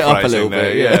English it up a little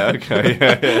bit. Yeah, okay,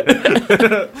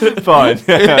 yeah. Fine.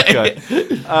 Yeah,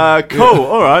 okay. Cool.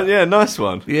 All right. Yeah, nice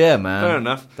one. Yeah, man. Fair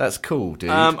enough. That's cool, dude.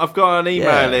 I've got an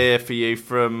email Yeah. here for you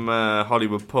from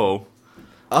Hollywood Paul.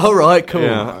 All right, cool.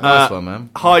 Yeah. Nice one, man.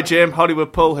 Hi Jim,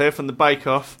 Hollywood Paul here from the Bake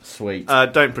Off. Sweet.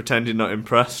 Don't pretend you're not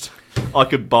impressed. I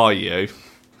could buy you.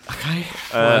 Okay.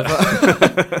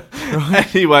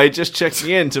 Anyway, just checking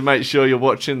in to make sure you're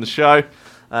watching the show.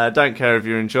 Don't care if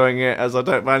you're enjoying it, as I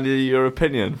don't value your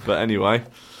opinion. But anyway,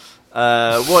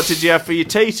 what did you have for your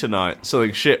tea tonight?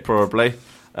 Something shit, probably.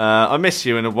 I miss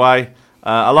you in a way.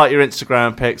 I like your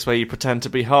Instagram pics where you pretend to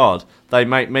be hard. They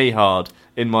make me hard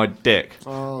in my dick.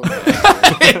 Oh,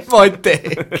 My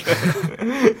dick.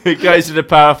 It goes in a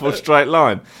powerful straight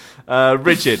line.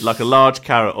 Rigid, like a large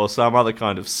carrot or some other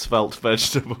kind of svelte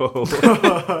vegetable.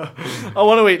 I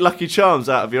want to eat Lucky Charms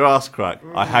out of your ass crack.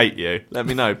 I hate you. Let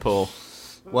me know, Paul.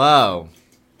 Wow.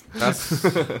 That's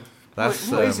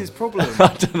what is his problem? I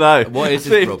don't know. What is I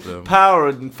his think problem? Power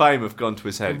and fame have gone to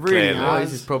his head, Really clearly. has. What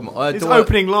is his problem? His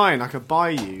opening line, I could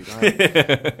buy you.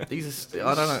 Like, These are,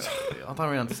 I don't know. I don't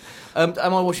really understand.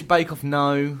 Am I watching Bake Off?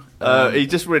 No. He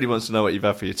just really wants to know what you've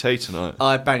had for your tea tonight.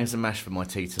 I had bangers and mash for my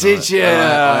tea tonight. Did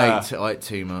ya? I ate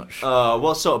too much.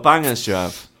 What sort of bangers do you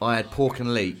have? I had pork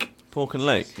and leek. Pork and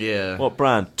leek? Yeah. What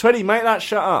brand? Twitty, make that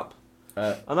shut up.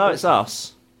 I know it's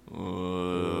us.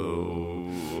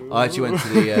 I actually went to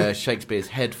the Shakespeare's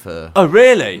Head Fair. Oh,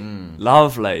 really?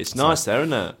 Lovely. It's nice there,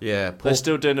 isn't it? Yeah, They're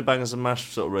still doing the bangers and mash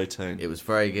sort of routine. It was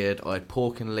very good. I had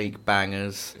pork and leek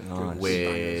bangers Nice.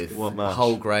 with What mash?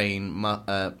 whole grain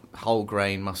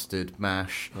mustard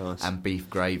mash Nice. and beef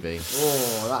gravy.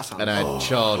 oh, that sounds. And I had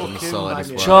chard on the fucking side as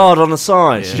banging. well. Chard on the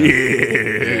side. Yeah. You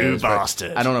It was very-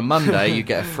 bastard. And on a Monday, you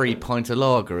get a free pint of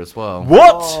lager as well.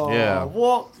 What? Oh, Yeah.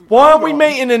 What? Why aren't we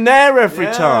meeting in there every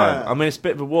Yeah. time? I mean, it's a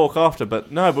bit of a walk after,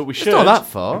 but no, but we should. It's not that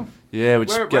far. Yeah, we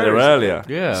just Where- get there where is it? earlier.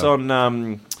 Yeah. It's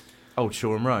on, Old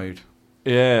Shoreham Road.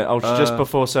 just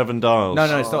before Seven Dials.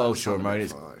 No, it's not Old Shoreham Road.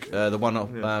 It's the one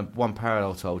one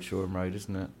parallel to Old Shoreham Road,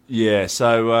 isn't it? Yeah,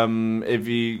 so if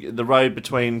the road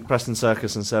between Preston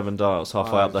Circus and Seven Dials,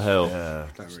 halfway up the hill, Yeah.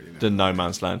 Don't really know. the no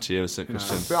man's land to you, is it,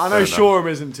 Christian? But I know Fair enough. Shoreham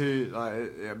isn't too. Like,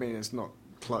 I mean, it's not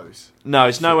close. No,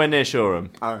 it's nowhere near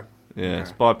Shoreham. Oh, Yeah,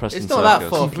 it's by Preston It's not Circus. that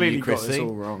far. completely you, got this Chrissy.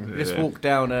 all wrong. You just Yeah. walk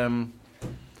down.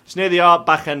 It's near the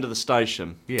back end of the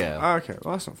station. Yeah. Oh, okay,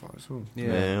 well that's not far at all.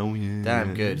 Yeah. Hell yeah.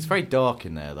 Damn good. It's very dark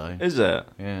in there though. Is it?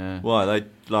 Yeah. Why they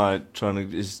like trying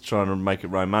to make it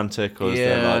romantic, or is they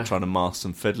Yeah. like trying to mask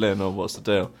some fiddling, or what's the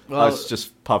deal? Well- It's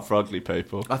just pub for ugly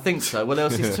people. I think so. Well, there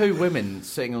was these two women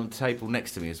sitting on the table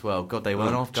next to me as well. God, they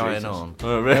weren't off going Jesus. on.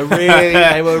 Oh, They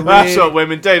really? were That's really, what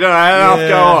women do, don't they?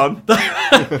 Go on.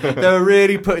 they were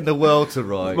really putting the world to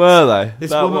rights. Were they?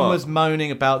 This About woman what? was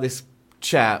moaning about this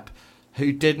chap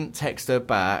who didn't text her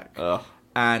back, Ugh.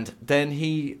 and then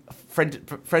he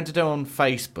friended her on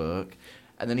Facebook,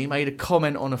 and then he made a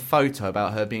comment on a photo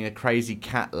about her being a crazy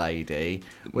cat lady,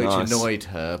 which Nice. annoyed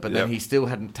her, but then Yep. he still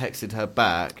hadn't texted her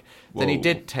back. Then he Whoa.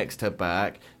 did text her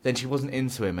back, then she wasn't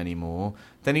into him anymore.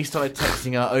 Then he started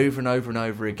texting her over and over and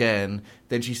over again.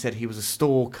 Then she said he was a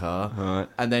stalker. Right.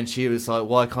 And then she was like,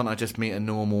 why can't I just meet a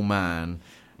normal man?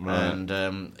 Right.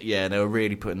 And yeah, they were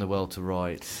really putting the world to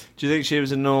rights. Do you think she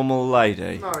was a normal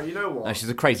lady? No, you know what? No, she's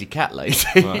a crazy cat lady.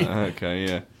 Right, okay,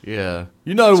 yeah. Yeah.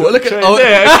 You know what? Look at So-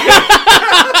 yeah,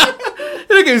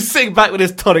 look at him sitting back with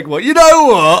his tonic water. You know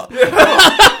what?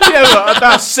 yeah, but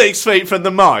about 6 feet from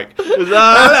the mic.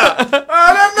 And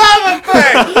another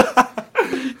thing!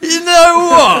 You know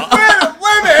what?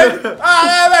 Women!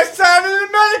 Oh, they're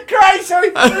sounding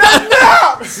medication! They're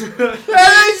nuts! You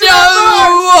know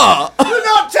what? We're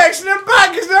not texting them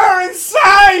back because they're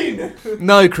insane!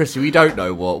 No, Chrissy, we don't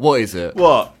know what. What is it?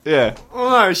 What? Yeah. Oh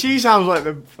no, she sounds like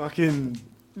the fucking.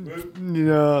 You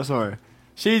know, sorry.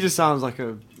 She just sounds like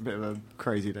a bit of a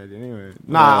crazy lady anyway.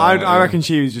 Nah, I reckon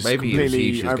she was just Maybe she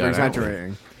completely was over going out with.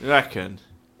 exaggerating. You reckon?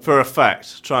 For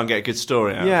effect, try and get a good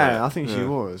story out of Yeah, it. I think she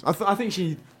was. I think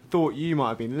she thought you might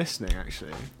have been listening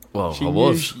actually. Well, She I knew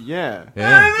was. yeah.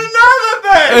 Yeah. And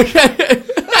another thing! They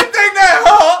think they're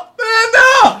hot, but they're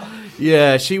not!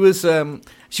 Yeah, she was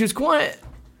quite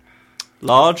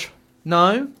Large?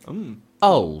 no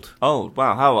old. Old.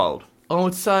 Wow, how old? I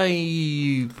would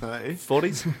say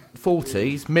 40s?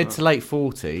 40s, mid to late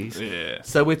 40s. Yeah.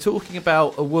 So we're talking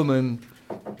about a woman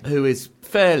who is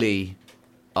fairly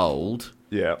old,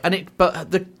 Yeah. and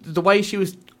but the way she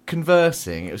was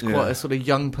conversing, it was quite Yeah. a sort of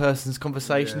young person's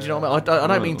conversation. Do you know what I mean? I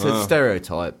don't mean to Oh.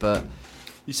 stereotype, but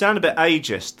You sound a bit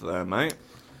ageist there, mate.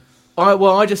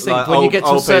 I just think like when you get to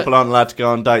old people aren't allowed to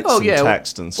go on dates and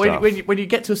text and stuff. When you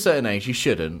get to a certain age, you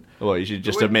shouldn't. Well, you should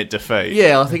just admit defeat.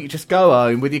 Yeah, I think you just go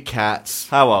home with your cats.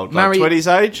 How old? Like 20's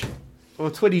age? Well,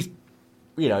 20's,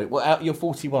 you're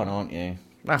 41, aren't you?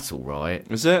 That's all right.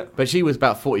 Is it? But she was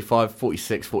about 45,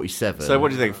 46, 47. So what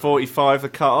do you think? 45 the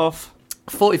cut-off?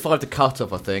 45 the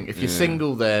cut-off, I think. If you're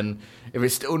single, then if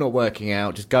it's still not working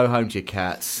out, just go home to your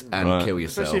cats and kill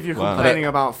yourself. Especially if you're complaining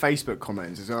about Facebook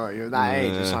comments as well. You're that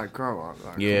age, it's like, grow up.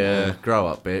 Like, grow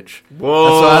up, bitch.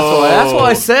 Whoa. That's what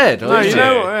I said. No, you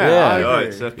know what? Yeah. I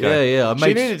agree. Okay. Yeah.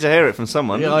 She needed to hear it from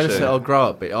someone, I just she? said, I'll grow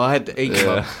up, bitch. I had to eat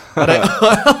them.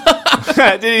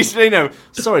 Did he,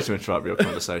 sorry to interrupt your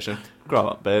conversation. Grow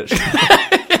up, bitch.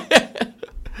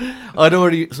 I'd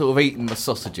already sort of eaten my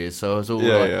sausages, so I was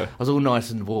all I was all nice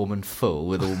and warm and full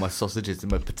with all my sausages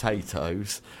and my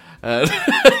potatoes,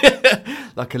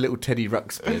 like a little Teddy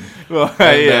Ruxpin.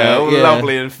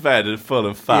 Lovely and fed and full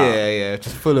of fat. Yeah,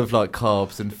 just full of like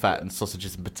carbs and fat and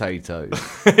sausages and potatoes.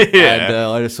 Yeah. And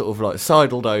I just sort of like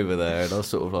sidled over there, and I was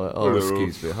sort of like, oh,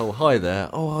 excuse me, oh, hi there,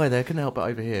 can I help it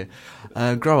over here?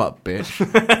 Grow up, bitch.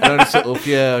 And I just sort of,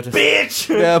 bitch!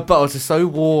 Yeah, but I was just so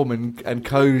warm and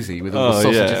cosy with all the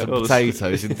sausages and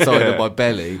potatoes inside of my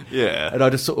belly. Yeah. And I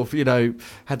just sort of,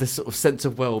 had this sort of sense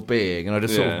of well-being, and I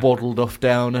just sort of waddled off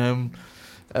down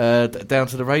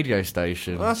to the radio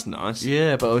station. Well, that's nice.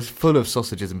 Yeah, but I was full of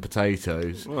sausages and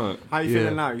potatoes. Right. How are you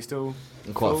feeling now? You still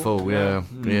quite full? Yeah.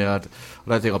 I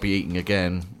don't think I'll be eating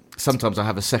again. Sometimes I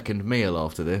have a second meal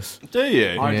after this. Do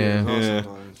you? I do. Yeah.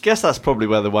 Guess that's probably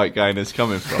where the weight gain is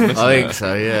coming from, isn't I think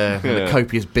so, yeah. And the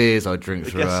copious beers I drink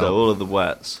throughout. Guess so, all of the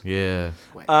wets. Yeah.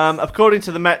 According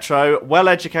to the Metro,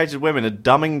 well-educated women are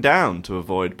dumbing down to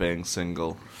avoid being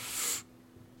single.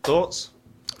 Thoughts?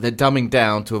 They're dumbing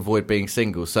down to avoid being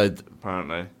single, so...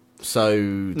 Apparently.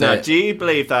 Now, do you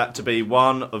believe that to be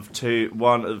one of two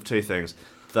things?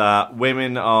 That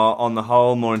women are, on the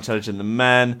whole, more intelligent than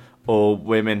men, or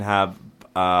women have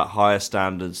higher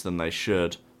standards than they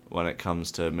should when it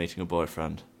comes to meeting a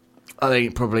boyfriend? I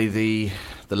think probably the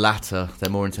latter. They're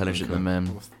more intelligent than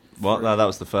men. What? No, that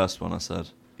was the first one I said.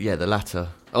 Yeah, the latter.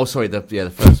 Oh, sorry, the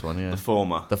first one, yeah. The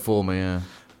former. The former, yeah.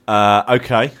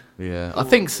 Okay. Yeah, I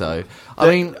think so. I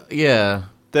mean, yeah.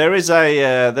 There is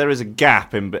a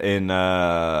gap in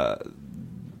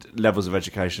levels of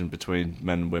education between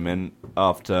men and women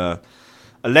after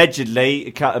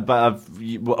allegedly a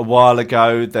while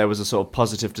ago there was a sort of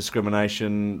positive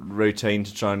discrimination routine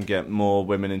to try and get more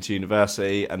women into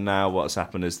university, and now what's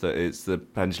happened is that the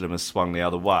pendulum has swung the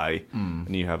other way,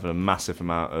 and you have a massive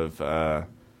amount of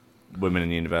women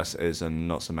in universities and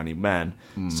not so many men.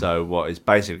 So what is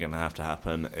basically going to have to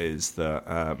happen is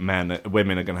that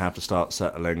women are going to have to start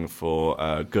settling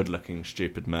for good-looking,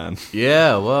 stupid men.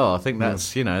 Yeah, well, I think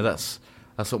that's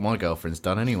that's what my girlfriend's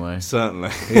done anyway.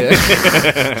 Certainly.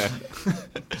 Yeah.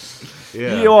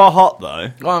 Yeah. You are hot though.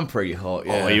 I'm pretty hot.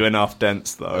 Yeah. Oh, are you enough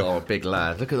dense though? Oh, big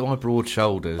lad. Look at my broad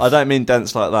shoulders. I don't mean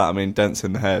dense like that. I mean dense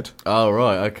in the head. Oh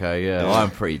right, okay, yeah.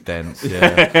 I'm pretty dense.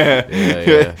 Yeah.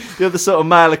 Yeah. You're the sort of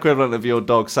male equivalent of your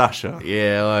dog Sasha.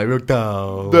 Yeah, I look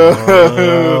down.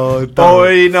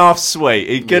 Boy enough sweet.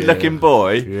 He's a good-looking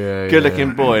boy. Yeah,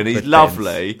 good-looking boy, and he's but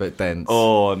lovely. Dense, but dense.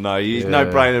 Oh no, he's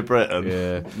no brain of Britain.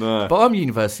 Yeah. No. But I'm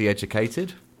university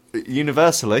educated.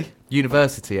 Universally.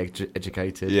 University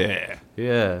educated. Yeah.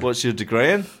 Yeah. What's your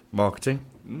degree in? Marketing.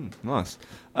 Nice.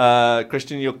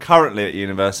 Christian, you're currently at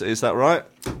university, is that right?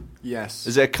 Yes.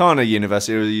 Is it a kind of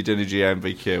university, or are you doing a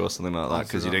GMVQ or something like that?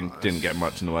 Because you didn't get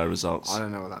much in the way of results. I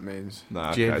don't know what that means. No,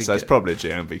 okay, so it's probably a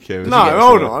GMVQ. No,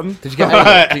 hold on. Did you get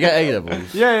A? Did you get A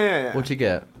levels? Yeah. What'd you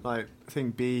get? Like, I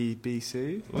think B,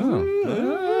 C.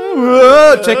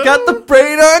 Whoa, check out the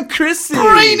brain on Chrissy.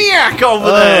 Brainiac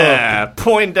over there.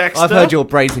 Poindexter. I've heard your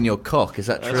brain's in your cock. Is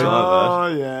that true? Oh,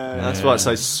 yeah. That's why it's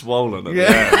so swollen at the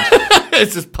end.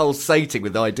 It's just pulsating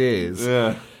with ideas.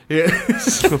 Yeah.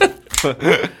 Is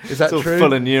that It's all true?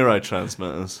 full of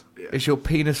neurotransmitters. Is your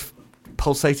penis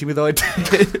pulsating with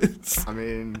ideas? I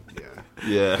mean, yeah.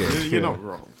 Yeah. You're not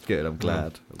wrong. Good, I'm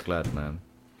glad. I'm glad, man.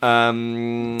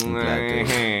 I'm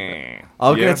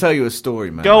I'm going to tell you a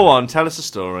story, man. Go on, tell us a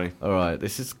story. All right,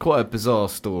 this is quite a bizarre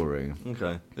story.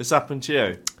 Okay. This happened to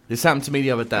you? This happened to me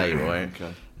the other day, right?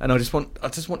 Okay. And I just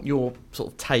want your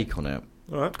sort of take on it.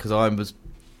 All right. Because I was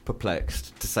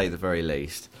perplexed, to say the very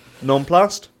least.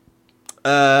 Nonplussed?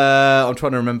 I'm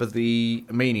trying to remember the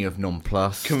meaning of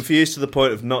nonplussed. Confused to the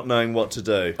point of not knowing what to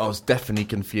do. I was definitely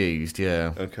confused,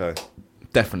 yeah. Okay.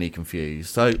 Definitely confused.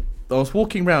 So I was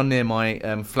walking around near my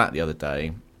flat the other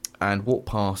day and walked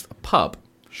past a pub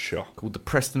Sure. called the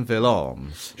Prestonville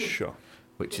Arms, Sure.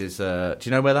 which is, do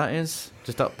you know where that is?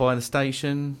 Just up by the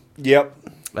station? Yep.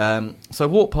 So I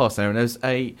walked past there, and there's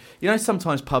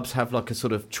sometimes pubs have like a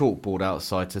sort of chalkboard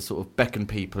outside to sort of beckon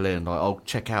people in, like, oh,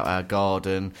 check out our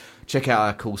garden, check out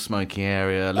our cool smoking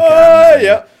area, look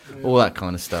at all that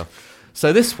kind of stuff.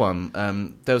 So this one,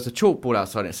 there was a chalkboard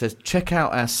outside, and it says, check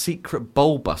out our secret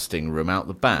bowl-busting room out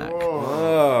the back.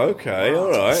 Oh, okay,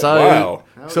 all right.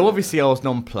 So obviously I was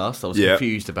nonplussed. I was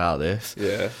confused about this.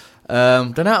 Yeah.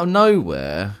 Then out of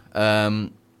nowhere,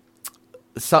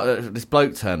 this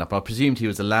bloke turned up. I presumed he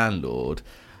was the landlord.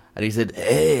 And he said,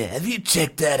 hey, have you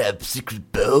checked out our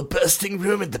secret bowl-busting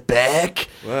room at the back?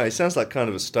 Wow, he sounds like kind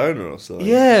of a stoner or something.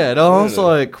 Yeah, and I was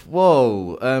like,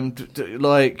 whoa,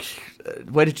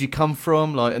 where did you come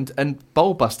from? Like, and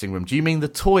bowl-busting room, do you mean the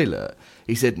toilet?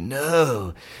 He said,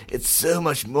 no, it's so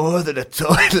much more than a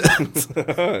toilet.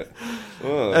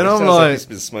 Well, and I'm like he's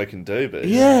been smoking doobies.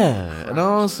 Yeah, and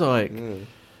I was like...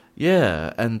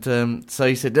 Yeah, and so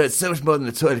he said, no, it's so much more than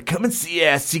a toilet. Come and see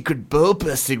our secret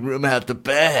bowl-busting room out the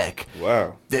back.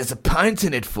 Wow. There's a pint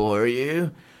in it for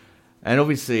you. And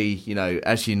obviously, you know,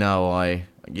 as you know, I've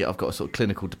got a sort of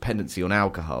clinical dependency on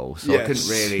alcohol, so I couldn't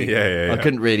really, I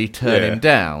couldn't really turn him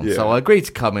down. Yeah. So I agreed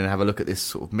to come in and have a look at this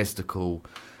sort of mystical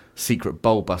secret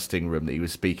bowl-busting room that he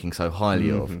was speaking so highly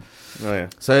of. Oh, yeah.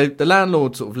 So the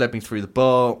landlord sort of led me through the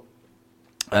bar,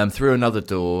 through another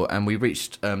door, and we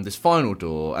reached this final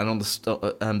door, and on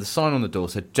the sign on the door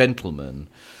said "Gentleman."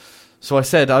 So I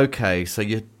said, "Okay, so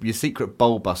your secret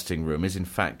bowl-busting room is in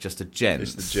fact just a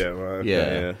gents." It's the gent, right? Okay,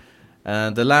 yeah.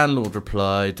 And the landlord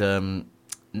replied,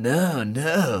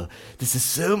 No, this is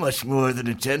so much more than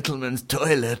a gentleman's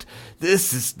toilet.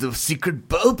 This is the secret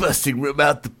bowl-busting room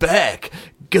out the back.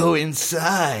 Go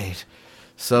inside."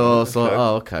 So I was like,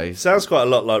 oh, okay. Sounds quite a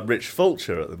lot like Rich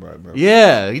Fulcher at the moment.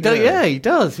 Yeah, he does. Yeah, he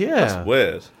does. Yeah, that's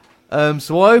weird.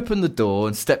 So I opened the door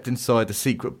and stepped inside the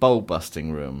secret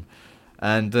bowl-busting room.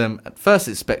 And at first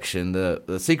inspection,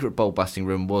 the secret bowl-busting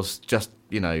room was just,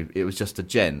 it was just a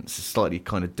gents, a slightly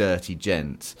kind of dirty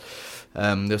gents.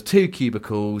 There was 2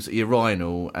 cubicles, a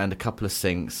urinal, and a couple of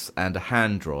sinks, and a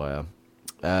hand dryer.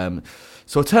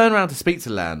 So I turned around to speak to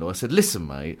the landlord. I said, listen,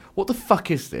 mate, what the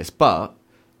fuck is this? But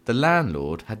the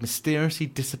landlord had mysteriously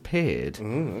disappeared.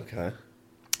 Okay.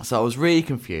 So I was really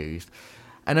confused.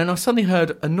 And then I suddenly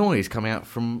heard a noise coming out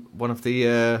from one of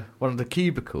the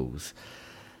cubicles.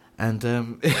 And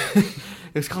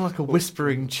it was kind of like a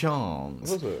whispering chant.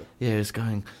 What was it? Yeah, it was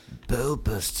going,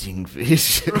 bowl-busting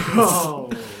visions.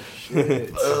 Oh,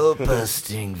 shit.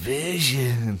 Bowl-busting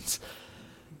visions.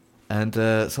 And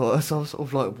so I sort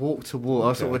of like walked towards, I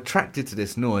was sort of attracted to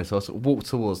this noise, so I sort of walked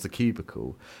towards the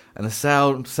cubicle. And the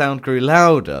sound grew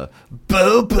louder.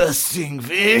 Bowl-busting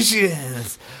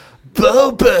visions!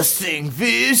 Bowl-busting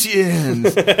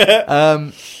visions!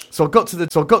 So I got to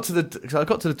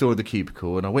the door of the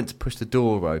cubicle, and I went to push the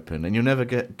door open, and you'll never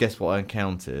guess what I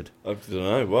encountered. I don't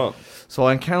know, what? So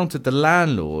I encountered the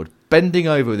landlord bending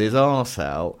over with his arse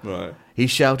out. Right. He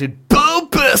shouted,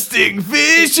 "Bowl-busting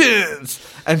visions!"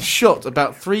 and shot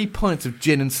about 3 pints of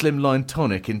gin and slimline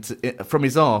tonic from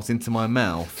his arse into my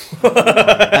mouth.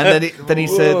 And then he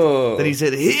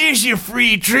said, "Here's your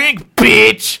free drink,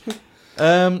 bitch."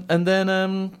 And then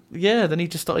then he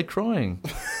just started crying.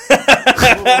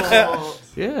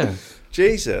 Yeah.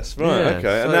 Jesus, right, Yeah,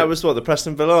 okay. And that was what, the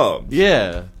Prestonville Arms?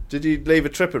 Yeah. Did you leave a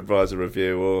TripAdvisor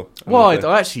review or? Well,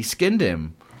 I actually skinned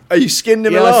him. Oh, you skinned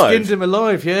him Yeah, alive? I skinned him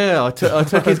alive. Yeah, I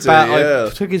took his I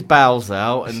took his bowels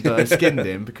out and I skinned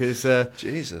him because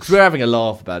Jesus, cause we were having a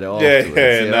laugh about it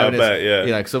afterwards. I bet.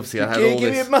 Yeah, because obviously I had all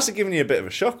this. It must have given you a bit of a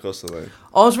shock or something.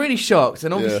 I was really shocked,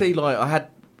 and obviously I had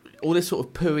all this sort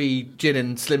of pooey gin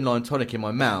and slimline tonic in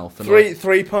my mouth. And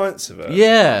 3 pints of it.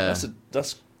 Yeah,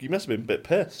 that's. You must have been a bit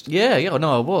pissed. Yeah,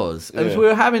 no, I was. And we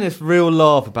were having this real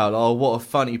laugh about, what a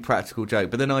funny practical joke.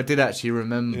 But then I did actually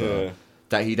remember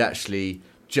that he'd actually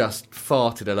just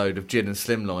farted a load of gin and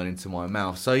slimline into my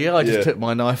mouth. So I just took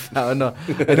my knife out and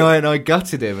I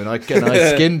gutted him and I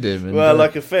skinned him. And,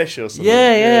 like a fish or something.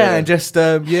 Yeah, and just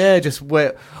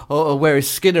wear his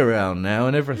skin around now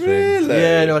and everything. Really?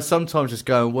 Yeah, no, I sometimes just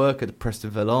go and work at the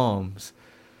Prestonville Arms.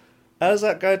 How does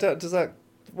that go down?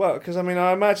 Well, because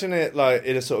I imagine it like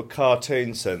in a sort of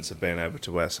cartoon sense of being able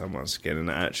to wear someone's skin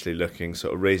and actually looking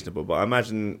sort of reasonable. But I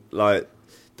imagine like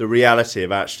the reality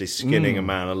of actually skinning a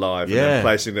man alive and then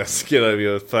placing that skin over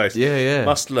your face. Yeah.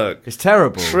 Must look. It's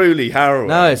terrible. Truly harrowing.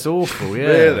 No, it's awful. Yeah.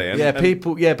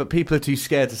 Really? But people are too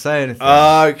scared to say anything.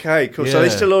 Oh, okay, cool. Yeah. So they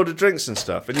still order drinks and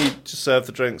stuff, and you just serve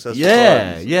the drinks as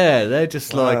Yeah. They're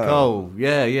just like,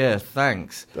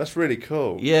 thanks. That's really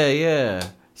cool. Yeah.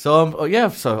 So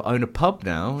so I own a pub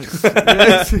now.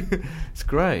 It's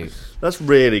great. That's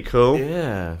really cool.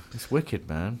 Yeah, it's wicked,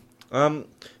 man.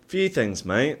 Few things,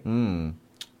 mate.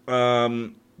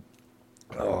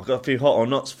 I've got a few hot or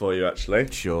nots for you,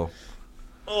 actually. Sure.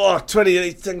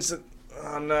 20 things that...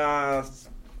 Oh, no.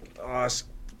 It's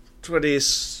 20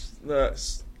 is... I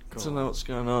don't know what's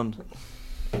going on.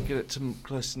 Get it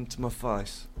close into my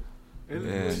face.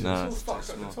 It's all fucked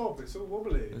at the top. It's all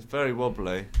wobbly. It's very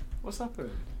wobbly. What's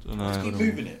happened? Don't know. Keep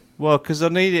moving it. Well, because I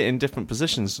need it in different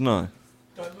positions, don't I?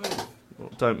 Don't move.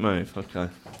 Don't move, okay.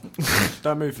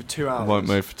 Don't move for 2 hours. I won't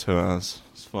move for 2 hours.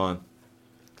 It's fine.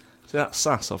 See that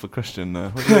sass off a Christian there?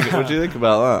 What do you think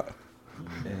about that?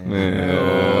 We'll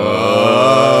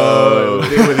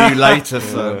deal with you later,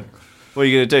 son. What are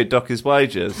you going to do? Dock his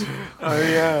wages? Oh,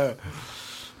 yeah.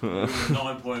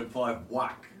 9.5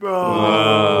 whack.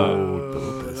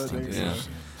 Yeah.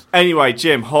 Anyway,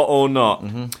 Jim, hot or not?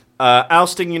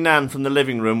 Ousting your nan from the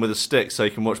living room with a stick so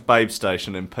you can watch Babe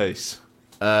Station in peace.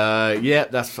 Yeah,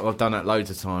 I've done that loads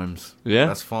of times. Yeah?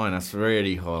 That's fine. That's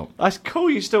really hot. That's cool.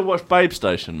 You still watch Babe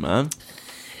Station, man.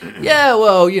 Yeah,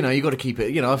 well, you got to keep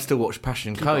it. I've still watched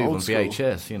Passion Cove on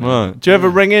VHS. Right. Do you ever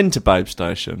ring into Babe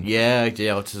Station? Yeah,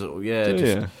 I'll just sort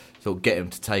of get them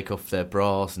to take off their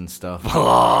bras and stuff.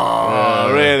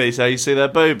 Oh, really? So you see their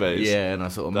boobies? Yeah, and I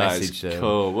sort of message them.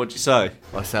 Cool. What'd you say?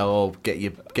 I say, "Oh, get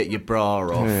your bra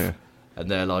off." Yeah. And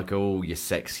they're like, "Oh, you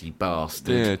sexy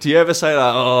bastard." Yeah. Do you ever say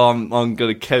that? Oh, I'm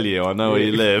gonna kill you. I know where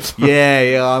you live.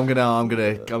 Yeah. I'm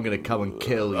gonna come and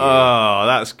kill you. Oh,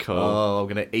 that's cool. Oh, I'm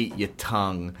gonna eat your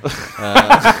tongue.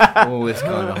 All this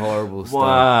kind of horrible stuff.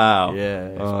 Wow.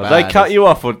 Yeah. They cut you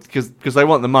off because they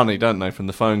want the money, don't they, from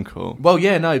the phone call? Well,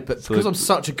 yeah, no, but because I'm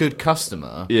such a good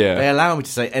customer, they allow me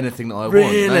to say anything that I want,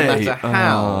 no matter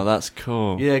how. Oh, that's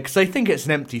cool. Yeah, because they think it's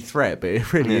an empty threat, but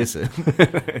it really isn't.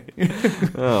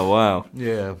 Oh, wow.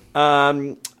 Yeah.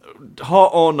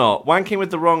 Hot or not, wanking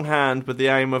with the wrong hand with the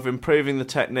aim of improving the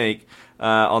technique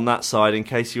on that side in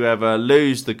case you ever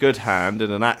lose the good hand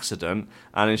in an accident,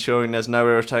 and ensuring there's no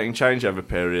irritating changeover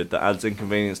period that adds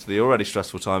inconvenience to the already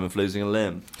stressful time of losing a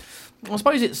limb. I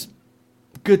suppose it's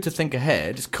good to think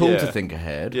ahead. It's cool to think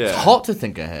ahead. Yeah. It's hot to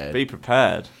think ahead. Be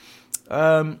prepared.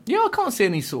 I can't see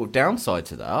any sort of downside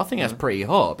to that. I think that's pretty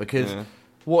hot because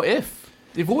what if?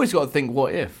 You've always got to think,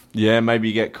 what if? Yeah, maybe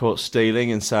you get caught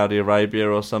stealing in Saudi Arabia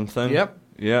or something.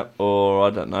 Yep. Or, I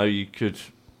don't know, you could...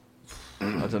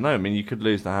 I don't know, you could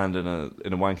lose the hand in a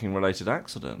wanking-related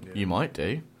accident. You might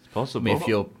do. It's possible.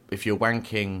 If you're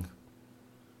wanking...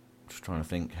 Just trying to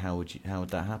think, how would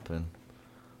that happen?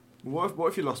 What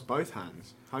if you lost both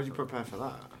hands? How do you prepare for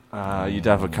that? You'd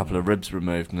have a couple of ribs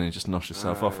removed and then you just knock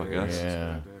yourself off, I guess.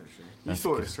 Yeah. You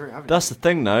thought it through, haven't you? That's the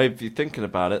thing, though, if you're thinking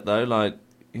about it, though, like...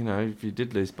 if you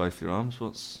did lose both your arms,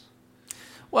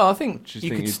 Well, I think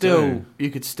you could still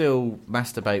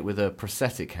masturbate with a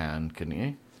prosthetic hand, couldn't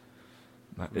you?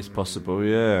 It's possible,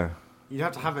 yeah. You'd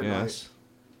have to have it, yes.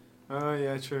 Oh,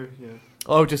 yeah, true, yeah.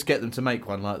 I'll just get them to make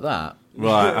one like that.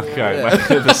 Right, okay.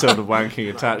 The sort of wanking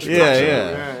attachment.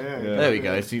 Yeah. There we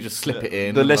go. So you just slip it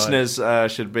in. The listeners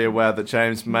should be aware that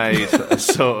James made a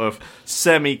sort of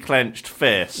semi-clenched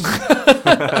fist.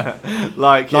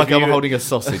 like I'm holding a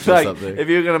sausage or something. If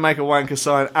you're going to make a wanker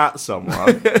sign at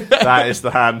someone, that is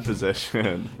the hand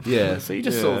position. Yeah, so you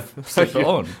just sort of slip it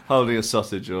on. Holding a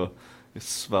sausage or a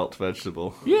svelte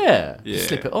vegetable. Yeah. Just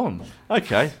slip it on.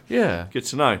 Okay. Yeah. Good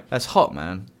to know. That's hot,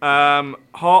 man.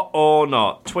 Hot or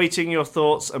not, tweeting your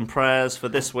thoughts and prayers for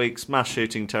this week's mass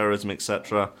shooting, terrorism,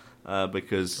 etc.,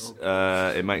 because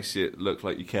it makes it look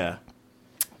like you care.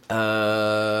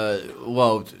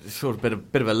 Well, sort of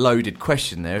bit of a loaded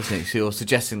question there, isn't it? So you're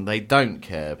suggesting they don't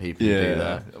care, people who do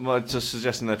that. Well, just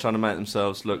suggesting they're trying to make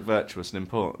themselves look virtuous and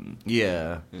important.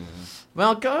 Yeah.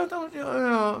 Well,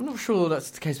 I'm not sure that's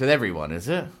the case with everyone, is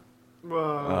it?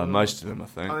 Well, most of them, I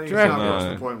think.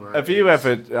 That's the point where have you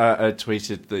ever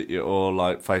tweeted that or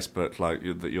like Facebook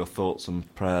that your thoughts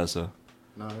and prayers are?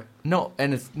 No.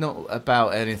 Not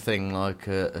about anything like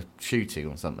a shooting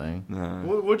or something.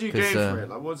 No. What do you gain for it?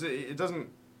 Like, what's it? It doesn't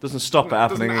stop it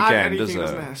happening again, does it?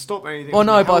 Doesn't stop anything. Well,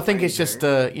 no, but I think it's just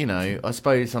I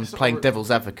suppose I'm playing devil's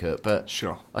advocate, but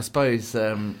sure. I suppose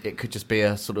it could just be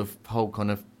a sort of whole kind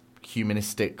of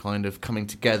humanistic kind of coming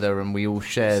together, and we all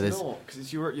share this. It's not, because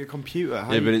it's your computer.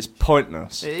 But it's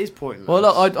pointless. It is pointless. Well,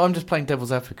 look, I'm just playing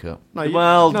devil's advocate.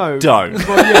 No, no. Don't.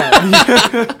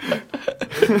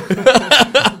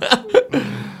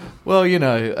 Well,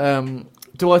 yeah. Well,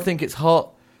 do I think it's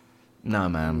hot? No,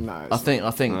 man. No, I think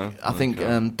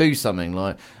do something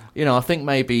like, I think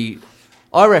maybe.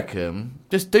 I reckon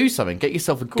just do something. Get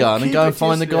yourself a gun and go and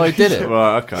find the guy who did it.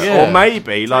 Right, okay. Yeah. Or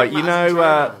maybe, like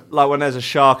when there's a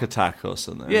shark attack or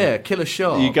something. Yeah, kill a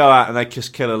shark. You go out and they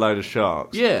just kill a load of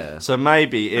sharks. Yeah. So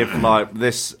maybe if, like,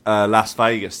 this Las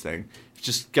Vegas thing,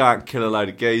 just go out and kill a load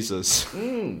of geezers. Yeah.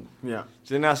 Do you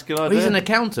think that's a good Well, idea? he's an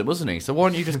accountant, wasn't he? So why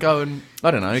don't you just go and,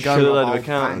 I don't know, kill a go load and, of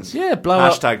accountants. yeah, blow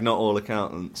up. Hashtag not all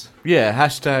accountants. Yeah,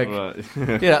 hashtag.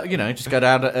 Right. Yeah, just go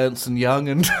down to Ernst and Young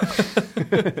and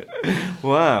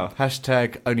Wow.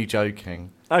 hashtag only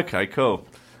joking. Okay, cool.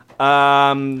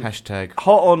 Hashtag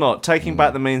Hot or not, taking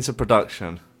back the means of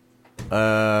production.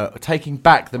 taking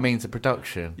back the means of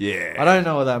production. Yeah. I don't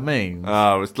know what that means.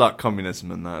 Oh, it's like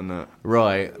communism and that, isn't it?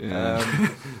 Right. Yeah.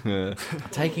 Yeah.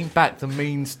 Taking back the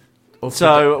means of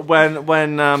So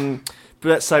when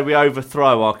let's say we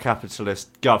overthrow our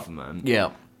capitalist government, yeah.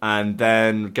 and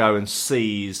then go and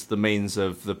seize the means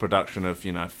of the production of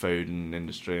food and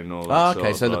industry and all that.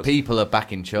 Okay, so the people are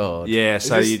back in charge. Yeah,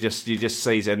 so you just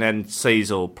seize it and then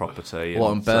seize all property.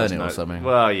 What, and burn it or something?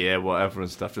 Well, yeah, whatever and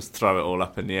stuff. Just throw it all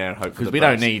up in the air and hope for Because the we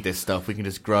best. don't need this stuff. We can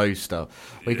just grow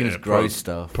stuff. We can just grow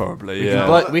stuff. Probably, We yeah.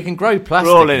 can, we can grow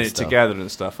plastic. We're all in and it stuff. together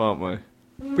and stuff, aren't we?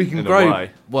 We can in a grow. way.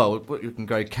 Well, we can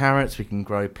grow carrots. We can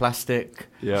grow plastic.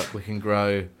 Yeah. We can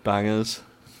grow. Bangers.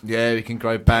 Yeah, we can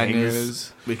grow bangers.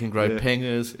 Pingers. We can grow Yeah.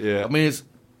 pingers. Yeah. I mean,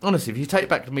 honestly, if you take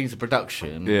back the means of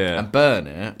production Yeah. and burn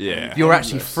it, Yeah. you're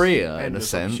actually Endless- freer in a endless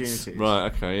sense. opportunities. Right,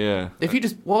 okay, yeah. If you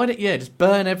just just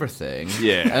burn everything,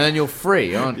 Yeah. and then you're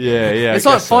free, aren't you? Yeah, yeah, It's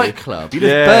I like guess so. Fight Club. You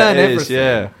just Yeah, burn it is, everything,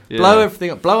 yeah. blow everything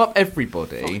up, blow up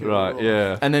everybody, Right,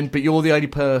 yeah. and then but you're the only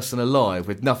person alive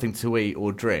with nothing to eat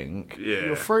or drink. Yeah.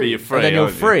 You're free. But you're free, And then you're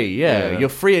aren't you? free, yeah. You're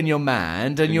free and you're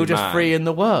manned, and you're you're just manned. free in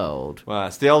the world. Well,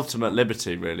 it's the ultimate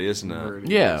liberty, really, isn't it?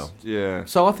 Really Yeah. Yeah.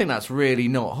 So I think that's really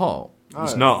not hot.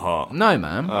 It's not hot. No,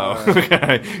 man. Oh,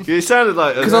 okay. You sounded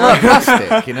like... Because I like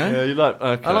plastic, you know? Yeah, you like...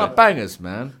 Okay. I like bangers,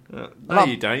 man. No,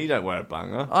 you don't. You don't wear a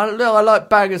banger. I like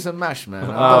bangers and mash, man.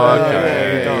 Oh,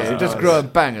 okay. Yeah, Just growing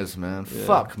bangers, man.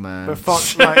 Fuck, man. But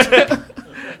fuck, like...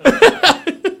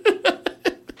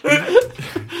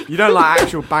 You don't like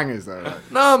actual bangers, though.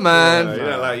 Right? No, man. You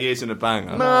don't like using a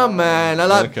banger. No, man. I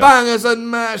like Okay. bangers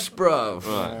and mash, bruv.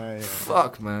 Right.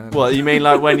 Fuck, man. What you mean,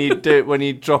 like when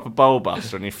you drop a bowl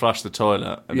buster and you flush the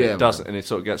toilet and Yeah, it doesn't, and it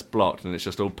sort of gets blocked and it's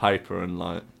just all paper and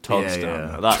like tods Yeah, down yeah.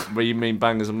 there. That where you mean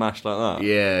bangers and mash like that?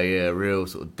 Yeah, real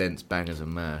sort of dense bangers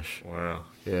and mash. Wow.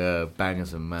 Yeah,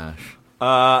 bangers and mash.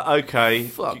 Okay.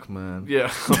 Fuck, man.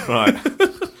 Yeah. Right.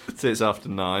 So it's after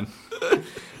 9.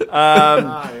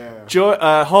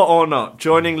 Yeah. Hot or not?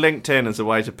 Joining LinkedIn as a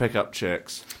way to pick up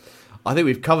chicks. I think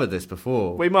we've covered this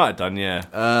before. We might have done, yeah.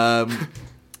 I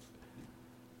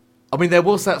mean, there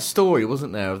was that story,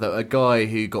 wasn't there, of a guy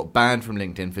who got banned from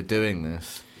LinkedIn for doing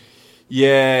this.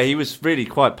 Yeah, he was really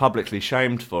quite publicly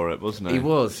shamed for it, wasn't he? He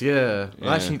was, yeah.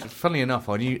 Yeah. Actually, funnily enough,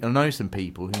 I know some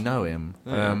people who know him.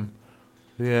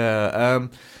 Yeah.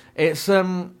 It's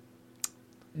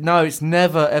no, it's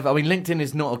never ever. I mean, LinkedIn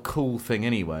is not a cool thing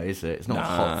anyway, is it? It's not a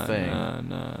hot thing.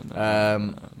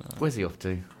 No. Where's he off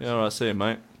to? Yeah, all right, see you,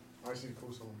 mate. I actually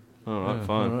call someone. All right, Yeah,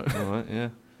 fine. all right. All right, yeah.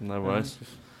 No worries.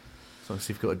 So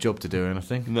obviously, you've got a job to do or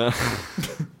anything. No.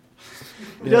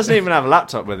 He doesn't even have a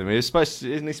laptop with him.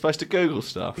 Isn't he supposed to Google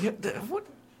stuff? Yeah,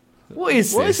 what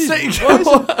is What this? is his,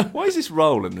 why is this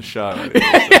role in the show?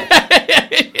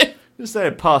 Just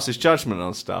there to pass his judgment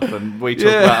on stuff, and we talk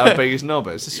about how big his knob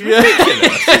is. It's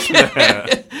ridiculous, isn't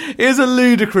it? Here's a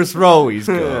ludicrous role he's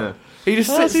got. Yeah. He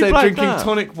just How sits does he there black drinking that?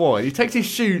 tonic wine. He takes his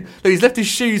shoe. Look, he's left his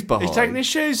shoes behind. He's taking his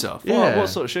shoes off. Yeah. What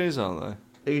sort of shoes are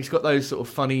they? He's got those sort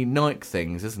of funny Nike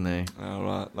things, isn't he? Oh,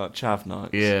 right, like chav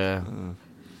nights. Yeah.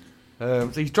 So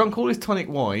he's drunk all his tonic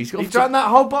wine. He's got He's drank that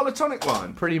whole bottle of tonic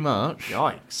wine. pretty much.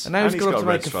 Yikes. And now he's got to a make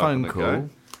red a stripe on phone the call. go.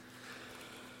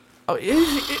 Oh,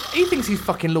 he thinks he's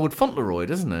fucking Lord Fauntleroy,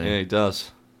 doesn't he? Yeah, he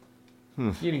does.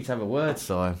 You need to have a word,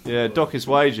 Si. Yeah, dock his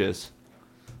wages.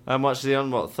 How much is he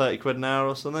on? What, 30 quid an hour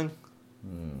or something?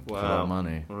 That's a lot of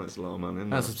money. Well, that's a lot of money, isn't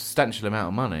That's a it? substantial amount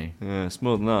of money. Yeah, it's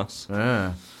more than us.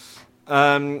 Yeah.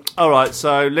 All right,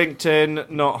 so LinkedIn,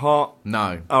 not hot.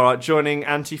 No. All right, joining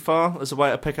Antifa as a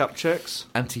way to pick up chicks.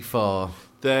 Antifa.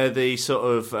 They're the sort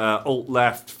of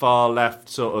alt-left, far-left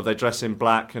sort of... They dress in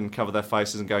black and cover their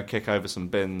faces and go kick over some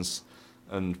bins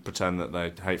and pretend that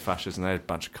they hate fascism. They're a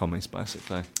bunch of commies,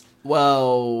 basically.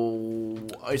 Well,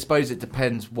 I suppose it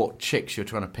depends what chicks you're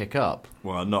trying to pick up.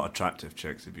 Well, not attractive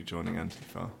chicks if you're joining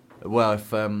Antifa. Well,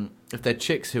 if they're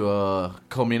chicks who are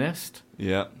communist,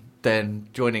 Yeah. then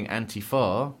joining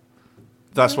Antifa.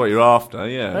 That's what you're after,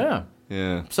 yeah. Yeah.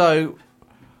 Yeah. So,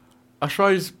 I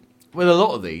suppose with a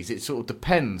lot of these, it sort of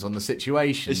depends on the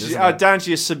situation. It's doesn't it? down to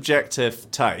your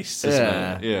subjective taste, isn't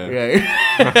it? Yeah.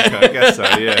 Okay, I guess so,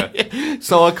 yeah.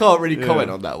 So I can't really comment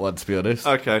on that one, to be honest.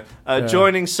 Okay.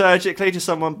 Joining surgically to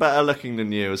someone better looking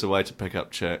than you as a way to pick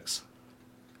up chicks.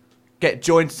 get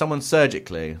joined to someone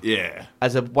surgically? Yeah.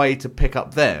 As a way to pick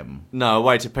up them? No, a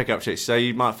way to pick up chicks. So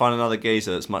you might find another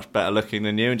geezer that's much better looking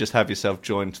than you and just have yourself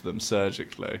joined to them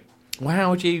surgically. Well,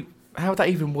 how would that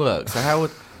even work? So how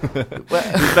would... You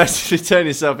basically turn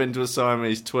yourself into a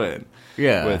Siamese twin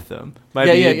with them.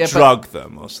 Maybe you drug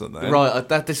them or something. Right,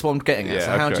 this is what I'm getting at.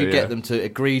 So how do you get them to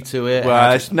agree to it? Well,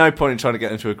 there's no point in trying to get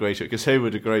them to agree to it, because who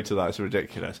would agree to that? It's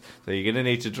ridiculous. So you're going to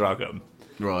need to drug them.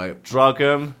 Right. Drug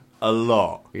them a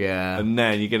lot. Yeah. And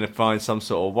then you're going to find some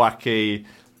sort of wacky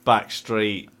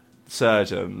backstreet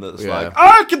surgeon that's like,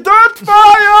 I can do it for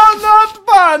you, not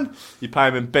fun. You pay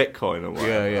him in Bitcoin or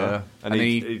whatever. Yeah. And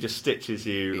he just stitches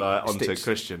you like onto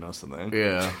Christian or something.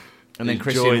 Yeah. And then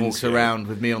Christian walks around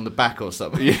with me on the back or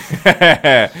something.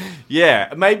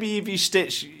 Yeah. Maybe if you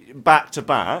stitch back to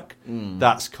back,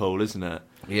 that's cool, isn't it?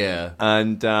 Yeah.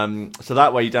 And so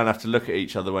that way you don't have to look at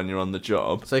each other when you're on the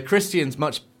job. So Christian's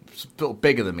much sort of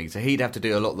bigger than me, so he'd have to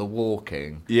do a lot of the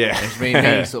walking. Yeah. Which means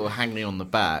he's sort of hanging on the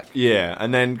back. Yeah,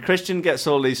 and then Christian gets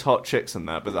all these hot chicks and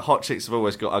that, but the hot chicks have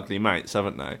always got ugly mates,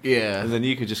 haven't they? Yeah. And then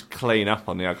you could just clean up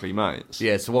on the ugly mates.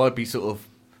 Yeah, so I'd be sort of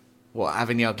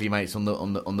having the ugly mates on the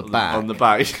back. On the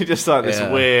back. Just like this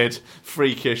weird,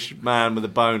 freakish man with a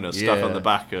boner stuck on the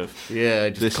back of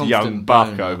this young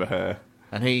buck over here.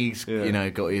 And he's,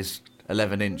 got his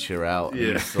 11-incher out.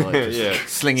 Yeah. And he's like just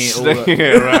slinging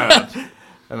it around.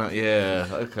 And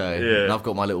okay. Yeah. And I've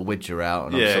got my little widger out,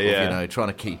 and I'm sort of, trying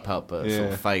to keep up, but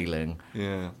sort of failing.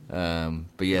 Yeah.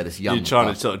 But this young... You're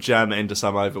trying to sort of jam it into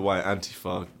some overweight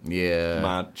Antifa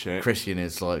mad chick. Christian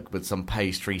is like with some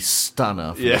pastry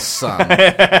stunner for the sun.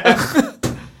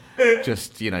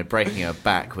 Just, breaking her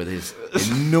back with his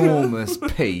enormous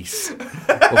piece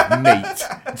of meat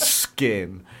and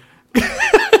skin.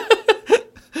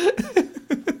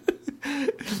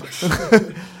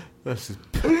 That's his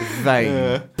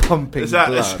vein pumping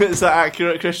blood. Is that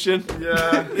accurate, Christian?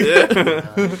 Yeah.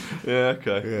 Yeah,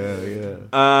 okay.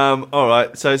 Yeah. All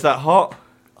right, so is that hot?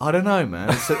 I don't know, man.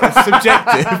 It's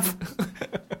subjective.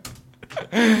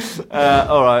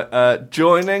 All right,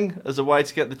 joining as a way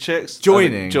to get the chicks?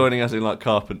 Joining as in like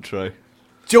carpentry.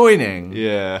 Joining?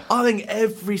 Yeah. I think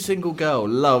every single girl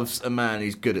loves a man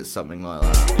who's good at something like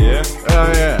that. Yeah?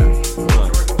 Oh, yeah.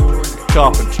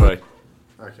 Carpentry.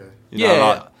 Okay. You know,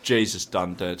 like Jesus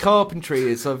done did. Carpentry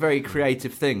is a very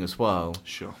creative thing as well.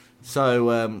 Sure.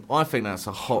 So I think that's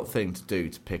a hot thing to do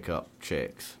to pick up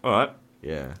chicks. All right.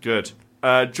 Yeah. Good.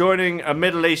 Joining a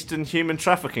Middle Eastern human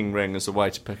trafficking ring as a way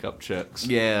to pick up chicks.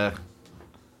 Yeah.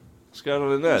 What's going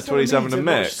on in there? That's what he's having a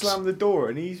mix. Slam the door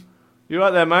and he's... You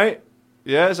right there, mate?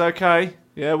 Yeah, it's okay.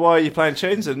 Yeah, why are you playing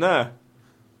tunes in there?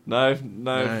 No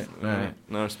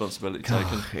responsibility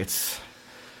taken.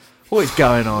 What is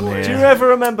going on here? Do you ever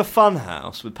remember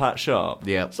Funhouse with Pat Sharp?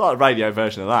 Yeah. It's like a radio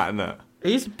version of that, isn't it?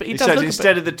 He said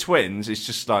instead of the twins, it's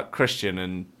just like Christian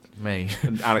and me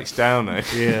and Alex Downey.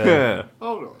 Yeah.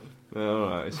 Hold on. Yeah, all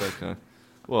right, it's okay.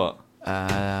 What?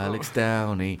 Alex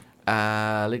Downey,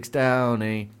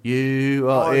 you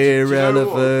are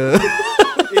irrelevant.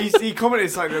 He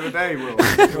commented something the other day, Will.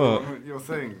 Your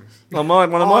things. One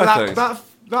of my things. That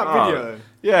video.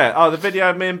 Yeah, the video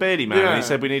of me and Beardy Man. Yeah. He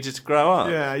said we needed to grow up.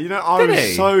 Yeah, I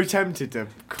was so tempted to.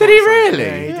 Did he really?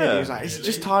 Yeah, he did. He was like, "It's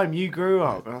just time you grew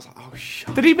up." And I was like, "Oh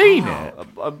shit." Did he mean it?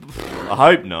 I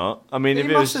hope not. I mean, if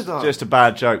it was just a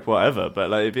bad joke, whatever.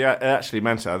 But like, if he actually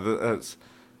meant it, that's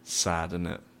sad, isn't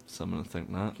it? Someone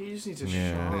think that. You just need to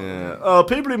Yeah. Oh,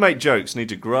 people who make jokes need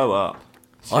to grow up.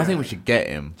 I think we should get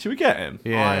him. Should we get him?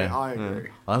 Yeah, I agree.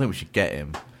 I think we should get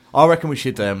him. I reckon we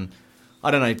should. I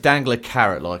don't know, dangle a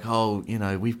carrot like,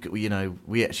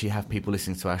 we actually have people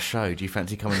listening to our show. Do you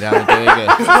fancy coming down and doing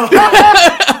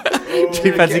Do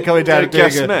you fancy coming down and doing a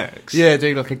guest mix? Yeah,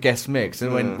 doing like a guest mix.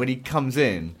 And when he comes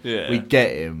in, we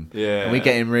get him. Yeah. And we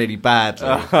get him really badly.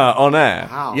 On air?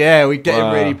 Wow. Yeah, we get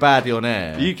him really badly on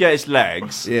air. You get his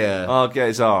legs. Yeah. I'll get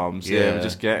his arms. Yeah, we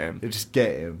just get him. We'll just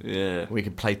get him. Yeah. We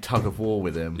can play tug of war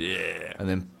with him. Yeah. And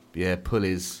then... pull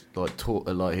his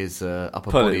his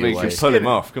upper body away. We can pull him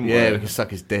off, couldn't we? Yeah, we can suck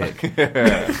his dick.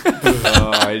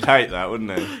 Oh, he'd hate that,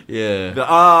 wouldn't he? Yeah.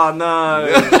 Oh no!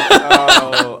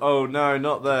 Oh no,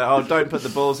 not there! Oh, don't put the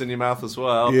balls in your mouth as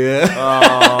well. Yeah.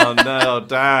 Oh no!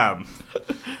 Damn!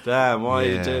 Why are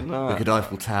you doing that? We could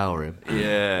Eiffel Tower him.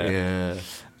 Yeah.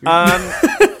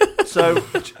 So,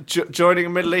 joining a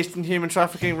Middle Eastern human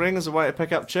trafficking ring as a way to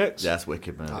pick up chicks? That's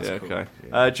wicked, man. That's cool. Okay.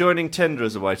 Yeah. Joining Tinder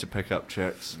as a way to pick up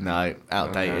chicks? No,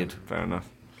 outdated. Okay, fair enough.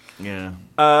 Yeah.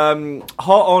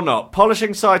 Hot or not?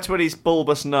 Polishing Saitwini's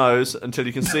bulbous nose until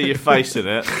you can see your face in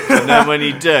it, and then when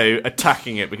you do,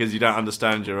 attacking it because you don't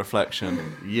understand your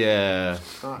reflection. Yeah.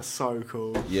 That's so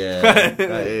cool. Yeah.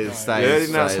 That is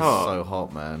hot? so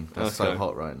hot, man. That's so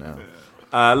hot right now.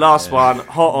 Last one,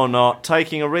 hot or not,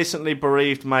 taking a recently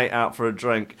bereaved mate out for a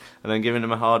drink and then giving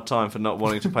him a hard time for not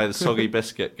wanting to play the soggy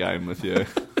biscuit game with you.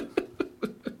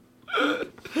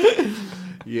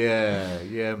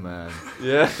 Yeah, man.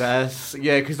 Yeah,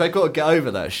 because they got to get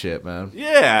over that shit, man.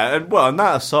 Yeah, and well, on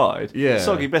that aside,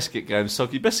 soggy biscuit game,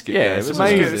 soggy biscuit game. It's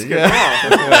amazing. Good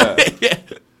fun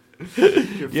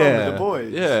with the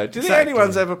boys. Yeah. Do you think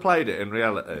anyone's ever played it in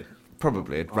reality?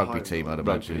 Probably a rugby team, I'd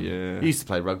imagine. Yeah. You used to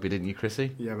play rugby, didn't you,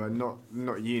 Chrissy? Yeah, but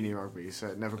not uni rugby, so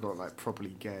it never got like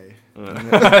properly gay.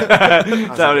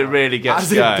 That it really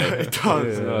gets gay. It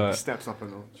does. It steps up a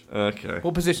notch. Okay.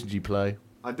 What position do you play?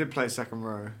 I did play second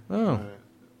row. Oh, nice.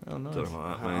 Don't know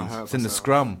what that means. It's in the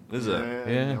scrum. Is it?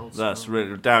 Yeah. That's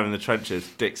really down in the trenches,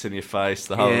 dicks in your face,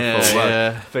 the whole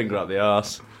full finger up the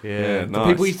arse. Yeah,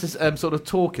 nice. People used to sort of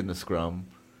talk in the scrum.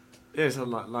 Yeah, it's a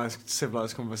nice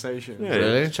civilised conversation. Yeah,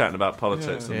 really? Chatting about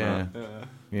politics and that.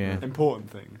 Yeah. Important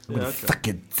things. I'm going to suck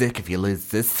your dick if you lose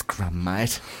this scrum,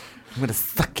 mate. I'm going to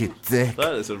suck your dick.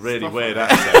 That is a really weird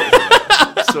accent,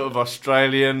 isn't it? Sort of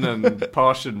Australian and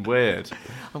posh and weird.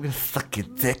 I'm going to suck your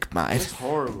dick, mate. It's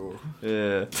horrible.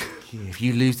 Yeah. If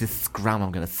you lose this scrum,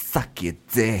 I'm going to suck your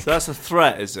dick. So that's a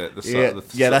threat, is it? That's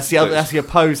the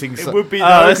opposing side. It would be.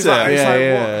 Oh, is it?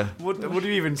 Yeah. What do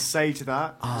you even say to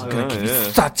that? I'm going to give you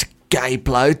such a gay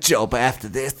blowjob after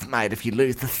this, mate, if you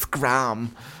lose the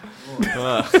scrum.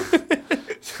 I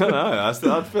don't know.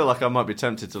 I'd feel like I might be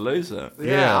tempted to lose it.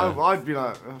 Yeah. I'd be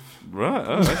like... Right,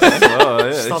 okay.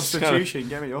 Well, substitution,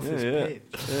 get me off this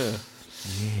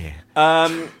pitch.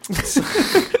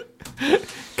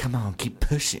 Come on, keep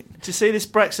pushing. Did you see this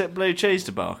Brexit blue cheese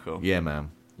debacle? Yeah,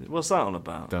 man. What's that on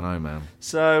about? Don't know, man.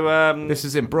 So this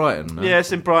is in Brighton, no? Yeah,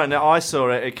 it's in Brighton. I saw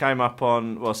it. It came up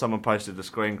on... Well, someone posted the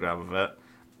screen grab of it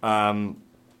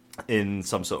in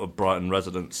some sort of Brighton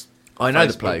residents. I know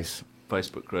the place.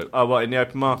 Facebook group. Oh, what, in the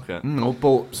open market? I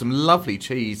bought some lovely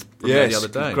cheese from there the other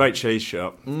day. Great cheese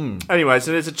shop. Anyway,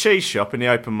 so there's a cheese shop in the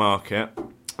open market,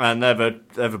 and they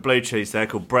have a blue cheese there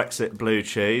called Brexit Blue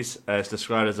Cheese. It's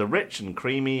described as a rich and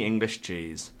creamy English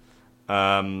cheese.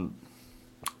 And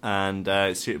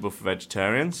it's suitable for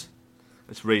vegetarians.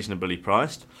 It's reasonably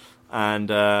priced. And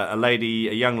a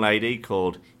young lady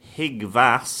called Hig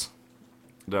Vass,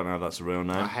 I don't know if that's a real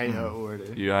name. I hate her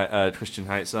already. Christian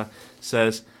hates her.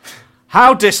 Says,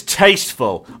 "How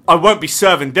distasteful! I won't be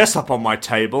serving this up on my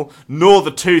table, nor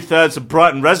the 2/3 of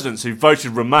Brighton residents who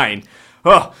voted Remain.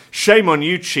 Oh, shame on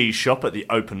you, cheese shop at the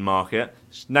open market."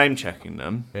 She's name-checking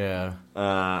them. Yeah.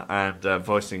 And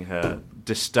voicing her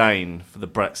disdain for the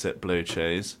Brexit blue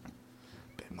cheese.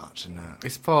 Bit much, isn't it?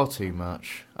 It's far too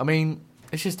much. I mean,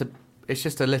 it's just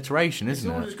alliteration, isn't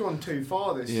it? It's all just gone too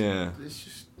far. It's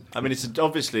just... I mean, it's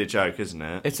obviously a joke, isn't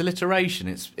it? It's alliteration.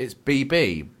 It's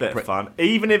BB. Bit of fun.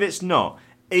 Even if it's not.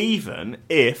 Even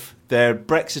if they're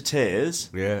Brexiteers.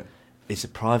 Yeah. It's a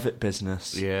private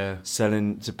business. Yeah.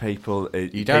 Selling to people.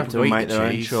 You don't have to make eat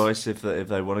their cheese. own choice if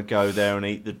they want to go there and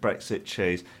eat the Brexit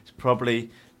cheese. It's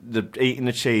probably... eating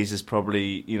the cheese is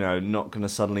probably, not going to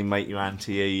suddenly make you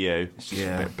anti-EU. It's just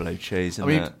a bit of blue cheese, isn't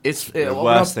it? It's the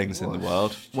worst things in the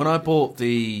world. When I bought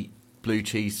the blue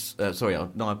cheese, I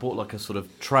bought like a sort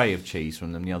of tray of cheese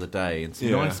from them the other day, and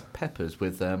some nice peppers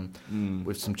with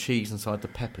some cheese inside the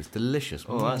peppers. Delicious.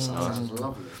 Oh, that's nice. That's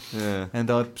lovely. Yeah.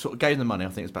 And I sort of gave them the money. I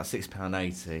think it was about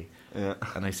 £6.80. Yeah.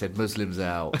 And they said Muslims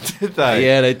out. Did they?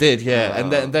 Yeah, they did. Yeah.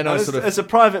 And then I sort of, as a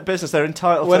private business, they're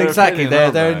entitled. Well, to their exactly.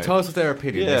 Opinion, They're entitled to their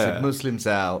opinion. Yeah. They said Muslims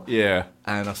out. Yeah.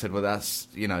 And I said, well, that's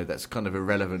kind of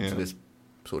irrelevant to this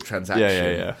sort of transaction.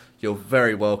 Yeah. You're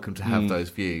very welcome to have those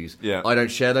views. Yeah. I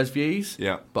don't share those views.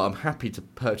 Yeah. But I'm happy to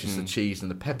purchase the cheese and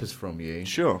the peppers from you.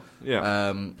 Sure.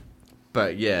 Yeah.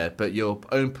 But your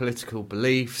own political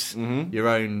beliefs, your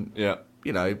own. Yeah.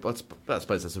 I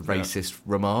suppose that's a racist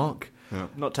remark. Yeah.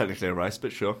 Not technically a race,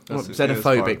 but sure.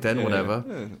 Xenophobic then, whatever.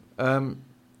 Yeah.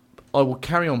 I will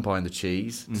carry on buying the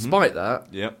cheese, despite that.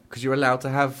 Yeah. Because you're allowed to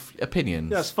have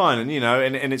opinions. Yeah, that's fine, and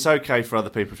and it's okay for other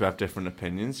people to have different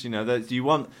opinions. That you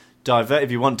want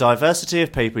if you want diversity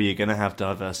of people, you're going to have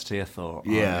diversity of thought.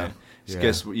 Yeah.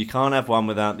 Because you can't have one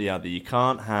without the other. You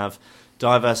can't have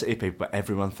diversity of people, but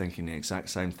everyone thinking the exact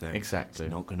same thing. Exactly.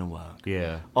 It's not going to work.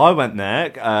 Yeah. I went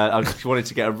there. I wanted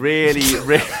to get a really,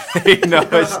 really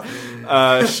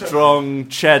nice, strong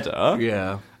cheddar.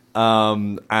 Yeah.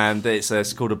 And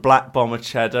it's called a Black Bomber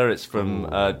Cheddar. It's from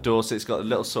Dorset. It's got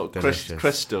little sort of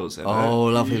crystals in it. Oh,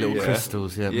 lovely little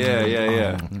crystals.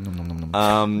 Yeah.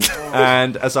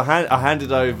 And as I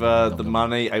handed over the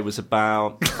money, it was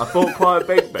about, I bought quite a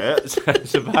big bit. So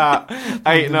it's about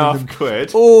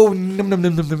 £8.50. Oh, num, num,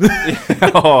 num, num, num.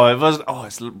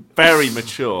 It's very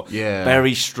mature. Yeah.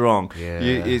 Very strong. Yeah.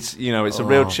 It's a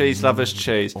real cheese lover's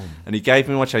cheese. And he gave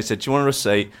me one. He said, "Do you want a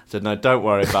receipt?" I said, "No, don't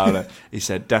worry about it." He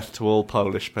said, "Death to all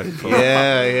Polish people."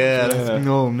 Yeah.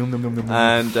 No.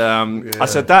 And I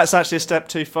said, "That's actually a step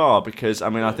too far," because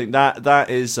I think that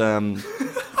is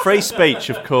free speech,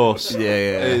 of course.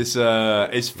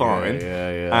 Is fine.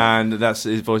 And that's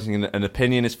voicing an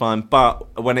opinion is fine.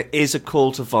 But when it is a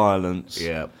call to violence,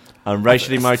 and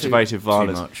racially motivated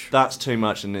violence, that's too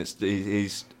much. And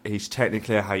he's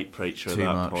technically a hate preacher at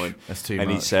that point. That's too much.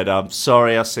 And he said, "I'm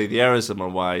sorry, I see the errors of my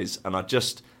ways, and I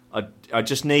just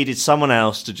needed someone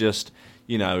else to just,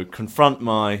 confront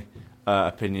my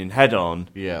opinion head on,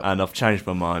 and I've changed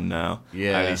my mind now."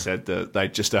 And he said that they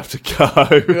just have to go.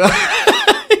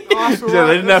 They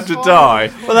didn't have to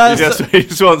die. Well, he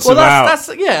just wants them out.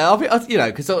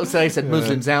 Because they said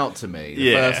Muslims out to me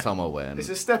the first time I went. It's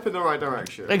a step in the right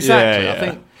direction. Exactly. I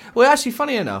think. Well, actually,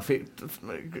 funny enough, it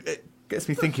gets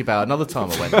me thinking about another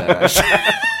time I went there.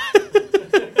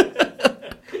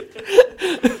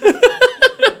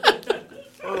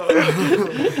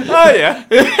 Oh yeah.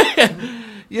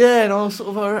 Yeah, and I was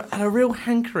sort of had a real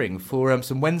hankering for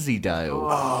some Wensleydale.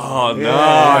 Oh,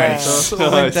 nice. So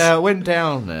I sort of went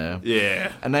down there.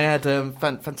 Yeah. And they had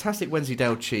fantastic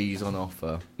Wensleydale cheese on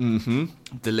offer. Mm-hmm.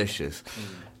 Delicious.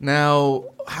 Now,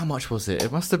 how much was it?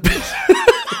 It must have been...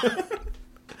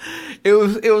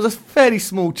 It was a fairly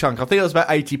small chunk. I think it was about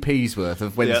 80p's worth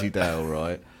of Wensleydale,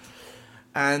 right?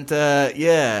 And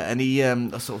and he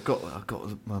I sort of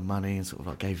got my money and sort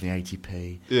of gave me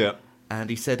 80p. Yeah. And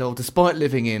he said, despite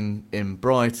living in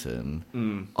Brighton,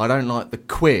 I don't like the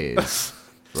quiz,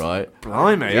 right?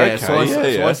 Blimey, yeah, okay. So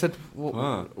I said,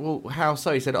 well, how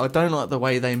so? He said, I don't like the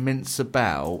way they mince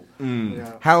about.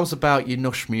 How's about you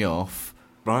nosh me off?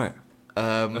 Right.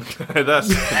 Okay, that's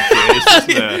confused,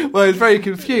 isn't it? Well, it's very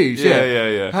confused,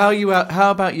 yeah. How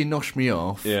about you nosh me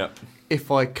off? Yeah.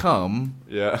 If I come,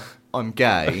 I'm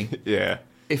gay. Yeah.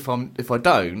 If I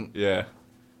don't,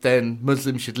 then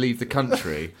Muslims should leave the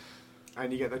country.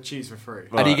 And you get the cheese for free.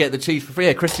 Right. And you get the cheese for free.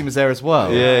 Yeah, Christian was there as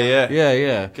well.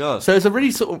 Yeah. God. So it's a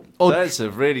really sort of odd... That's a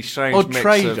really strange mix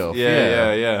trade-off.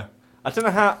 Yeah. I don't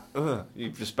know how... you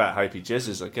just about hope he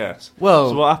jizzes, I guess.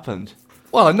 Well... So what happened?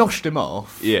 Well, I noshed him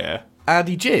off. Yeah. And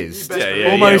he jizzed.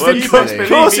 Almost instantly. Of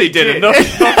course he did.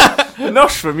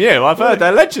 Nosh from you. I've heard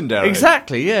they're legendary.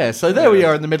 Exactly, yeah. So there we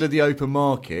are in the middle of the open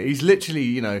market. He's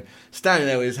literally, standing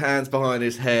there with his hands behind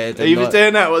his head. He was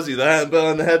doing that, was he? The hand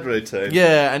behind the head routine.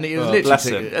 Yeah, and it was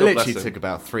literally took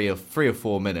about three or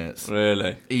 4 minutes.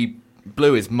 Really? He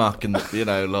blew his muck and, in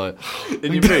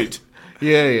your boot?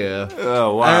 Yeah.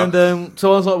 Oh, wow. And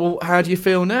so I was like, well, how do you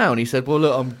feel now? And he said, well,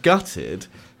 look, I'm gutted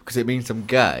because it means I'm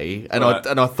gay. And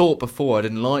I thought before I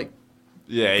didn't like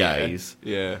gays.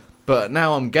 Yeah. But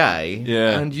now I'm gay,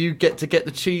 and you get to get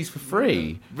the cheese for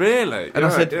free. Really? And I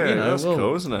said, that's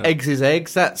cool, isn't it? Eggs is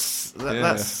eggs. That's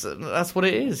what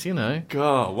it is,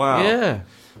 God, wow. Yeah.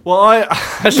 Well, I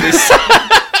actually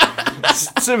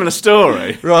similar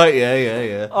story. Right?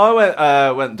 Yeah.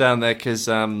 I went down there because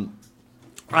I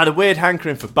had a weird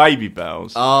hankering for Baby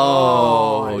Bells.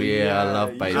 Oh yeah, I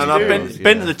love Baby Bells. And I've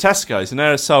been to the Tesco's and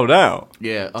they're sold out.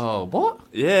 Yeah. Oh, what?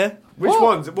 Yeah. Which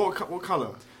ones? What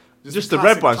colour? Just the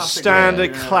red ones,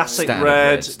 standard, classic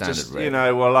red. Just red.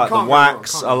 I like the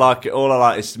wax. I like it all. I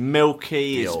like it's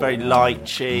milky. It's very light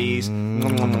cheese.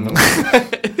 And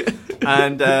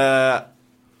I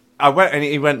went, and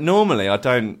he went. Normally, I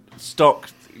don't stock,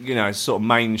 sort of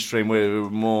mainstream. We're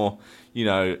more,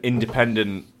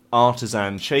 independent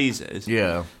artisan cheeses.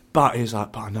 Yeah. But he was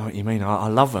like, "But I know what you mean. I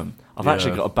love them. I've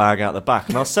actually got a bag out the back,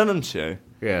 and I'll send them to you."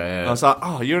 Yeah. I was like,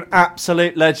 "Oh, you're an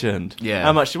absolute legend." Yeah.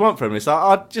 How much do you want from him? It's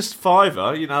like, just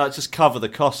 £5, just cover the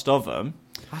cost of them.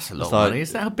 That's a lot of money.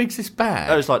 Is that how big's this bag?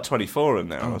 There was like 24 in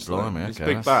there. Oh, blimey, it's a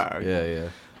big bag. Yeah.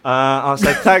 I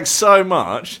said, "Thanks so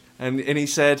much," and he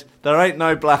said, "There ain't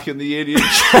no black in the Union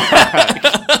Jack."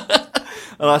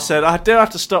 And I said, "I do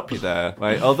have to stop you there,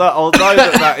 mate. Although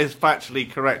that is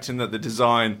factually correct in that the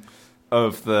design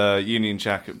of the Union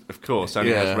Jack, of course,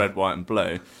 only has red, white, and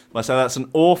blue. But I said that's an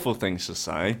awful thing to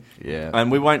say. Yeah. And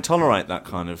we won't tolerate that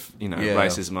kind of,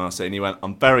 racism. I said, and he went,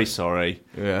 "I'm very sorry.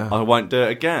 Yeah. I won't do it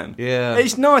again." Yeah.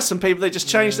 It's nice. Some people, they just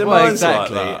change their minds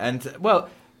exactly. like that. And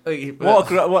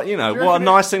What a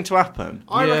nice thing to happen.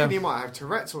 I reckon he might have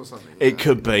Tourette's or something. It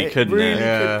could be, couldn't really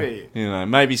it? Could be. You know,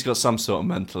 maybe he's got some sort of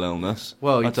mental illness.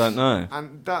 Well, I don't know.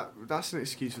 And that's an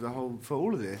excuse for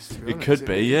all of this. It could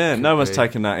be, yeah. No one's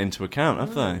taken that into account,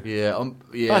 have they? Yeah,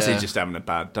 Perhaps he's just having a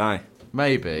bad day.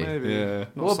 Maybe. Yeah.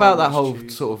 What about that whole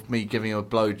sort of me giving him a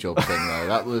blowjob thing though?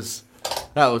 That was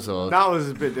odd. That was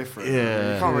a bit different.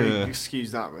 Yeah. You can't really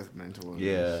excuse that with mental illness.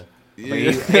 Yeah.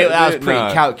 That was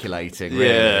pretty calculating, really.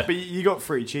 Yeah. But you got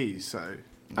free cheese, so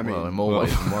I mean, in more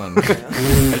ways than one.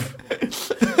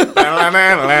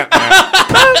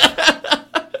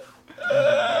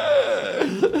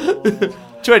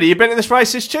 Tweedy, you been to this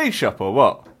racist cheese shop or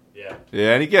what? Yeah. Yeah,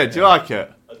 any good? Do you like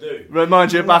it? I do.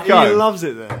 Remind you of back home? He loves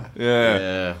it there.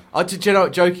 Yeah. Do you know,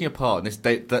 joking apart,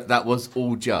 that was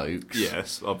all jokes.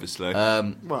 Yes, obviously.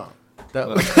 Well,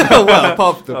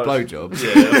 apart from the blowjobs.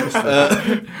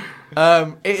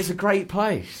 It is a great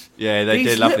place. Yeah, they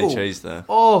do lovely cheese there.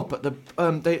 Oh, but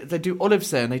they do olives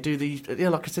there, and they do these. Yeah,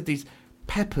 like I said, these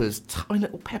peppers, tiny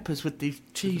little peppers with these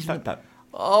cheese.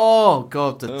 Oh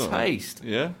God, the taste.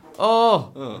 Yeah.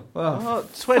 Oh,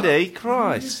 Tweedy,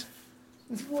 Christ.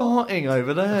 He's farting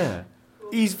over there.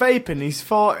 He's vaping, he's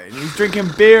farting, he's drinking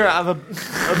beer out of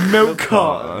a milk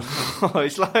carton.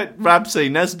 It's like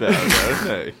Rabsy Nesbitt over there,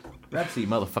 isn't he? Rabsy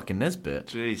motherfucking Nesbitt.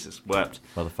 Jesus, wept.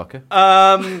 Motherfucker.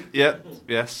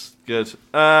 Yes, good.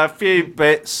 A few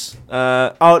bits.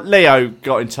 Leo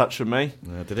got in touch with me.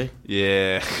 Did he?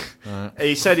 Yeah.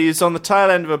 He said he was on the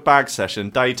tail end of a bag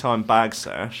session, daytime bag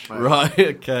sesh. Right,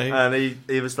 okay. And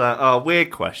he was like,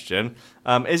 weird question.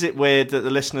 Is it weird that the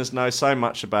listeners know so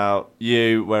much about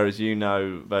you, whereas you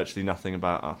know virtually nothing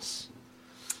about us?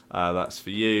 That's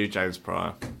for you, James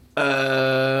Pryor.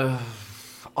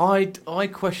 I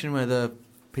question whether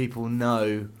people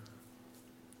know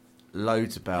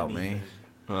loads about me.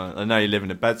 Right, I know you live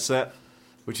in a bed set.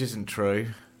 Which isn't true.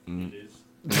 It is.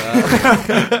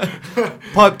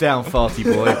 Pipe down, farty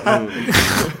boy.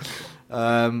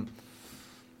 I'm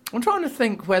trying to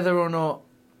think whether or not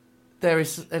there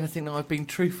is anything that I've been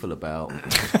truthful about.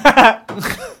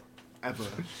 Ever.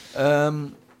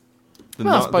 The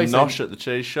nosh at the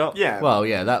cheese shop? Yeah. Well,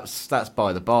 yeah, that's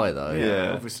by the by, though.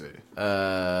 Yeah, obviously.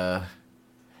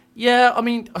 Yeah, I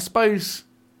mean, I suppose,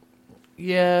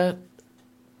 I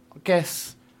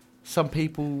guess some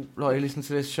people like who listen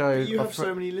to this show. You have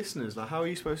so many listeners. Like, how are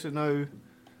you supposed to know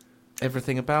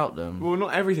everything about them? Well,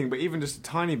 not everything, but even just a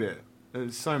tiny bit.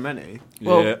 There's so many.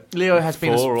 Well, Leo has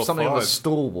been something of a 5.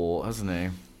 stalwart, hasn't he?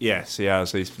 Yes, he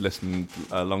has. He's listened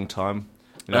a long time.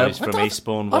 You know, he's from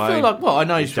Eastbourne Way. I feel like, I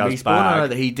know he's from Eastbourne. I know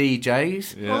that he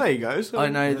DJs. Yeah. Well, there you go. So, I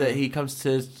know that he comes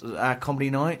to our comedy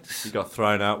nights. He got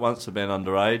thrown out once for being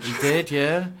underage. He did,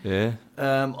 yeah. Yeah.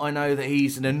 I know that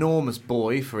he's an enormous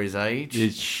boy for his age.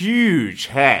 His huge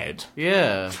head.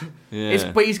 Yeah.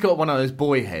 Yeah. But he's got one of those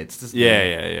boy heads, doesn't he?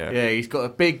 Yeah, he's got a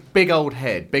big old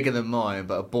head, bigger than mine,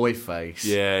 but a boy face.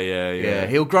 Yeah.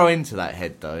 He'll grow into that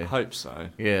head, though. I hope so.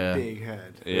 Yeah. big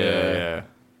head. Yeah.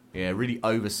 Yeah, really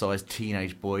oversized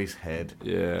teenage boy's head.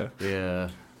 Yeah. Yeah.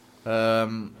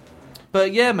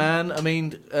 But yeah, man, I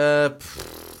mean, guess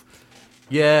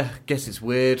it's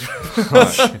weird.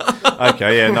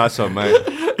 Okay, yeah, nice one, mate.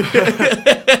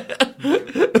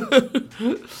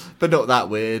 But not that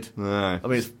weird. No. I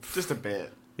mean, it's Just a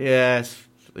bit. I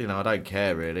don't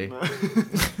care really.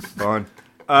 Fine.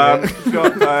 We've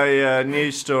got a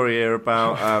news story here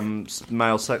about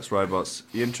male sex robots.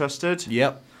 You interested?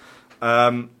 Yep.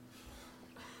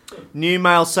 New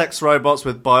male sex robots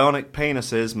with bionic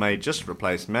penises may just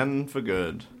replace men for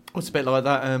good. Well, it's a bit like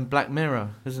that Black Mirror,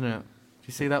 isn't it? Do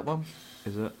you see that one?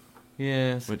 Is it?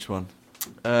 Yeah. Which one?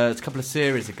 It's a couple of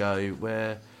series ago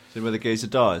where... See where the geezer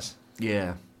dies?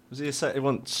 Yeah. Was he he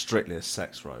wasn't strictly a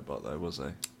sex robot though, was he?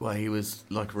 Well, he was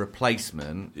like a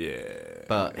replacement. Yeah.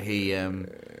 But he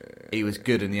was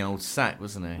good in the old sack,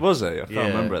 wasn't he? Was he? I can't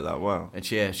remember it that well. And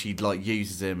she like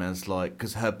uses him as like...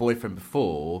 Because her boyfriend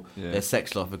before, their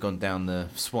sex life had gone down the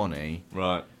Swanee.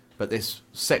 Right. But this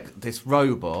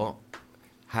robot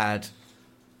had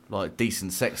like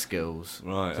decent sex skills.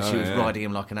 Right. So she was riding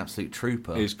him like an absolute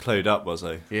trooper. He was clued up, was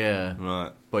he? Yeah.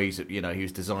 Right. Well, he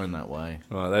was designed that way.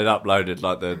 Right. They'd uploaded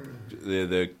like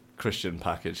the Christian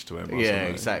package to him. Or Yeah,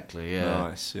 something. Exactly. Yeah.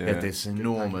 Nice. Yeah. He had this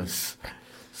enormous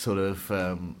sort of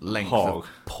length Hog. of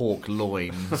pork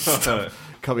loins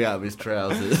coming out of his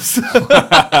trousers.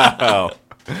 Wow.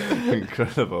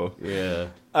 Incredible. Yeah.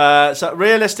 So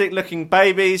realistic-looking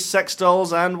babies, sex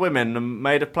dolls, and women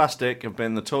made of plastic have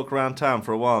been the talk around town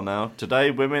for a while now.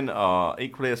 Today, women are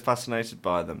equally as fascinated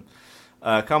by them.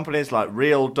 Companies like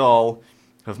Real Doll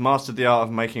have mastered the art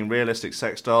of making realistic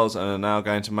sex dolls and are now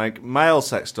going to make male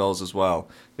sex dolls as well.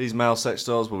 These male sex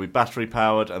dolls will be battery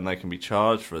powered and they can be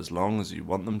charged for as long as you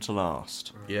want them to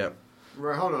last. Yep.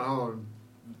 Right, hold on.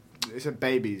 It said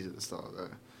babies at the start there.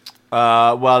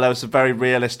 Well, there was a very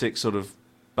realistic sort of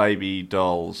baby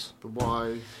dolls. But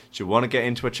why? Do you want to get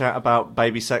into a chat about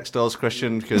baby sex dolls,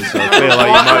 Christian? Because I feel like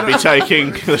you might be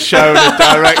taking the show in a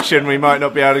direction we might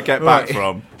not be able to get back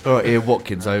from. All right, Ian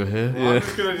Watkins over here.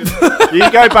 Yeah.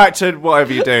 You go back to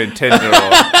whatever you're doing, Tinder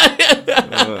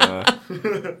or...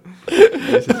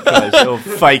 You're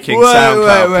faking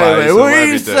SoundCloud plays. What are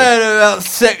you saying about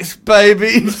sex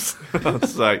babies? For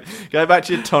God's sake. Go back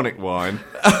to your tonic wine.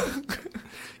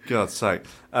 God's sake.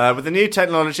 With the new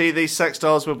technology, these sex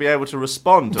dolls will be able to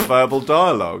respond to verbal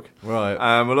dialogue. Right.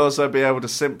 And will also be able to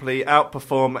simply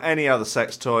outperform any other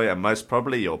sex toy, and most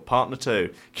probably your partner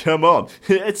too. Come on,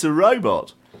 it's a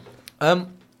robot.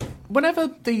 Whenever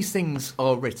these things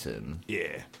are written,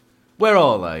 Yeah. where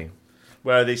are they?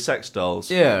 Where are these sex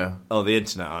dolls? Yeah. Oh, the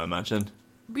internet, I imagine.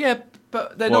 Yeah,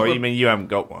 but they're Well, not... you mean you haven't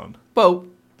got one? Well,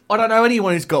 I don't know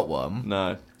anyone who's got one.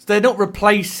 No. So they're not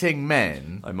replacing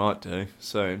men. I might do,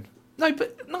 soon. No,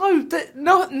 but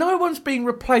no one's being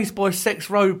replaced by sex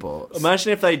robots.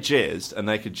 Imagine if they jizzed and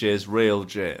they could jizz real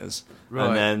jizz, Right.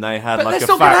 and then they had But like that's a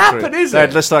not gonna factory. happen, is They had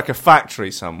it? just like a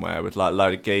factory somewhere with like a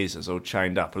load of geezers all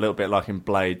chained up, a little bit like in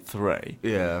Blade 3.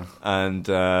 Yeah. And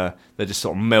they're just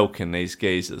sort of milking these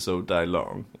geezers all day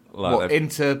long. Like What,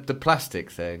 into the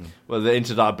plastic thing? well, they're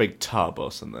into like a big tub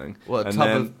or something. What, a And tub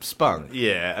then- of spunk?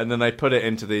 Yeah, and then they put it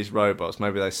into these robots.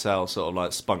 Maybe they sell sort of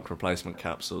like spunk replacement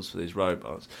capsules for these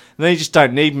robots. And then you just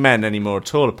don't need men anymore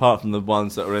at all, apart from the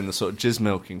ones that are in the sort of jizz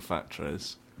milking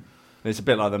factories. It's a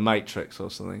bit like the Matrix or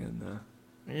something in there.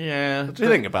 Yeah. What do you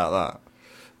think about that?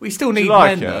 We still Do you need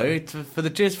like men, it? though, for the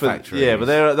jizz factory. Yeah,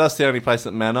 but that's the only place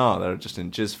that men are. They're just in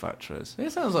jizz factories.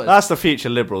 It sounds like That's the future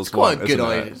liberals it's quite want, a good isn't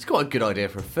idea. it? It's quite a good idea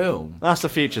for a film. That's the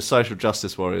future social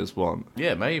justice warriors want.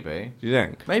 Yeah, maybe. Do you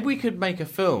think? Maybe we could make a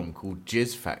film called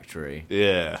Jizz Factory.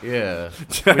 Yeah. Yeah.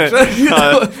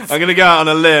 I'm going to go out on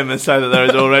a limb and say that there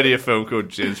is already a film called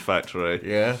Jizz Factory.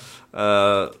 Yeah.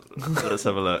 Let's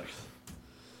have a look.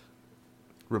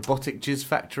 Robotic Jizz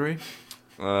Factory?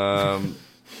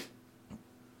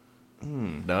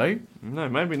 No? No,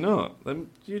 maybe not. Then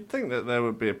you'd think that there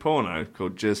would be a porno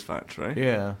called Jizz Factory.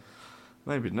 Yeah.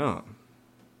 Maybe not.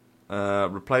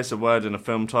 Replace a word in a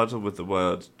film title with the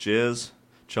word jizz.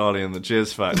 Charlie and the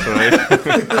Jizz Factory.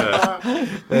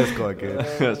 That's quite good.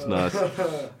 That's nice.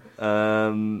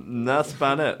 That's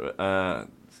about it.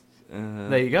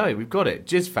 There you go. We've got it.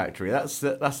 Jizz Factory. That's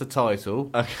the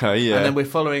title. Okay, yeah. And then we're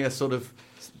following a sort of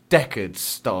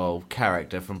Deckard-style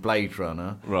character from Blade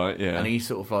Runner. Right, yeah. And he's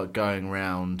sort of like going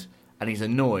around, and he's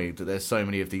annoyed that there's so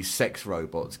many of these sex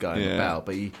robots going about.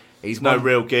 But he's no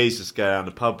real geezers to go down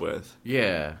the pub with.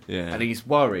 Yeah. Yeah. And he's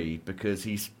worried because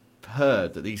he's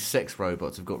heard that these sex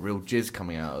robots have got real jizz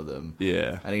coming out of them.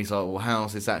 Yeah. And he's like, well,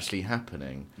 how's this actually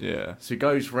happening? Yeah. So he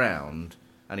goes round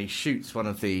and he shoots one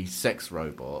of the sex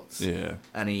robots. Yeah.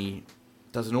 And he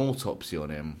does an autopsy on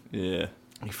him. Yeah.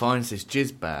 He finds this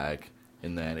jizz bag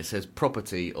in there, and it says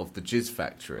property of the Jizz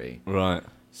Factory. Right.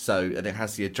 So, and it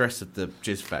has the address of the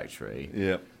Jizz Factory.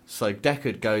 Yeah. So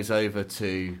Deckard goes over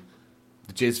to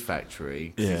the Jizz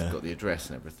Factory, 'cause Yeah. he's got the address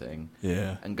and everything,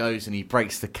 Yeah. and goes and he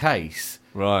breaks the case.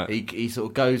 Right. He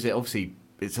sort of goes, obviously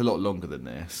it's a lot longer than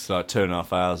this. It's like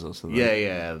 2.5 hours or something.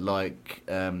 Yeah, like,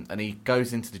 and he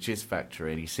goes into the Jizz Factory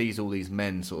and he sees all these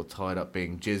men sort of tied up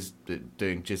doing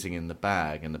jizzing in the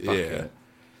bag and the bucket.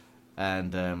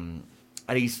 And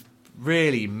he's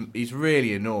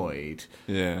really annoyed.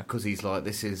 Yeah. Because he's like,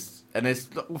 this is, and there's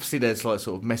like sort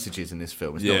of messages in this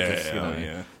film. It's Yeah, not just,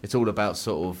 yeah. It's all about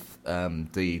sort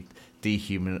of the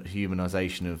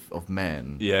dehumanization of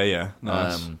men. Yeah, yeah.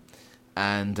 Nice.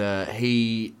 And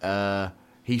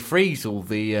he frees all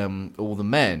the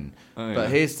men. Oh, but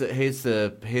yeah. here's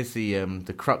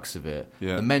the crux of it.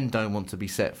 Yeah. The men don't want to be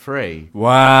set free.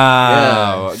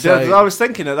 Wow. Yeah, so- I was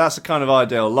thinking that's a kind of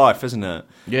ideal life, isn't it?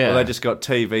 Yeah. Well, they just got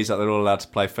TVs that they're all allowed to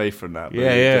play FIFA and that. But Yeah,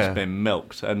 they've yeah. just been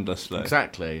milked endlessly.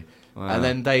 Exactly. Wow. And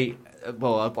then they, I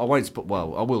won't.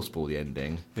 I will spoil the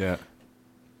ending. Yeah.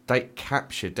 They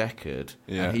capture Deckard,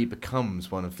 Yeah. and he becomes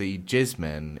one of the jizz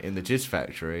men in the Jizz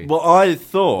Factory. Well, I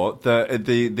thought that at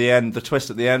the end, the twist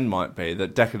at the end might be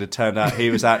that Deckard had turned out he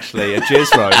was actually a jizz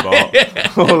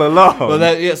robot all along. Well,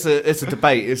 it's a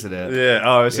debate, isn't it? Yeah.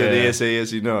 Oh, is it? Yeah.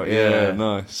 Is he not? Yeah. Yeah.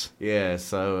 Nice. Yeah.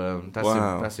 So that's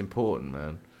Wow. that's important,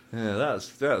 man. Yeah, that's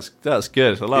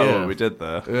good. I like Yeah. what we did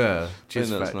there. Yeah. think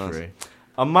Jizz that's Factory.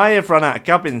 I may have run out of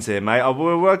gubbins here, mate.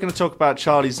 We were going to talk about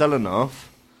Charlie Zelenoff.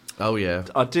 Oh yeah,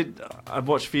 I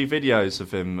watched a few videos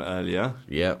of him earlier.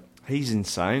 yeah, He's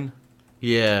insane.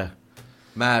 yeah.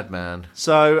 Madman.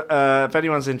 So, if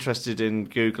anyone's interested in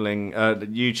Googling,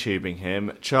 YouTubing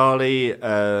him, Charlie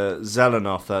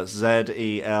Zelenoff, that's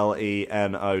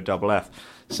Zelenoff.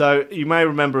 So, you may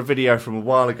remember a video from a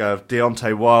while ago of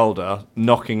Deontay Wilder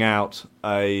knocking out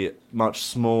a much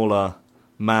smaller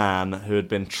man who had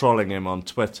been trolling him on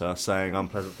Twitter, saying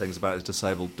unpleasant things about his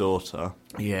disabled daughter.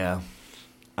 Yeah.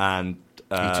 And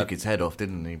he took his head off,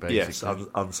 didn't he, basically? Yes,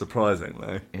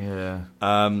 unsurprisingly. Yeah.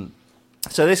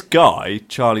 So this guy,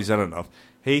 Charlie Zelenoff,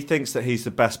 he thinks that he's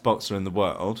the best boxer in the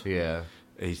world. Yeah.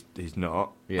 He's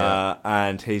not. Yeah.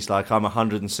 And he's like, I'm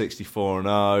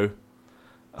 164-0.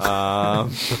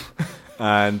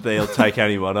 And they'll take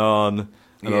anyone on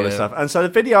and all this stuff. And so the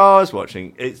video I was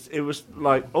watching, it was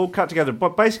like all cut together.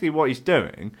 But basically what he's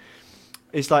doing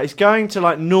is like he's going to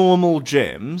like normal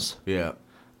gyms. Yeah.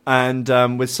 And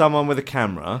with someone with a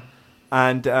camera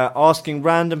and asking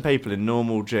random people in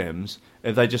normal gyms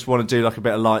if they just want to do like a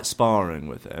bit of light sparring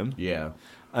with him. Yeah.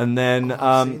 And then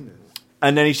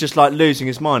he's just like losing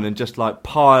his mind and just like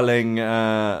piling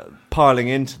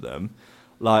into them.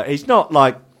 Like he's not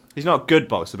a good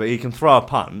boxer, but he can throw a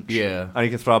punch. Yeah. And he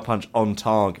can throw a punch on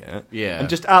target. Yeah. And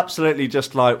just absolutely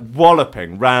just like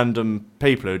walloping random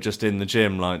people who are just in the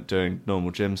gym like doing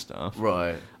normal gym stuff.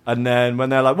 Right. And then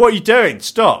when they're like, "What are you doing?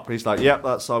 Stop!" He's like, "Yep,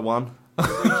 that's I won." He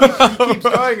keeps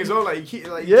going as well. Like he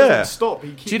doesn't stop. He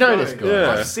keeps Do you know going. this guy? Yeah.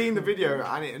 I've seen the video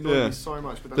and it annoyed me so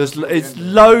much. But It's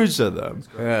loads of them.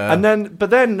 Yeah. And then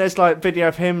there's like video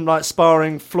of him like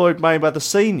sparring Floyd Mayweather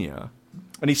Senior,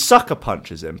 and he sucker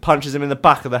punches him in the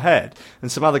back of the head,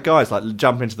 and some other guys like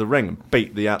jump into the ring and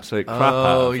beat the absolute crap out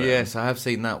of him. Oh yes, I have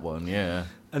seen that one. Yeah.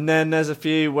 And then there's a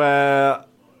few where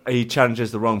he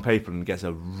challenges the wrong people and gets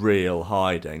a real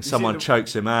hiding. Someone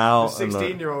chokes him out. The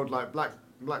 16-year-old like black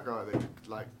guy that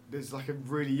like there's like a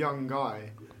really young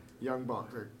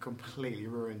buck that completely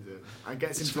ruins it and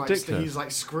gets him to like he's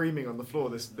like screaming on the floor.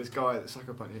 This guy that's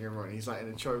sucker punching him right. He's like in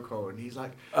a chokehold and he's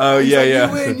like,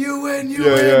 you win.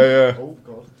 Yeah. Oh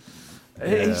god.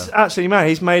 He's actually mad.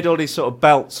 He's made all these sort of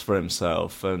belts for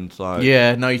himself and like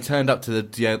he turned up to the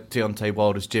Deontay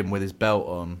Wilder's gym with his belt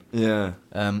on. Yeah.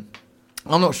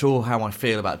 I'm not sure how I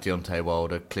feel about Deontay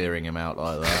Wilder clearing him out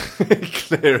like that.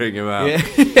 Clearing him out.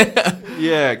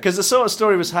 Yeah, because the sort of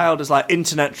story was hailed as like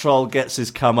internet troll gets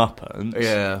his comeuppance.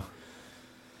 Yeah.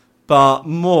 But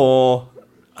more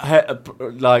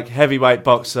like heavyweight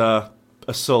boxer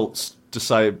assaults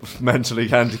mentally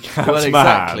handicapped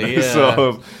exactly, man. Yeah. Sort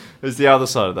of is the other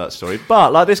side of that story.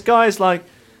 But like this guy's like,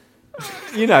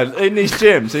 you know, in these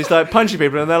gyms, he's like punching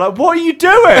people, and they're like, "What are you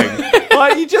doing?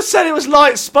 Like, you just said it was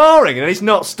light sparring," and he's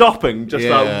not stopping, just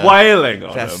like wailing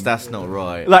on him. That's not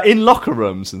right. Like in locker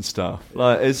rooms and stuff.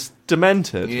 Like it's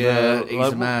demented. Yeah, he's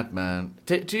like, a madman.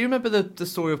 Do you remember the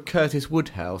story of Curtis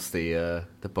Woodhouse, the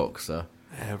boxer?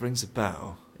 Yeah, it rings a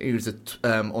bell. He was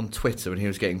on Twitter and he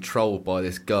was getting trolled by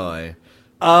this guy.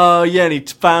 Oh yeah, and he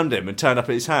found him and turned up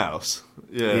at his house.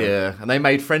 Yeah, and they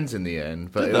made friends in the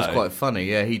end, but Did it was they? quite funny.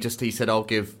 Yeah, he said, "I'll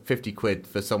give 50 quid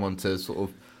for someone to sort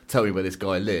of tell me where this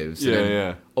guy lives." And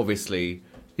then, obviously,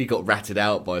 he got ratted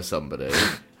out by somebody,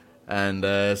 and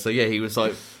so he was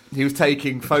like, he was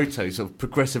taking photos of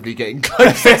progressively getting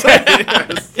closer to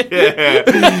him.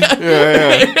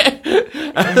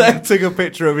 And then took a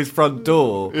picture of his front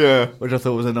door, which I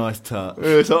thought was a nice touch.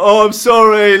 Yeah, so, "Oh, I'm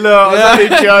sorry, look, I was only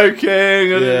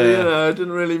joking, I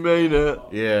didn't really mean it."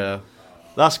 Yeah.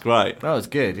 That's great. That was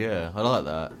good, yeah. I like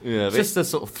that. Yeah, it's just a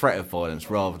sort of threat of violence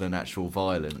rather than actual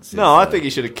violence. No, I think he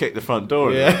should have kicked the front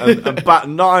door and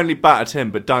not only battered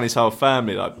him, but done his whole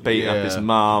family, like beating up his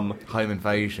mum. Home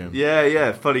invasion.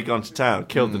 Yeah, fully gone to town,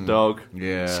 killed the dog,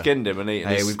 skinned him and eaten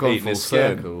his we've gone full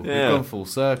circle. Yeah. We've gone full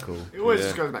circle. It always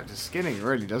just goes back to skinning,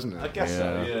 really, doesn't it? I guess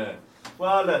so, yeah.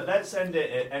 Well, look, let's end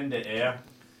it here.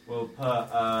 We'll put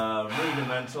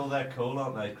Rudimental. They're cool,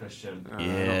 aren't they, Christian? Not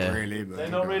really. But They're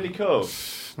not really cool.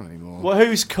 Not anymore. Well,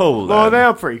 who's cool then? Well, they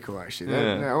are pretty cool, actually.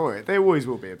 They always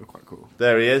will be, but quite cool.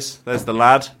 There he is. There's the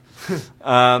lad.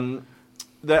 Are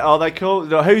they cool?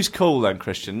 No, who's cool then,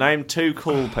 Christian? Name two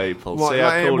cool people. See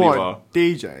how cool you are.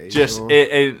 DJ? Just,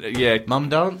 yeah. Mum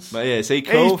dance? Yeah, is he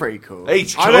cool? He's pretty cool.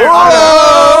 He's cool.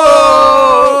 I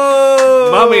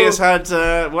Mummy has had,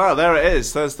 well, there it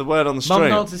is. There's the word on the street. Mum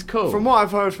dance is cool. From what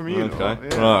I've heard from you, Okay.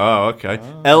 yeah. Okay.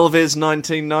 Elvis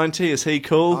 1990, is he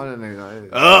cool? I don't know who that is.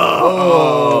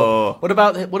 Oh! What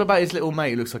about his little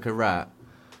mate who looks like a rat?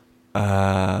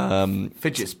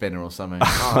 Fidget spinner or something. He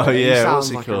sounds what's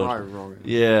he like called? a right wrong.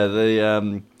 Yeah,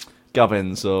 the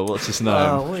Gubbins, or what's his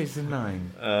name? What is his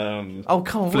name? Come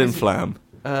on. Flim Flam.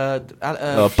 Bok.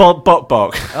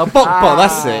 Bok,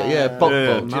 that's it. Yeah, Bok. Do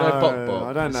you know Bok?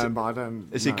 I don't know him, but I don't.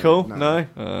 Is he cool? No.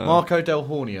 Marco Del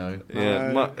Hornio.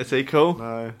 Yeah. Is he cool?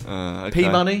 No. Okay. P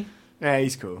Money. Yeah,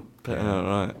 he's cool.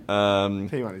 Right.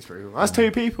 P Money's pretty cool. That's 2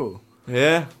 people.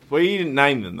 Yeah. Well, you didn't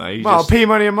name them though. You Well, just... P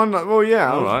Money and Monday. Well,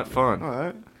 yeah. All right. Fine. All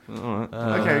right.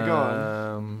 Okay, go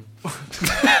on.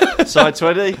 Side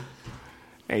 20.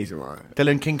 Yeah, he's alright.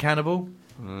 Dylan King Cannibal.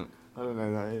 I don't know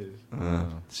who that is.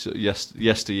 So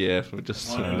yesteryear. We're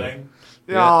just. Yeah.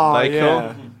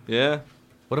 Cool. Yeah.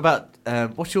 What about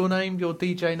what's your name? Your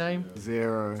DJ name?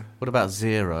 Zero. What about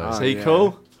Zero? Is he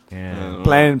cool? Yeah.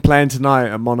 Playing tonight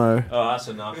at Mono. Oh, that's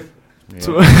enough. Yeah.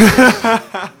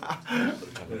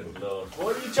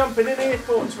 What are you jumping in here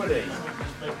for, 20?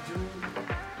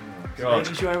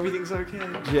 Making sure everything's okay.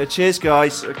 Yeah, cheers,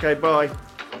 guys. Okay, bye.